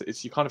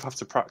it's you kind of have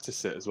to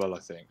practice it as well. I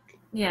think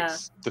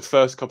it's the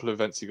first couple of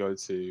events you go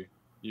to,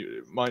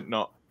 you might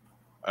not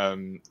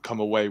come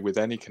away with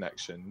any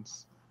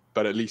connections,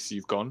 but at least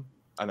you've gone,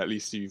 and at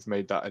least you've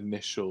made that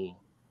initial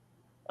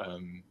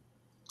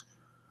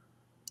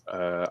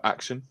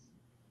action,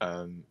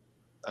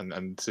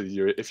 and so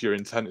if your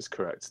intent is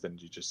correct, then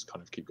you just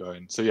kind of keep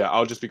going. So yeah,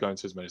 I'll just be going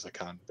to as many as I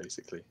can,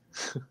 basically.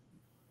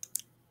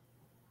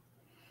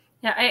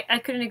 Yeah, I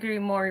couldn't agree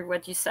more with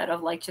what you said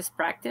of like just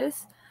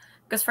practice,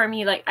 because for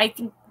me, like I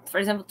think, for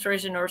example,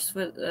 Trojan Horse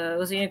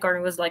was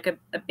Unicorn was like a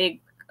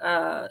big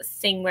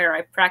thing where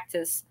I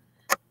practiced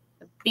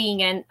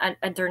being an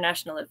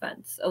international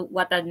event, so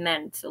what that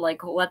meant,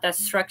 like what that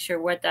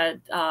structure, what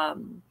that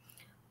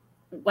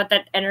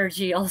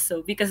energy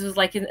also, because it was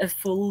like a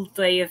full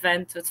day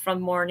event. It's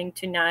from morning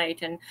to night,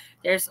 and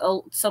there's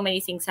so many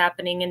things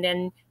happening, and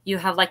then you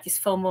have like this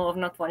FOMO of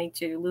not wanting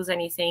to lose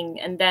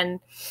anything. And then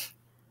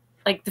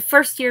like the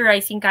first year, I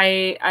think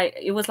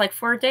it was like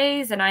 4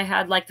 days, and I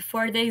had like the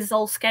 4 days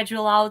all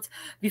scheduled out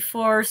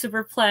before,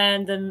 super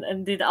planned,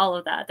 and did all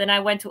of that. And I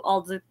went to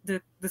all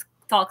the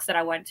talks that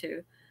I went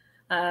to.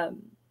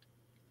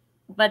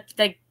 But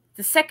like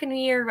the second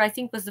year, I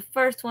think, was the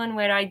first one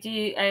where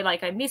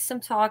I missed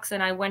some talks,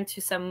 and I went to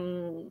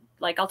some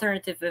like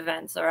alternative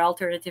events or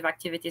alternative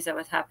activities that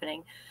was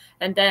happening.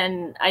 And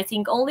then I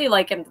think only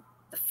like in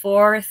the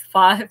fourth,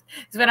 fifth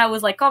is when I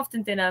was like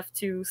confident enough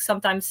to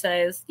sometimes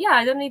say, yeah,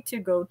 I don't need to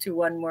go to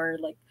one more.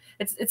 Like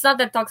it's not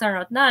that talks are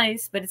not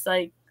nice, but it's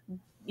like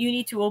you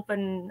need to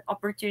open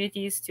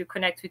opportunities to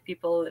connect with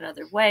people in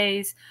other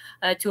ways,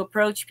 to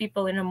approach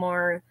people in a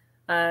more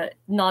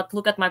not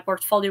look at my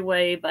portfolio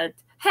way, but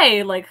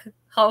hey, like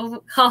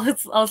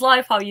how's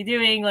life, how you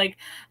doing, like.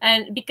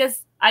 And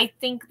because I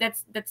think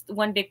that's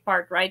one big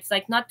part, right? It's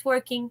like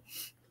networking,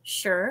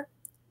 sure,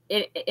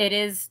 it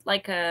is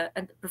like a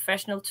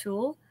professional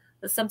tool.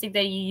 It's something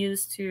that you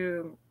use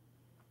to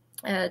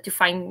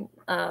find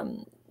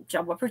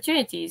job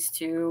opportunities,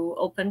 to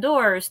open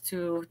doors,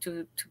 to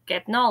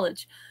get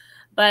knowledge,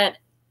 but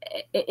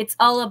it's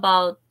all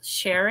about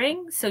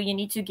sharing. So you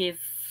need to give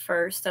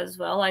first as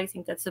well. I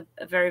think that's a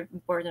very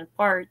important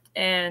part,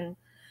 and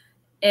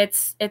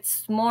it's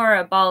more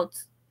about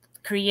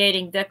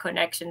creating the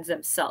connections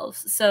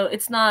themselves. So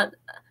it's not,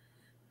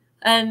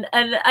 and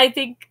I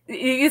think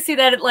you see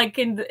that like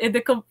in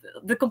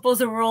the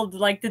composer world,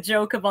 like the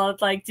joke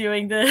about like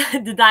doing the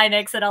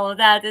Dynex and all of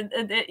that,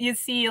 and you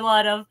see a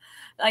lot of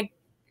like,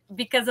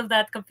 because of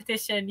that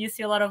competition, you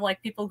see a lot of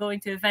like people going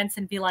to events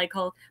and be like,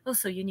 oh,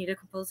 so you need a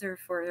composer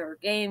for your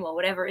game or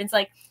whatever. It's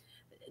like,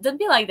 don't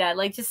be like that.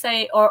 Like, just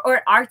say,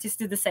 or artists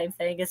do the same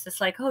thing. It's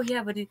just like, oh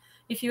yeah, but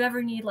if you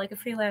ever need like a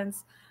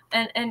freelance,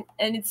 and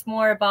it's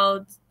more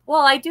about,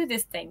 well, I do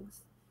these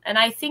things and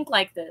I think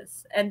like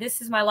this, and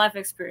this is my life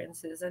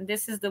experiences, and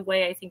this is the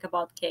way I think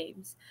about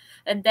games.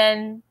 And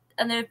then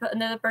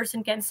another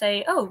person can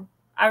say, oh,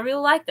 I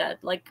really like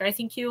that. Like, I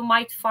think you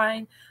might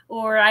find,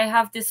 or I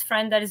have this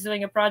friend that is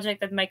doing a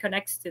project that might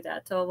connect to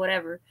that, or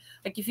whatever.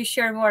 Like, if you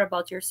share more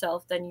about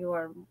yourself, then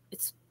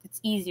it's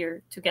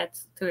easier to get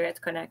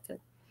connected.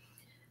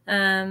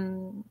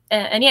 And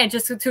yeah,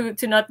 just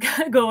to not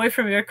go away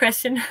from your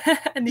question,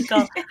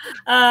 Nicole,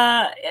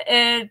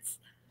 it's,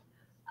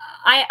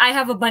 I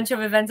have a bunch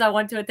of events I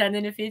want to attend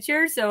in the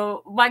future.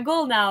 So my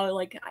goal now,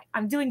 like,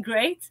 I'm doing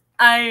great.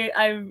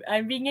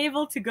 I'm being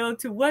able to go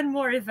to one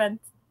more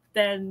event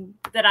than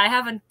that I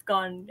haven't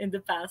gone in the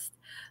past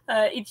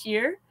each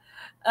year.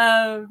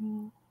 I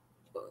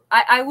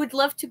would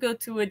love to go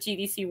to a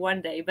GDC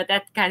one day, but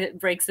that kind of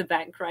breaks the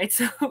bank, right?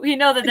 So we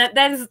know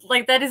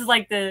that is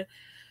like the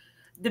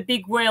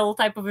big whale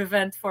type of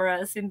event for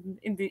us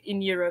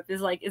in Europe.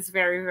 Is like, it's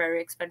very,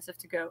 very expensive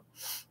to go.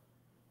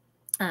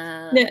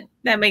 Yeah,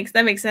 that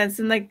makes sense.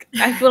 And like,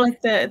 I feel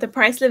like the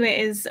price limit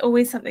is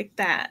always something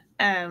that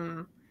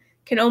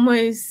can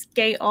almost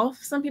gate off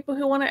some people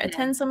who want to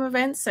attend some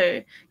events.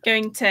 So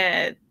going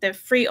to the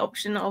free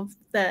option of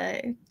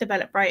the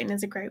Develop Brighton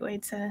is a great way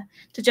to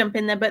jump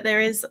in there. But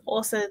there is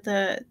also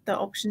the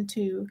option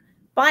to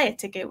buy a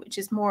ticket, which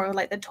is more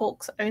like the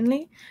talks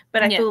only.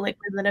 But I feel like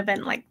with an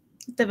event like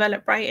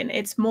Develop Brighton,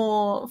 it's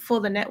more for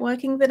the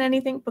networking than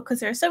anything,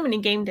 because there are so many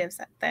game devs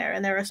out there,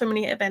 and there are so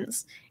many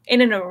events in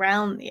and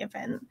around the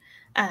event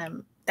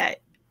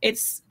that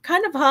it's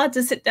kind of hard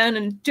to sit down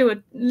and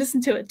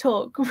listen to a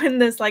talk when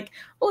there's like,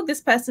 oh,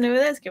 this person over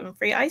there is giving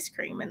free ice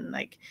cream, and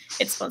like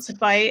it's sponsored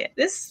by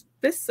this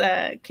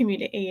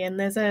community, and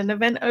there's an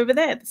event over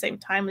there at the same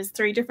time as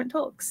 3 different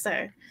talks.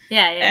 So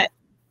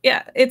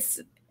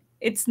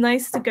it's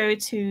nice to go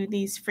to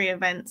these free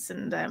events.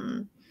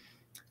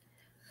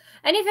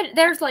 And even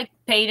there's like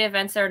paid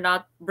events that are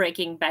not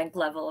breaking bank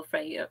level,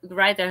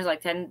 right? There's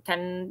like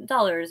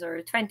 $10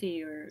 or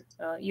 20 or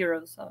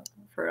euros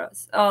for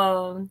us.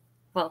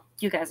 Well,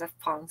 you guys have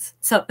pounds,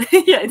 so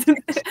yeah,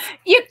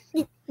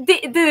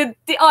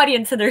 the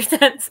audience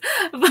understands.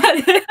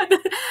 But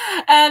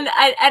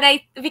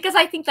I because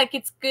I think like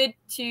it's good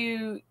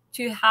to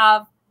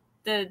have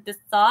the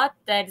thought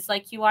that it's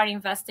like you are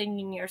investing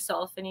in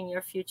yourself and in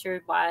your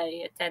future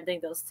by attending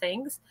those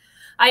things.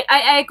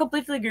 I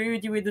completely agree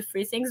with you with the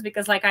free things,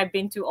 because like I've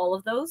been to all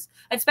of those,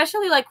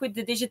 especially like with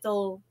the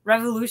digital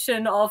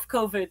revolution of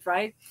COVID,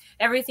 right?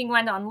 Everything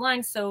went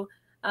online, so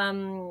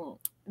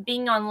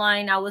being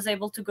online, I was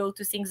able to go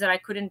to things that I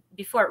couldn't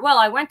before. Well,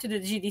 I went to the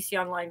GDC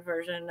online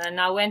version, and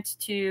I went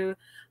to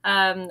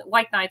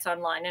White Nights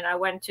online, and I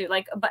went to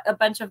like a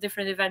bunch of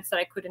different events that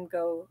I couldn't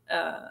go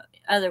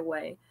other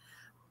way.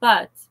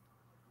 But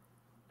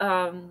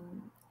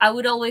I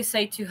would always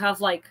say to have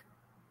like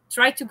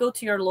try to go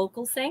to your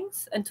local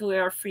things and to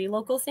your free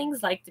local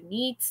things, like the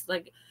meets,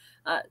 like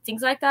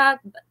things like that.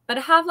 But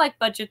have like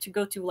budget to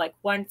go to like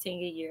one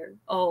thing a year,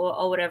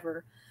 or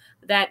whatever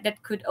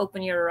that could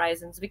open your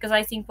horizons. Because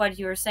I think what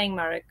you were saying,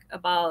 Marek,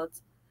 about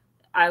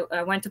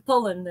I went to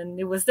Poland and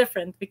it was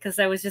different, because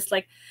I was just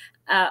like,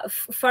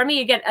 for me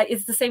again,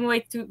 it's the same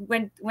way to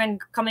when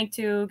coming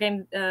to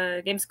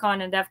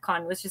Gamescom and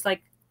DevCon, was just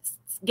like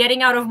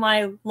getting out of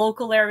my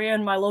local area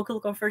and my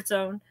local comfort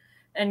zone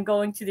and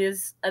going to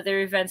these other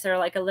events that are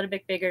like a little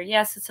bit bigger.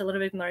 Yes, it's a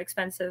little bit more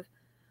expensive,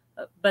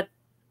 but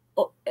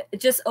it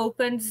just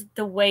opens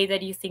the way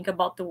that you think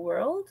about the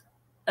world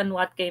and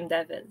what game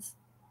dev is.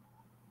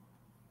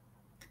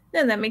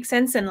 No, that makes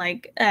sense. And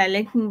like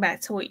linking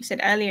back to what you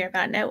said earlier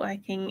about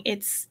networking,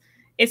 it's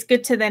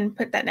good to then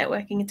put that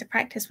networking into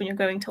practice when you're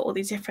going to all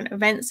these different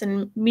events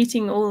and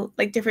meeting all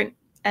like different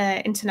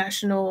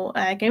international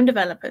game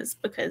developers,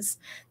 because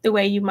the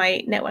way you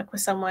might network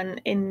with someone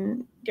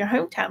in your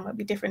hometown might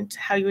be different to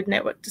how you would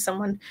network to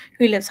someone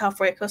who lives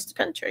halfway across the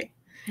country.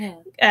 Yeah.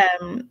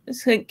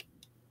 So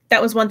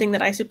that was one thing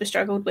that I super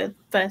struggled with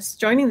first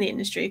joining the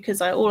industry,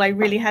 because all I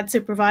really had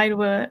to provide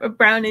were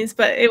brownies,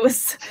 but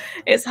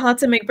it's hard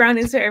to make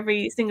brownies for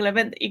every single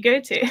event that you go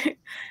to.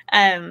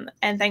 And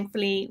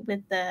thankfully,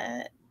 with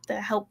the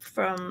help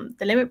from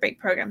the Limit Break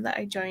program that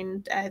I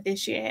joined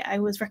this year, I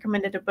was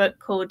recommended a book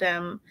called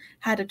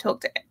How to Talk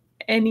to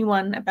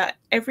Anyone About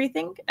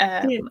Everything,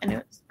 and it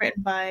was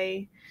written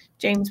by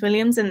James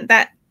Williams, and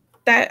that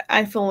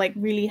I feel like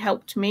really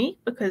helped me,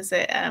 because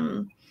it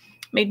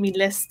made me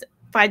list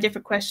 5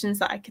 different questions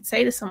that I could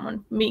say to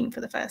someone meeting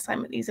for the first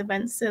time at these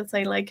events. So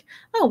say like,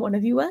 oh, what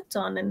have you worked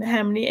on, and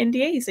how many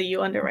NDAs are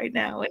you under right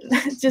now,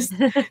 and just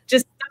stuff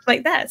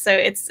like that. So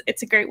it's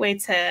a great way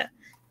to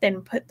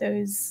then put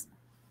those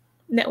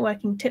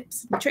networking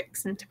tips and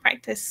tricks into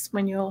practice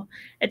when you're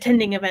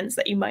attending events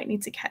that you might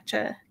need to catch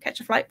a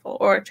flight for,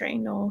 or a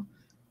train, or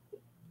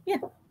yeah.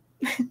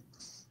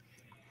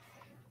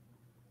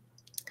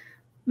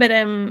 But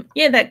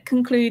yeah, that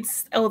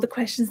concludes all the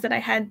questions that I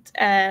had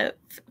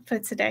for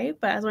today.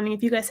 But I was wondering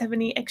if you guys have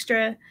any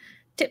extra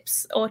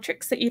tips or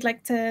tricks that you'd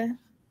like to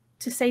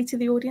say to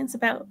the audience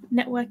about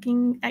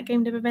networking at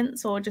game dev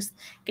events, or just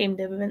game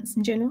dev events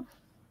in general.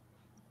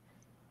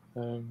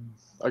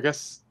 I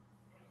guess,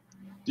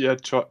 yeah,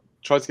 try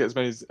to get as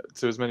many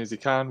as you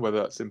can, whether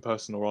that's in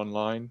person or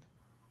online,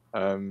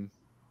 and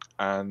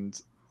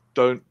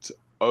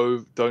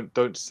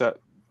don't set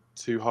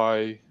too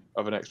high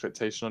of an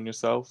expectation on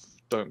yourself.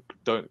 Don't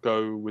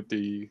go with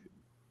the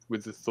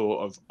thought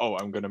of, oh,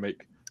 I'm going to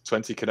make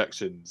 20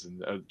 connections,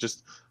 and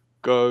just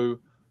go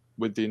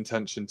with the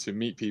intention to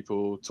meet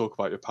people, talk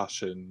about your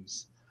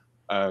passions,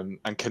 and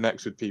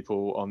connect with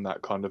people on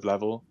that kind of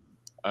level.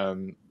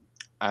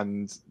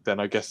 And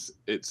then I guess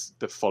it's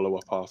the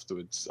follow-up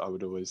afterwards. I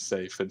would always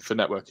say for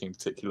networking in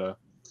particular,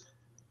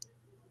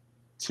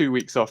 2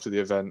 weeks after the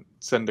event,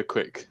 send a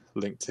quick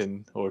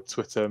LinkedIn or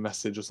Twitter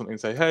message or something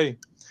and say, hey,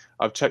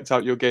 I've checked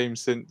out your game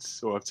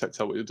since, or I've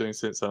checked out what you're doing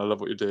since, and I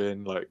love what you're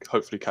doing. Like,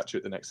 hopefully catch you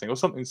at the next thing, or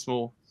something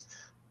small.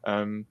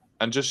 And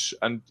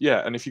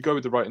if you go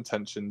with the right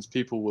intentions,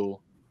 people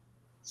will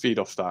feed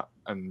off that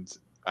and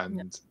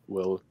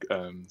will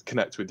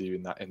connect with you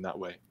in that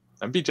way.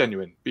 And be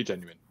genuine.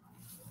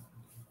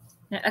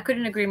 I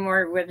couldn't agree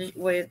more with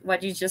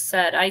what you just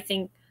said. I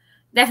think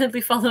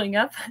definitely following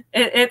up,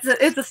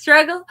 it's a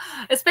struggle,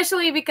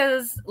 especially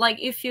because like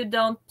if you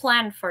don't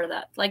plan for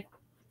that, like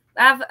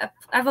I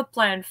have a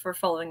plan for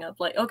following up.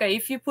 Like, okay,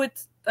 if you put,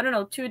 I don't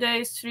know, 2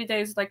 days, 3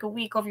 days, like a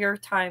week of your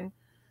time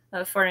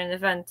for an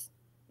event,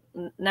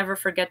 never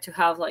forget to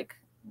have like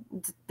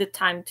the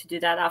time to do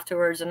that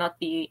afterwards, and not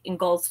be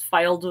engulfed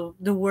by all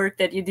the work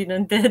that you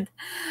didn't did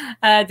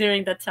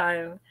during that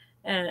time,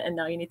 and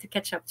now you need to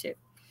catch up to.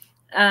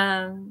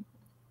 And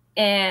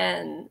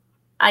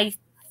I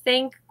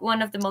think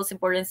one of the most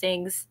important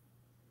things,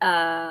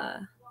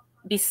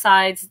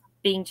 besides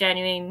being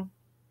genuine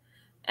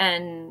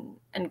and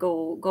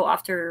go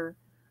after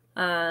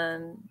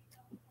the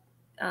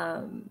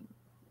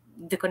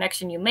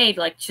connection you made,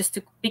 like just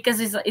to, because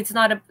it's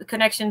not a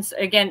connections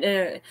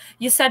again.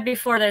 You said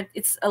before that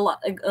it's an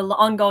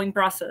ongoing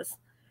process,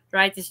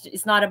 right?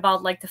 It's not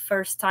about like the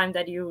first time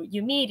that you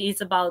meet.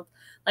 It's about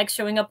like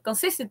showing up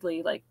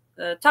consistently, like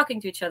talking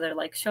to each other,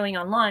 like showing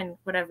online,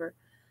 whatever.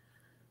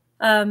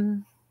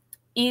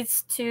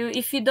 is to,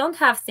 if you don't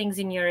have things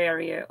in your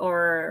area,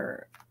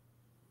 or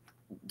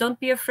don't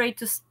be afraid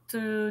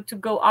to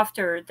go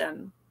after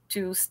them,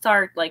 to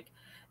start, like,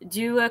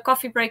 do a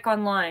coffee break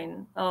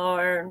online,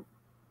 or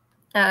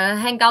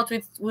hang out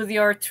with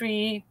your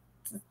 3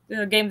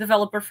 game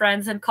developer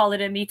friends and call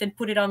it a meet and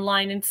put it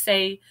online and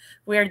say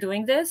we are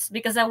doing this,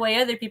 because that way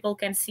other people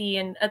can see,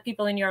 and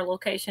people in your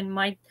location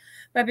might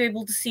be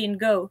able to see and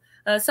go.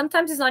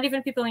 Sometimes it's not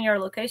even people in your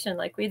location.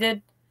 Like we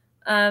did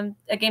a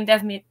game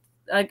dev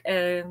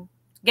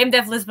Game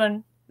Dev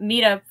Lisbon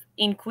meetup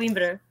in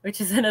Coimbra,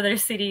 which is another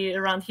city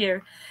around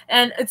here,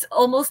 and it's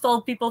almost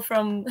all people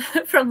from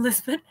from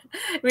Lisbon.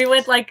 We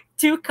went like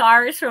 2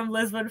 cars from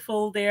Lisbon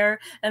full there,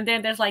 and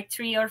then there's like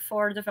 3 or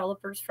 4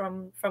 developers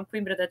from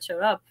Coimbra that show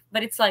up.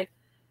 But it's like,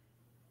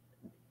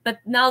 but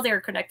now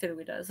they're connected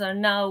with us,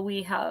 and now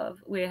we have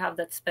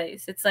that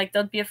space. It's like,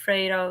 don't be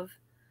afraid of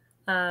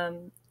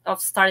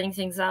starting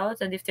things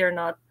out, and if they're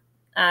not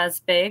as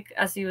big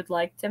as you would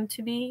like them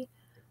to be,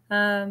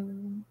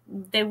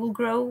 they will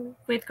grow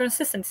with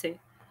consistency.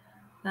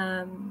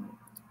 And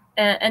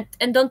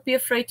don't be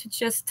afraid to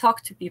just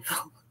talk to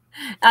people.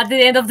 At the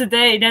end of the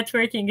day,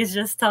 networking is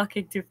just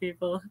talking to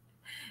people.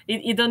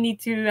 You don't need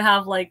to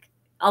have like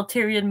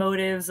ulterior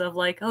motives of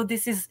like, oh,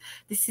 this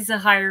is a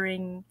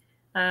hiring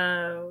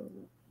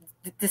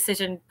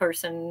decision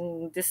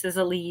person, this is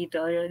a lead,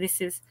 or this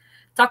is,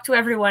 talk to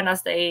everyone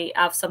as they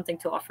have something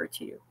to offer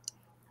to you.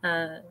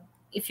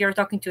 If you're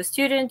talking to a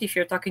student, if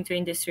you're talking to an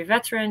industry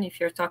veteran, if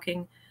you're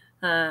talking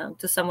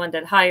to someone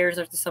that hires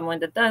or to someone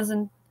that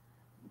doesn't,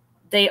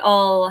 they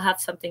all have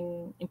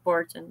something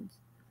important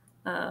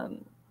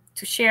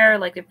to share,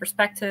 like their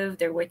perspective,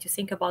 their way to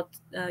think about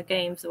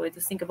games, the way to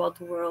think about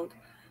the world,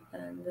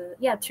 and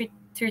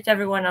treat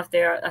everyone as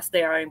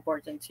they are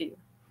important to you.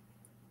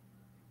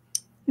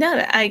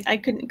 No, I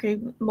couldn't agree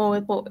more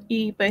with what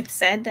you both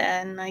said,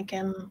 and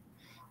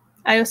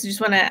I also just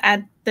want to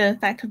add the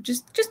fact of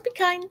just be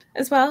kind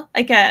as well.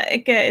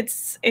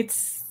 It's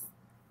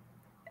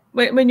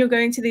when you're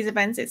going to these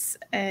events,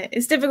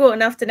 it's difficult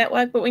enough to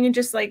network, but when you're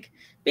just like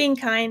being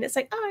kind, it's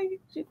like, oh,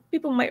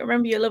 people might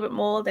remember you a little bit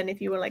more than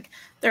if you were like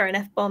throwing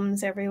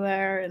F-bombs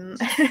everywhere. And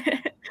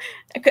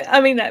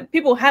I mean,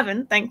 people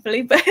haven't,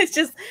 thankfully, but it's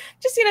just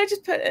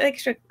put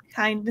extra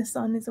kindness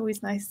on is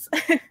always nice.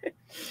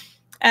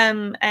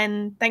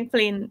 And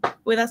thankfully,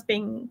 with us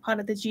being part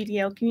of the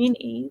GDL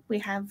community, we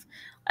have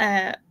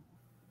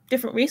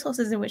different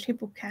resources in which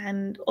people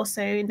can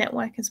also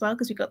network as well,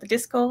 because we've got the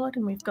Discord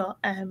and we've got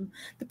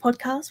the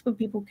podcast where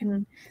people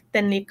can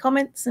then leave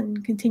comments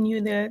and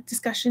continue the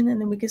discussion,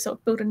 and then we can sort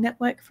of build a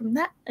network from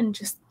that and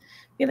just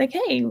be like,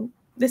 hey,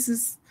 this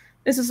is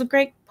a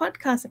great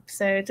podcast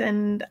episode,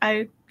 and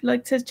I'd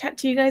like to chat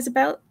to you guys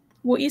about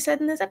what you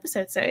said in this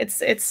episode. So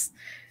it's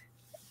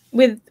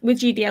with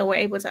GDL, we're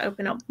able to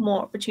open up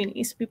more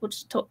opportunities for people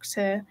to talk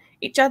to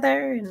each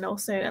other, and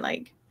also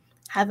like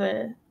have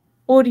a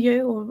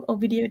audio or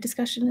video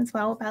discussion as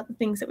well about the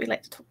things that we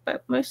like to talk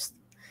about most.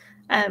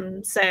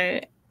 So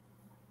yeah,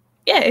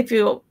 if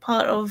you're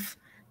part of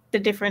the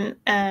different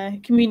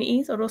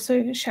communities, I'd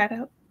also shout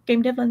out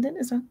Game Dev London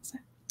as well, so,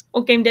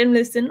 or Game Dev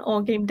Lisbon,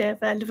 or Game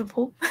Dev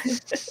Liverpool.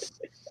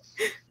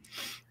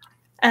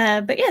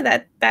 But yeah,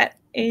 that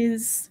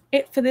is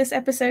it for this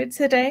episode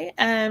today.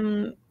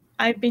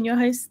 I've been your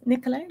host,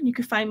 Nichola, and you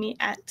can find me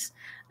at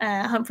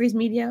Humphreys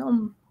Media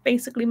on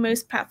basically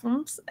most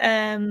platforms.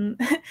 And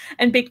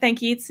big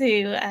thank you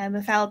to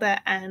Mafalda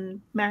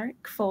and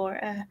Marek for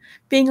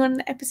being on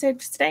the episode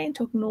today and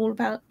talking all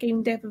about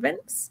game dev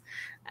events.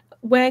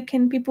 Where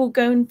can people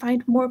go and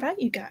find more about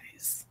you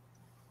guys?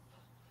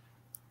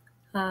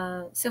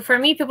 So for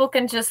me, people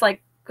can just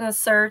like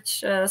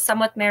search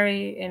Somewhat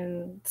Merry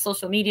in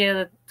social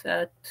media,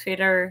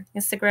 Twitter,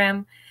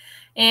 Instagram.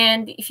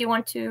 And if you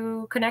want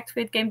to connect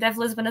with Game Dev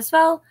Lisbon as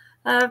well,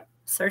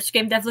 search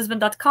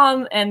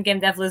gamedevlisbon.com and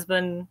Game Dev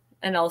Lisbon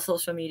and all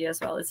social media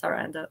as well. It's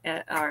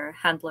our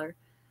handler.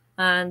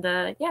 And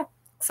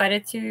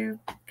excited to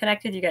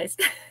connect with you guys.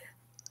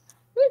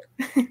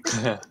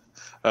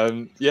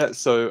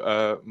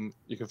 So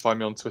you can find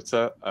me on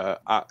Twitter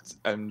at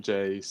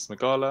MJ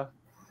Smagala.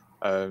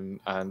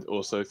 And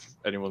also if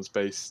anyone's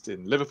based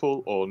in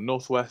Liverpool or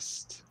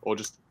Northwest or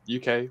just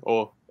UK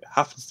or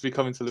happens to be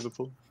coming to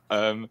Liverpool,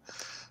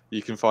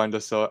 you can find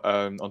us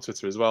on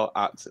Twitter as well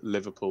at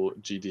Liverpool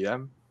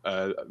GDM.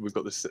 We've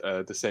got this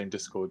the same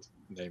Discord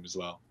name as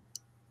well.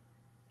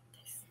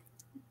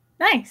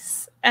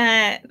 Nice.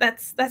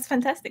 That's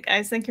fantastic,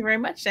 guys. Thank you very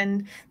much,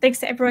 and thanks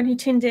to everyone who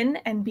tuned in.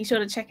 And be sure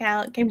to check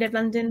out Game Dev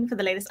London for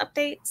the latest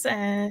updates.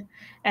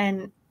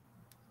 And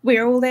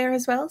we're all there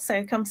as well,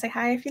 so come say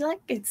hi if you like.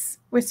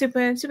 We're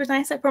super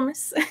nice, I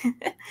promise.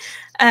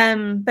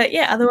 But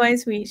yeah,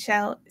 otherwise we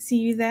shall see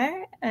you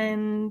there,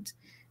 and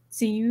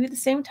see you at the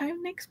same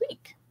time next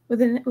week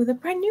with a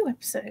brand new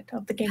episode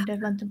of the Game Dev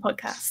London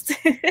podcast.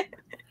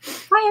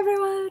 Bye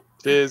everyone.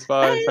 Cheers,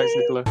 bye. Thanks,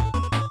 Nichola.